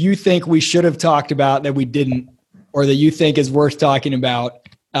that you think we should have talked about that we didn't, or that you think is worth talking about,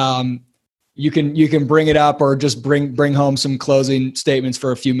 you can bring it up, or just bring home some closing statements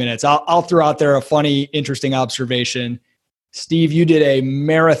for a few minutes. I'll throw out there a funny, interesting observation. Steve, you did a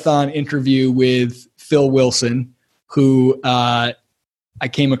marathon interview with Phil Wilson, who I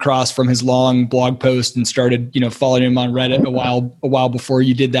came across from his long blog post and started, following him on Reddit a while before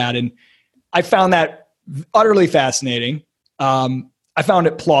you did that, and I found that utterly fascinating. I found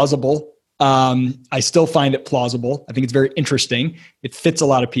it plausible. I still find it plausible. I think it's very interesting. It fits a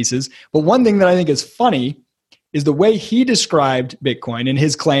lot of pieces. But one thing that I think is funny is the way he described Bitcoin and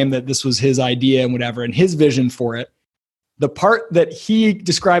his claim that this was his idea and whatever, and his vision for it. The part that he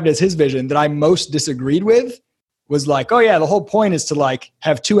described as his vision that I most disagreed with was like, oh yeah, the whole point is to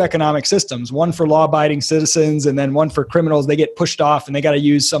have two economic systems, one for law-abiding citizens and then one for criminals. They get pushed off and they got to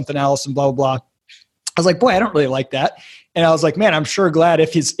use something else and blah, blah, blah. I was like, boy, I don't really like that. And I was like, man, I'm sure glad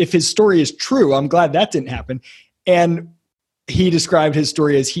if his story is true, I'm glad that didn't happen. And he described his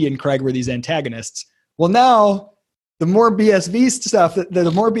story as he and Craig were these antagonists. Well, now the more BSV stuff, the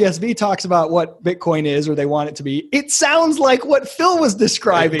more BSV talks about what Bitcoin is, or they want it to be, it sounds like what Phil was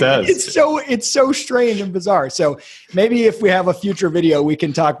describing. It does. It's so strange and bizarre. So maybe if we have a future video, we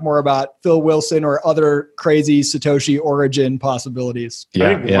can talk more about Phil Wilson or other crazy Satoshi origin possibilities.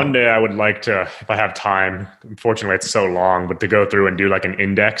 I think one day I would like to, if I have time, unfortunately it's so long, but to go through and do an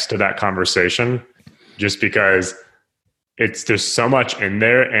index to that conversation, just because there's so much in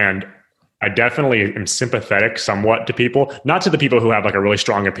there. And I definitely am sympathetic somewhat to people, not to the people who have a really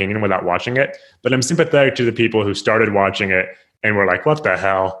strong opinion without watching it, but I'm sympathetic to the people who started watching it and were like, what the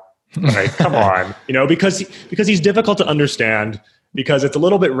hell? Come on, because he's difficult to understand, because it's a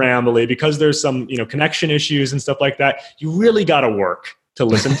little bit rambly, because there's some, connection issues and stuff like that. You really got to work to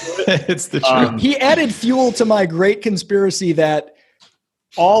listen to it. It's the truth. He added fuel to my great conspiracy that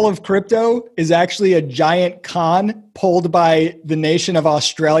all of crypto is actually a giant con pulled by the nation of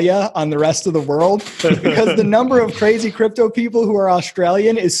Australia on the rest of the world, because the number of crazy crypto people who are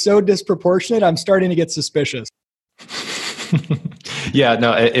Australian is so disproportionate. I'm starting to get suspicious. Yeah,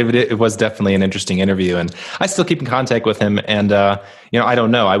 no, it was definitely an interesting interview, and I still keep in contact with him. And I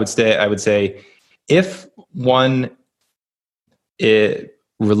don't know. I would say if one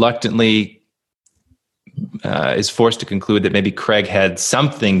reluctantly is forced to conclude that maybe Craig had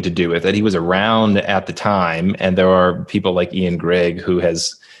something to do with it. He was around at the time, and there are people like Ian Grigg who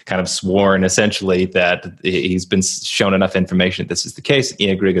has kind of sworn essentially that he's been shown enough information that this is the case.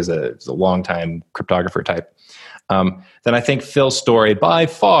 Ian Grigg is a longtime cryptographer type. Then I think Phil's story by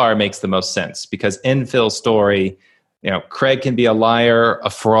far makes the most sense, because in Phil's story, Craig can be a liar, a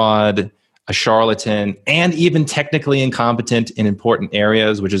fraud, a charlatan, and even technically incompetent in important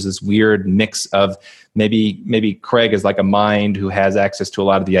areas, which is this weird mix of maybe Craig is like a mind who has access to a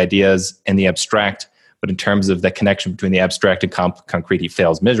lot of the ideas and the abstract, but in terms of that connection between the abstract and concrete, he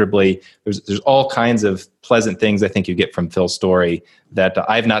fails miserably. There's all kinds of pleasant things I think you get from Phil's story that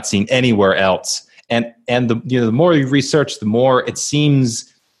I've not seen anywhere else. And the more you research, the more it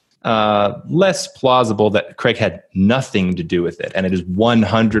seems less plausible that Craig had nothing to do with it, and it is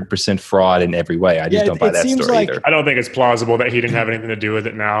 100% fraud in every way. I just don't buy that story either. I don't think it's plausible that he didn't have anything to do with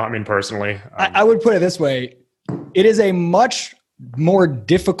it now. I mean, personally. I would put it this way. It is a much more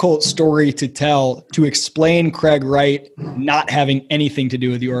difficult story to tell, to explain Craig Wright not having anything to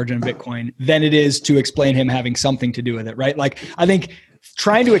do with the origin of Bitcoin, than it is to explain him having something to do with it, right? I think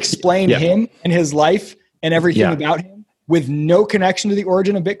trying to explain him and his life and everything about him with no connection to the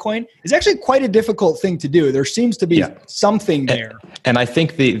origin of Bitcoin is actually quite a difficult thing to do. There seems to be something there. And I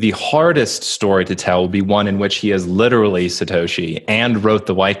think the hardest story to tell will be one in which he is literally Satoshi and wrote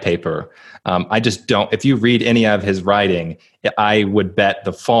the white paper. I just don't, if you read any of his writing, I would bet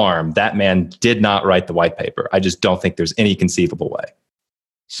the farm that man did not write the white paper. I just don't think there's any conceivable way.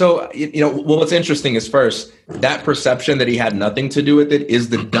 So, what's interesting is, first, that perception that he had nothing to do with it is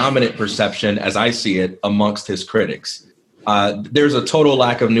the dominant perception, as I see it, amongst his critics. there's a total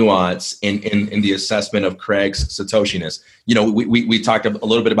lack of nuance in the assessment of Craig's Satoshiness. You know, we talked a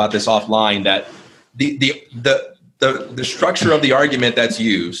little bit about this offline, that the structure of the argument that's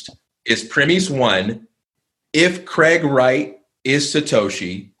used is premise one: if Craig Wright is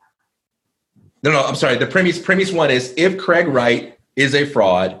Satoshi. No, I'm sorry. The premise one is if Craig Wright is a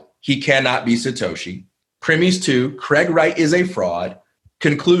fraud, he cannot be Satoshi. Premise two: Craig Wright is a fraud.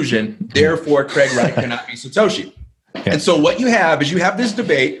 Conclusion: therefore, Craig Wright cannot be Satoshi. Okay. And so what you have is this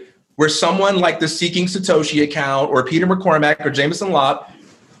debate where someone like the Seeking Satoshi account or Peter McCormack or Jameson Lopp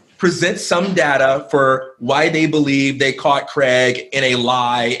presents some data for why they believe they caught Craig in a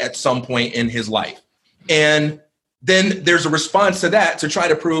lie at some point in his life. And then there's a response to that to try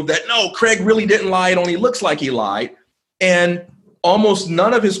to prove that, no, Craig really didn't lie. It only looks like he lied. And almost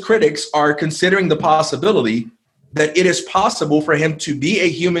none of his critics are considering the possibility that it is possible for him to be a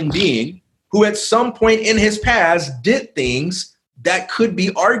human being who at some point in his past did things that could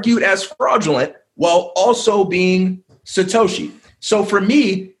be argued as fraudulent while also being Satoshi. So for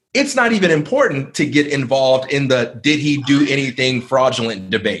me, it's not even important to get involved in the did he do anything fraudulent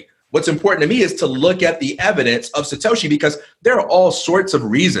debate. What's important to me is to look at the evidence of Satoshi, because there are all sorts of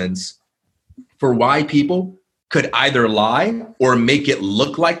reasons for why people could either lie or make it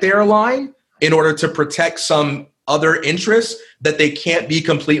look like they are lying in order to protect some other interests that they can't be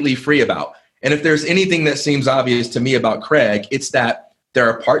completely free about. And if there's anything that seems obvious to me about Craig, it's that there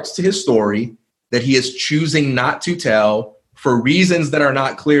are parts to his story that he is choosing not to tell for reasons that are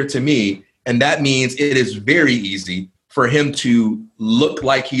not clear to me. And that means it is very easy for him to look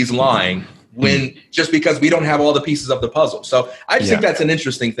like he's lying when just because we don't have all the pieces of the puzzle. So I just think that's an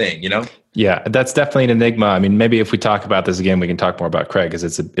interesting thing, you know? Yeah, that's definitely an enigma. I mean, maybe if we talk about this again, we can talk more about Craig, because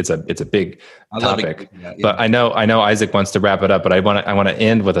it's a big topic. Yeah. But I know Isaac wants to wrap it up, but I want to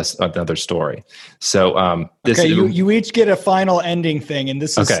end with another story. So you each get a final ending thing, and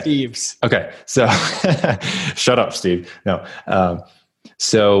this is Steve's. Okay, so shut up, Steve. No,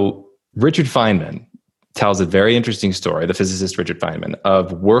 so Richard Feynman tells a very interesting story, the physicist Richard Feynman,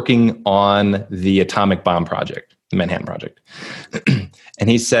 of working on the atomic bomb project, the Manhattan Project. And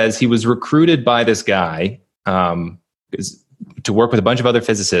he says he was recruited by this guy to work with a bunch of other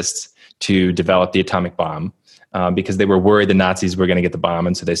physicists to develop the atomic bomb because they were worried the Nazis were going to get the bomb.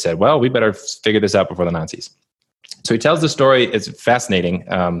 And so they said, well, we better figure this out before the Nazis. So he tells the story. It's fascinating,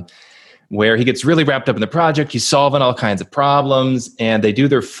 where he gets really wrapped up in the project. He's solving all kinds of problems, and they do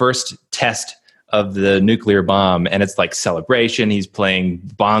their first test of the nuclear bomb, and it's like celebration. He's playing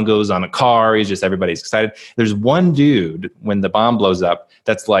bongos on a car. Everybody's excited. There's one dude when the bomb blows up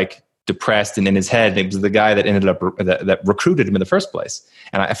that's like depressed and in his head. It was the guy that ended up that recruited him in the first place.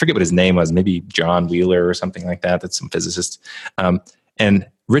 And I forget what his name was, maybe John Wheeler or something like that. That's some physicist. And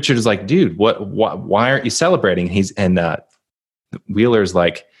Richard is like, dude, why aren't you celebrating? And Wheeler's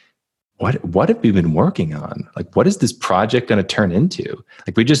like, what have we been working on? Like, what is this project going to turn into?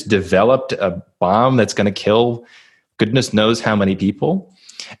 Like, we just developed a bomb that's going to kill goodness knows how many people.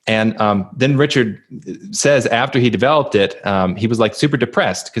 And then Richard says after he developed it, he was like super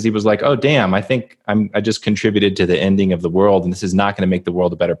depressed because he was like, oh, damn, I think I just contributed to the ending of the world, and this is not going to make the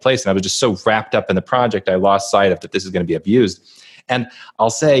world a better place. And I was just so wrapped up in the project, I lost sight of that this is going to be abused. And I'll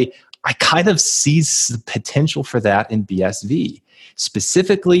say, I kind of see the potential for that in BSV.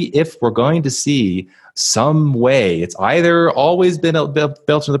 Specifically, if we're going to see some way, it's either always been built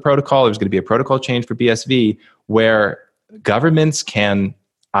into the protocol, there's going to be a protocol change for BSV where governments can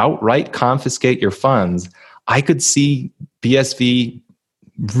outright confiscate your funds. I could see BSV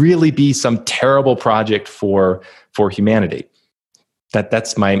really be some terrible project for humanity.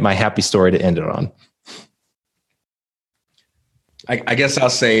 That's my happy story to end it on. I guess I'll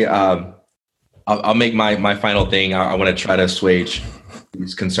say, I'll make my final thing. I want to try to assuage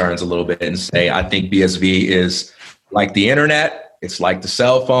these concerns a little bit and say, I think BSV is like the internet. It's like the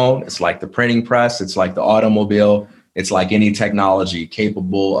cell phone. It's like the printing press. It's like the automobile. It's like any technology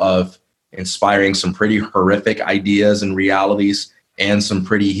capable of inspiring some pretty horrific ideas and realities and some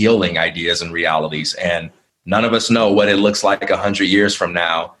pretty healing ideas and realities. And none of us know what it looks like 100 years from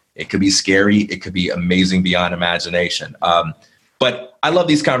now. It could be scary. It could be amazing beyond imagination. But I love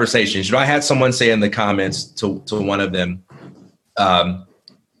these conversations. You know, I had someone say in the comments to one of them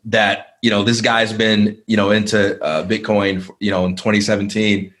that, you know, this guy's been, you know, into Bitcoin, you know, in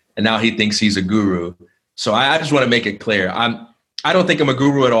 2017, and now he thinks he's a guru. So I just want to make it clear. I don't think I'm a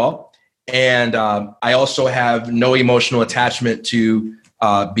guru at all. And I also have no emotional attachment to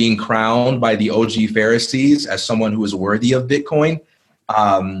being crowned by the OG Pharisees as someone who is worthy of Bitcoin.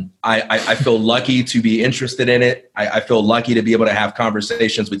 I feel lucky to be interested in it. I feel lucky to be able to have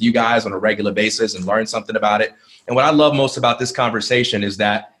conversations with you guys on a regular basis and learn something about it. And what I love most about this conversation is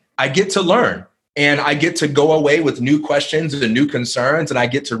that I get to learn and I get to go away with new questions and new concerns, and I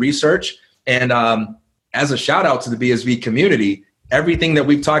get to research. And as a shout out to the BSV community, everything that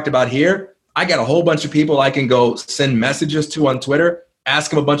we've talked about here, I got a whole bunch of people I can go send messages to on Twitter,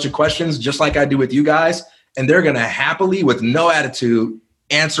 ask them a bunch of questions just like I do with you guys. And they're going to happily, with no attitude,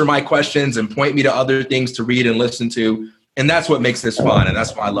 answer my questions and point me to other things to read and listen to. And that's what makes this fun. And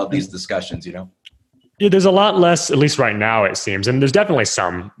that's why I love these discussions, you know? Yeah, there's a lot less, at least right now, it seems, and there's definitely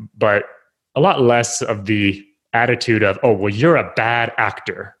some, but a lot less of the attitude of, oh, well, you're a bad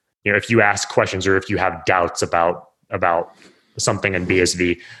actor. You know, if you ask questions or if you have doubts about something in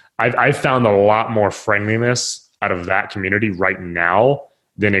BSV, I've found a lot more friendliness out of that community right now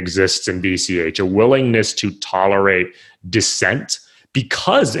than exists in BCH, a willingness to tolerate dissent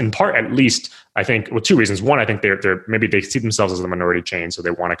because, in part at least, I think, well, two reasons. One, I think they're maybe they see themselves as a minority chain, so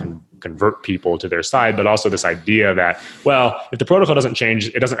they want to convert people to their side, but also this idea that, well, if the protocol doesn't change,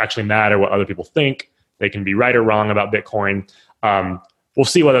 it doesn't actually matter what other people think. They can be right or wrong about Bitcoin. We'll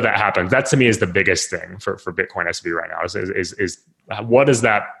see whether that happens. That to me is the biggest thing for BitcoinSV right now is what does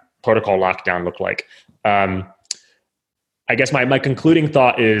that protocol lockdown look like? I guess my concluding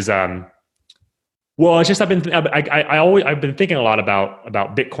thought is, well, it's just I've been thinking a lot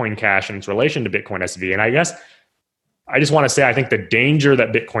about Bitcoin Cash and its relation to BitcoinSV, and I guess I just want to say I think the danger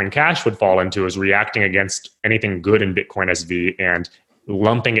that Bitcoin Cash would fall into is reacting against anything good in BitcoinSV and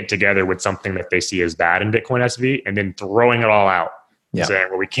lumping it together with something that they see as bad in BitcoinSV, and then throwing it all out, saying,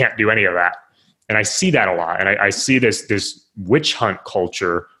 well, we can't do any of that. And I see that a lot, and I see this witch hunt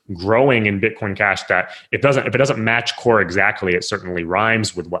culture growing in Bitcoin Cash that if it doesn't match core exactly, it certainly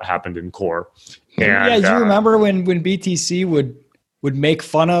rhymes with what happened in core. And, do you remember when BTC would make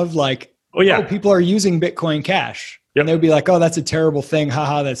fun of like, oh, people are using Bitcoin Cash, and they would be like, oh, that's a terrible thing,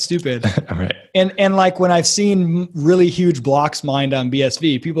 haha, that's stupid. Right. And like when I've seen really huge blocks mined on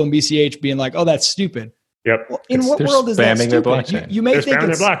BSV, people in BCH being like, oh, that's stupid. Yep. Well, in what world is that stupid? Their blockchain. You may think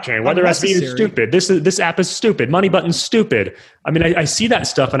it's their blockchain. Weather SV is stupid. This app is stupid. Money button's stupid. I mean, I see that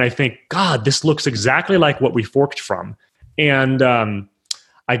stuff and I think, God, this looks exactly like what we forked from. And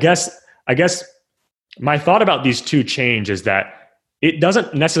I guess my thought about these two chains is that it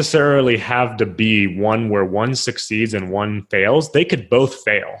doesn't necessarily have to be one where one succeeds and one fails. They could both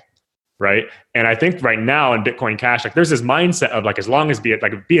fail. Right. And I think right now in Bitcoin Cash, like there's this mindset of like, as long as if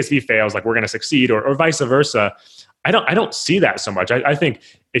BSV fails, like we're going to succeed or vice versa. I don't see that so much. I think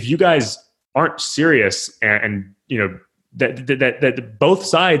if you guys aren't serious and you know, that both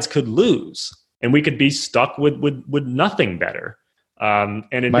sides could lose and we could be stuck with nothing better. And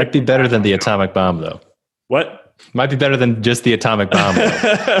it might be better than the atomic bomb though. What? Might be better than just the atomic bomb.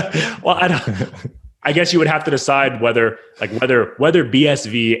 Well, I guess you would have to decide whether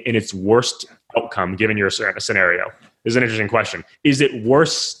BSV in its worst outcome, given your scenario, is an interesting question. Is it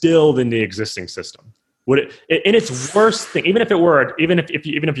worse still than the existing system? Would it in its worst thing, even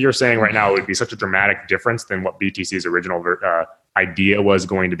if you're saying right now it would be such a dramatic difference than what BTC's original idea was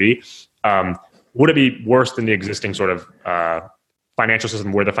going to be, would it be worse than the existing sort of financial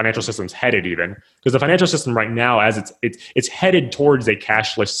system, where the financial system's headed even? Because the financial system right now, as it's headed towards a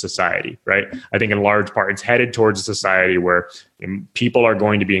cashless society, right? I think in large part, it's headed towards a society where people are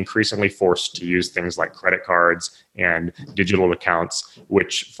going to be increasingly forced to use things like credit cards and digital accounts,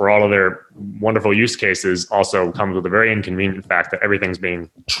 which for all of their wonderful use cases also comes with a very inconvenient fact that everything's being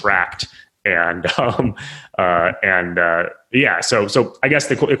tracked. And so I guess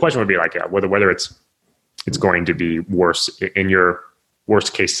the question would be like, whether it's going to be worse in your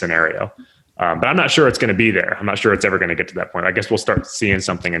worst case scenario. But I'm not sure it's going to be there. I'm not sure it's ever going to get to that point. I guess we'll start seeing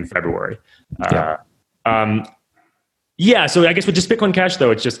something in February. So I guess with just Bitcoin Cash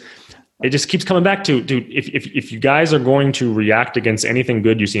though, it just keeps coming back to if you guys are going to react against anything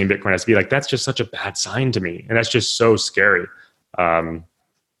good you see in Bitcoin SV, like that's just such a bad sign to me. And that's just so scary. I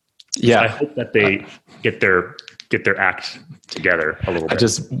hope that they get their act together a little bit. I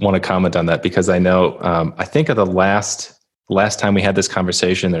just want to comment on that because I know, I think of the last time we had this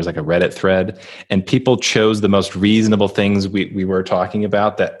conversation, there's like a Reddit thread and people chose the most reasonable things we were talking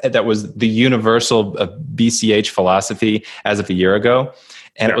about. That was the universal BCH philosophy as of a year ago.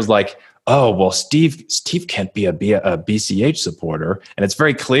 And it was like, oh, well, Steve can't be a BCH supporter. And it's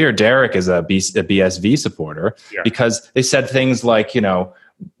very clear Derek is a BSV supporter because they said things like, you know,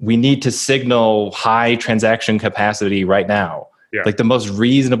 we need to signal high transaction capacity right now. Yeah. Like the most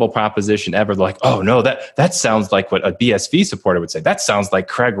reasonable proposition ever. Like, oh no, that sounds like what a BSV supporter would say. That sounds like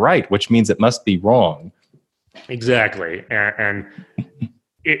Craig Wright, which means it must be wrong. Exactly. And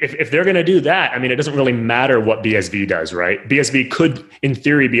if they're going to do that, I mean, it doesn't really matter what BSV does, right? BSV could, in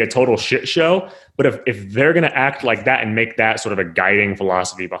theory, be a total shit show. But if they're going to act like that and make that sort of a guiding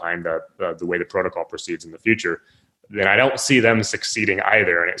philosophy behind the way the protocol proceeds in the future, then I don't see them succeeding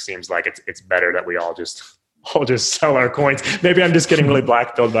either. And it seems like it's better that we all just sell our coins. Maybe I'm just getting really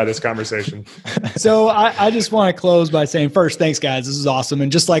black-pilled by this conversation. So I just want to close by saying, first, thanks, guys. This is awesome.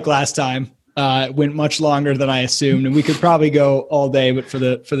 And just like last time, it went much longer than I assumed, and we could probably go all day, but for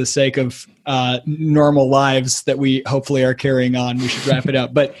the sake of normal lives that we hopefully are carrying on, we should wrap it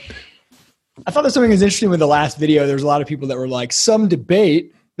up. But I thought that something was interesting with the last video. There was a lot of people that were like, some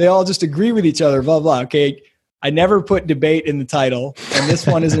debate, they all just agree with each other, blah, blah. Okay, I never put debate in the title, and this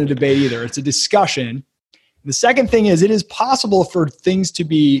one isn't a debate either. It's a discussion. The second thing is, it is possible for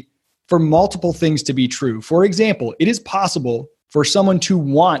multiple things to be true. For example, it is possible for someone to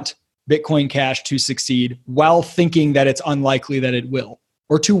want Bitcoin Cash to succeed while thinking that it's unlikely that it will,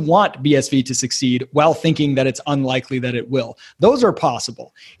 or to want BSV to succeed while thinking that it's unlikely that it will. Those are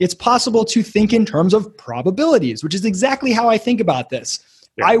possible. It's possible to think in terms of probabilities, which is exactly how I think about this.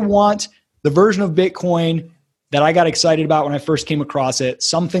 Yeah. I want the version of Bitcoin that I got excited about when I first came across it,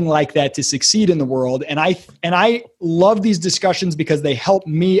 something like that to succeed in the world. And I love these discussions because they help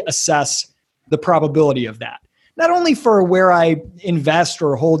me assess the probability of that. Not only for where I invest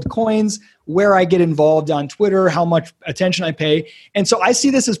or hold coins, where I get involved on Twitter, how much attention I pay. And so I see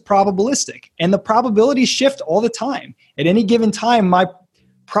this as probabilistic. And the probabilities shift all the time. At any given time, my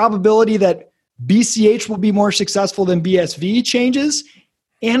probability that BCH will be more successful than BSV changes,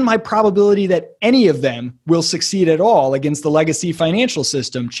 and my probability that any of them will succeed at all against the legacy financial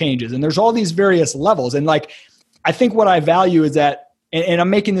system changes. And there's all these various levels. And I think what I value is that, and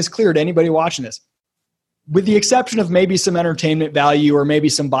I'm making this clear to anybody watching this, with the exception of maybe some entertainment value or maybe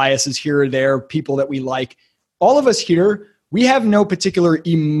some biases here or there, people that we like, all of us here, we have no particular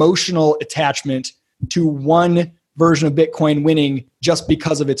emotional attachment to one version of Bitcoin winning just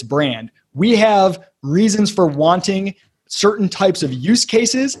because of its brand. We have reasons for wanting certain types of use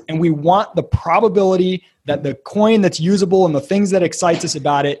cases, and we want the probability that the coin that's usable and the things that excites us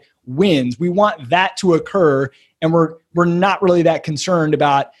about it wins. We want that to occur, and we're not really that concerned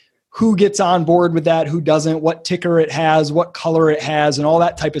about who gets on board with that, who doesn't, what ticker it has, what color it has, and all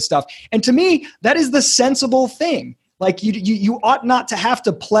that type of stuff. And to me, that is the sensible thing. Like you ought not to have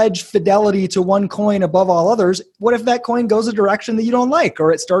to pledge fidelity to one coin above all others. What if that coin goes a direction that you don't like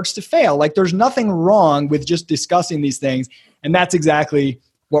or it starts to fail? Like, there's nothing wrong with just discussing these things. And that's exactly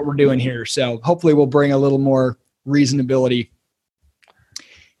what we're doing here. So hopefully we'll bring a little more reasonability.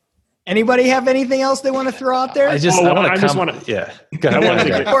 Anybody have anything else they want to throw out there? Of course.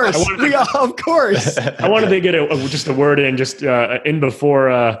 I wanted to get just a word in, in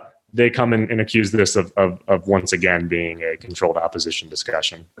before they come and accuse this of once again being a controlled opposition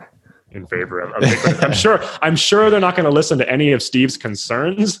discussion in favor of Bitcoin. I'm sure they're not going to listen to any of Steve's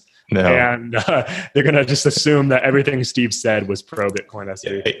concerns. No. And they're going to just assume that everything Steve said was pro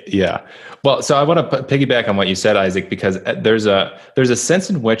BitcoinSV. Yeah. Well, so I want to piggyback on what you said, Isaac, because there's a sense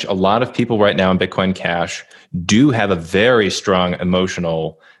in which a lot of people right now in Bitcoin Cash do have a very strong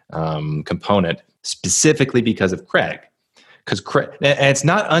emotional component, specifically because of Craig. And it's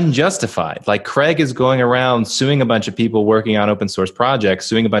not unjustified. Like, Craig is going around suing a bunch of people working on open source projects,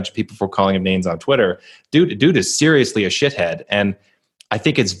 suing a bunch of people for calling him names on Twitter. Dude is seriously a shithead. And I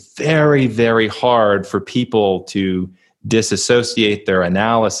think it's very, very hard for people to disassociate their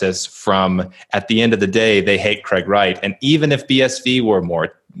analysis from, at the end of the day, they hate Craig Wright. And even if BSV were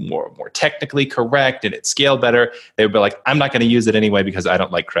more technically correct and it scaled better, they would be like, I'm not going to use it anyway because I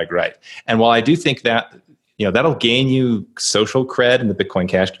don't like Craig Wright. And while I do think that, that'll gain you social cred in the Bitcoin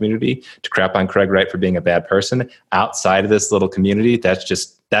Cash community to crap on Craig Wright for being a bad person, outside of this little community,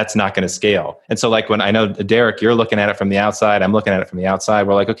 that's not going to scale. And so, like, when I know, Derek, you're looking at it from the outside, I'm looking at it from the outside,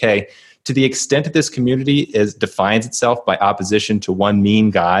 we're like, okay, to the extent that this community defines itself by opposition to one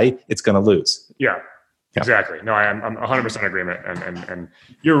mean guy, it's going to lose. Yeah, exactly. No, I'm 100% agreement. And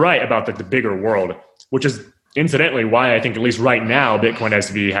you're right about the bigger world, which is incidentally why I think, at least right now,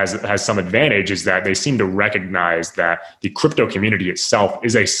 BitcoinSV has some advantage, is that they seem to recognize that the crypto community itself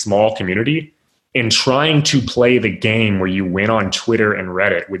is a small community. In trying to play the game where you win on Twitter and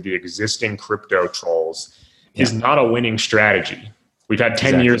Reddit with the existing crypto trolls is not a winning strategy. We've had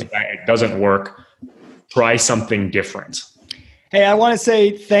 10 years that it doesn't work. Try something different. Hey, I want to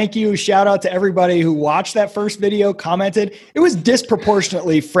say thank you. Shout out to everybody who watched that first video, commented. It was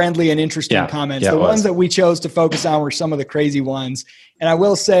disproportionately friendly and interesting comments. The ones that we chose to focus on were some of the crazy ones. And I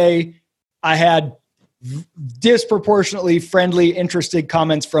will say I had disproportionately friendly, interested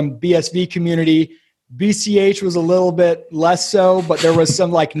comments from BSV community, BCH was a little bit less so, but there was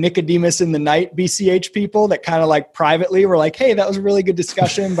some like Nicodemus in the night BCH people that kind of like privately were like, hey, that was a really good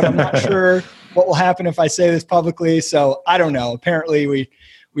discussion, but I'm not sure what will happen if I say this publicly. So I don't know. Apparently we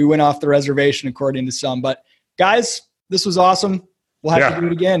went off the reservation according to some. But guys, this was awesome. We'll have to do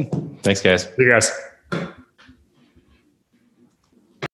it again. Thanks, guys. See you guys.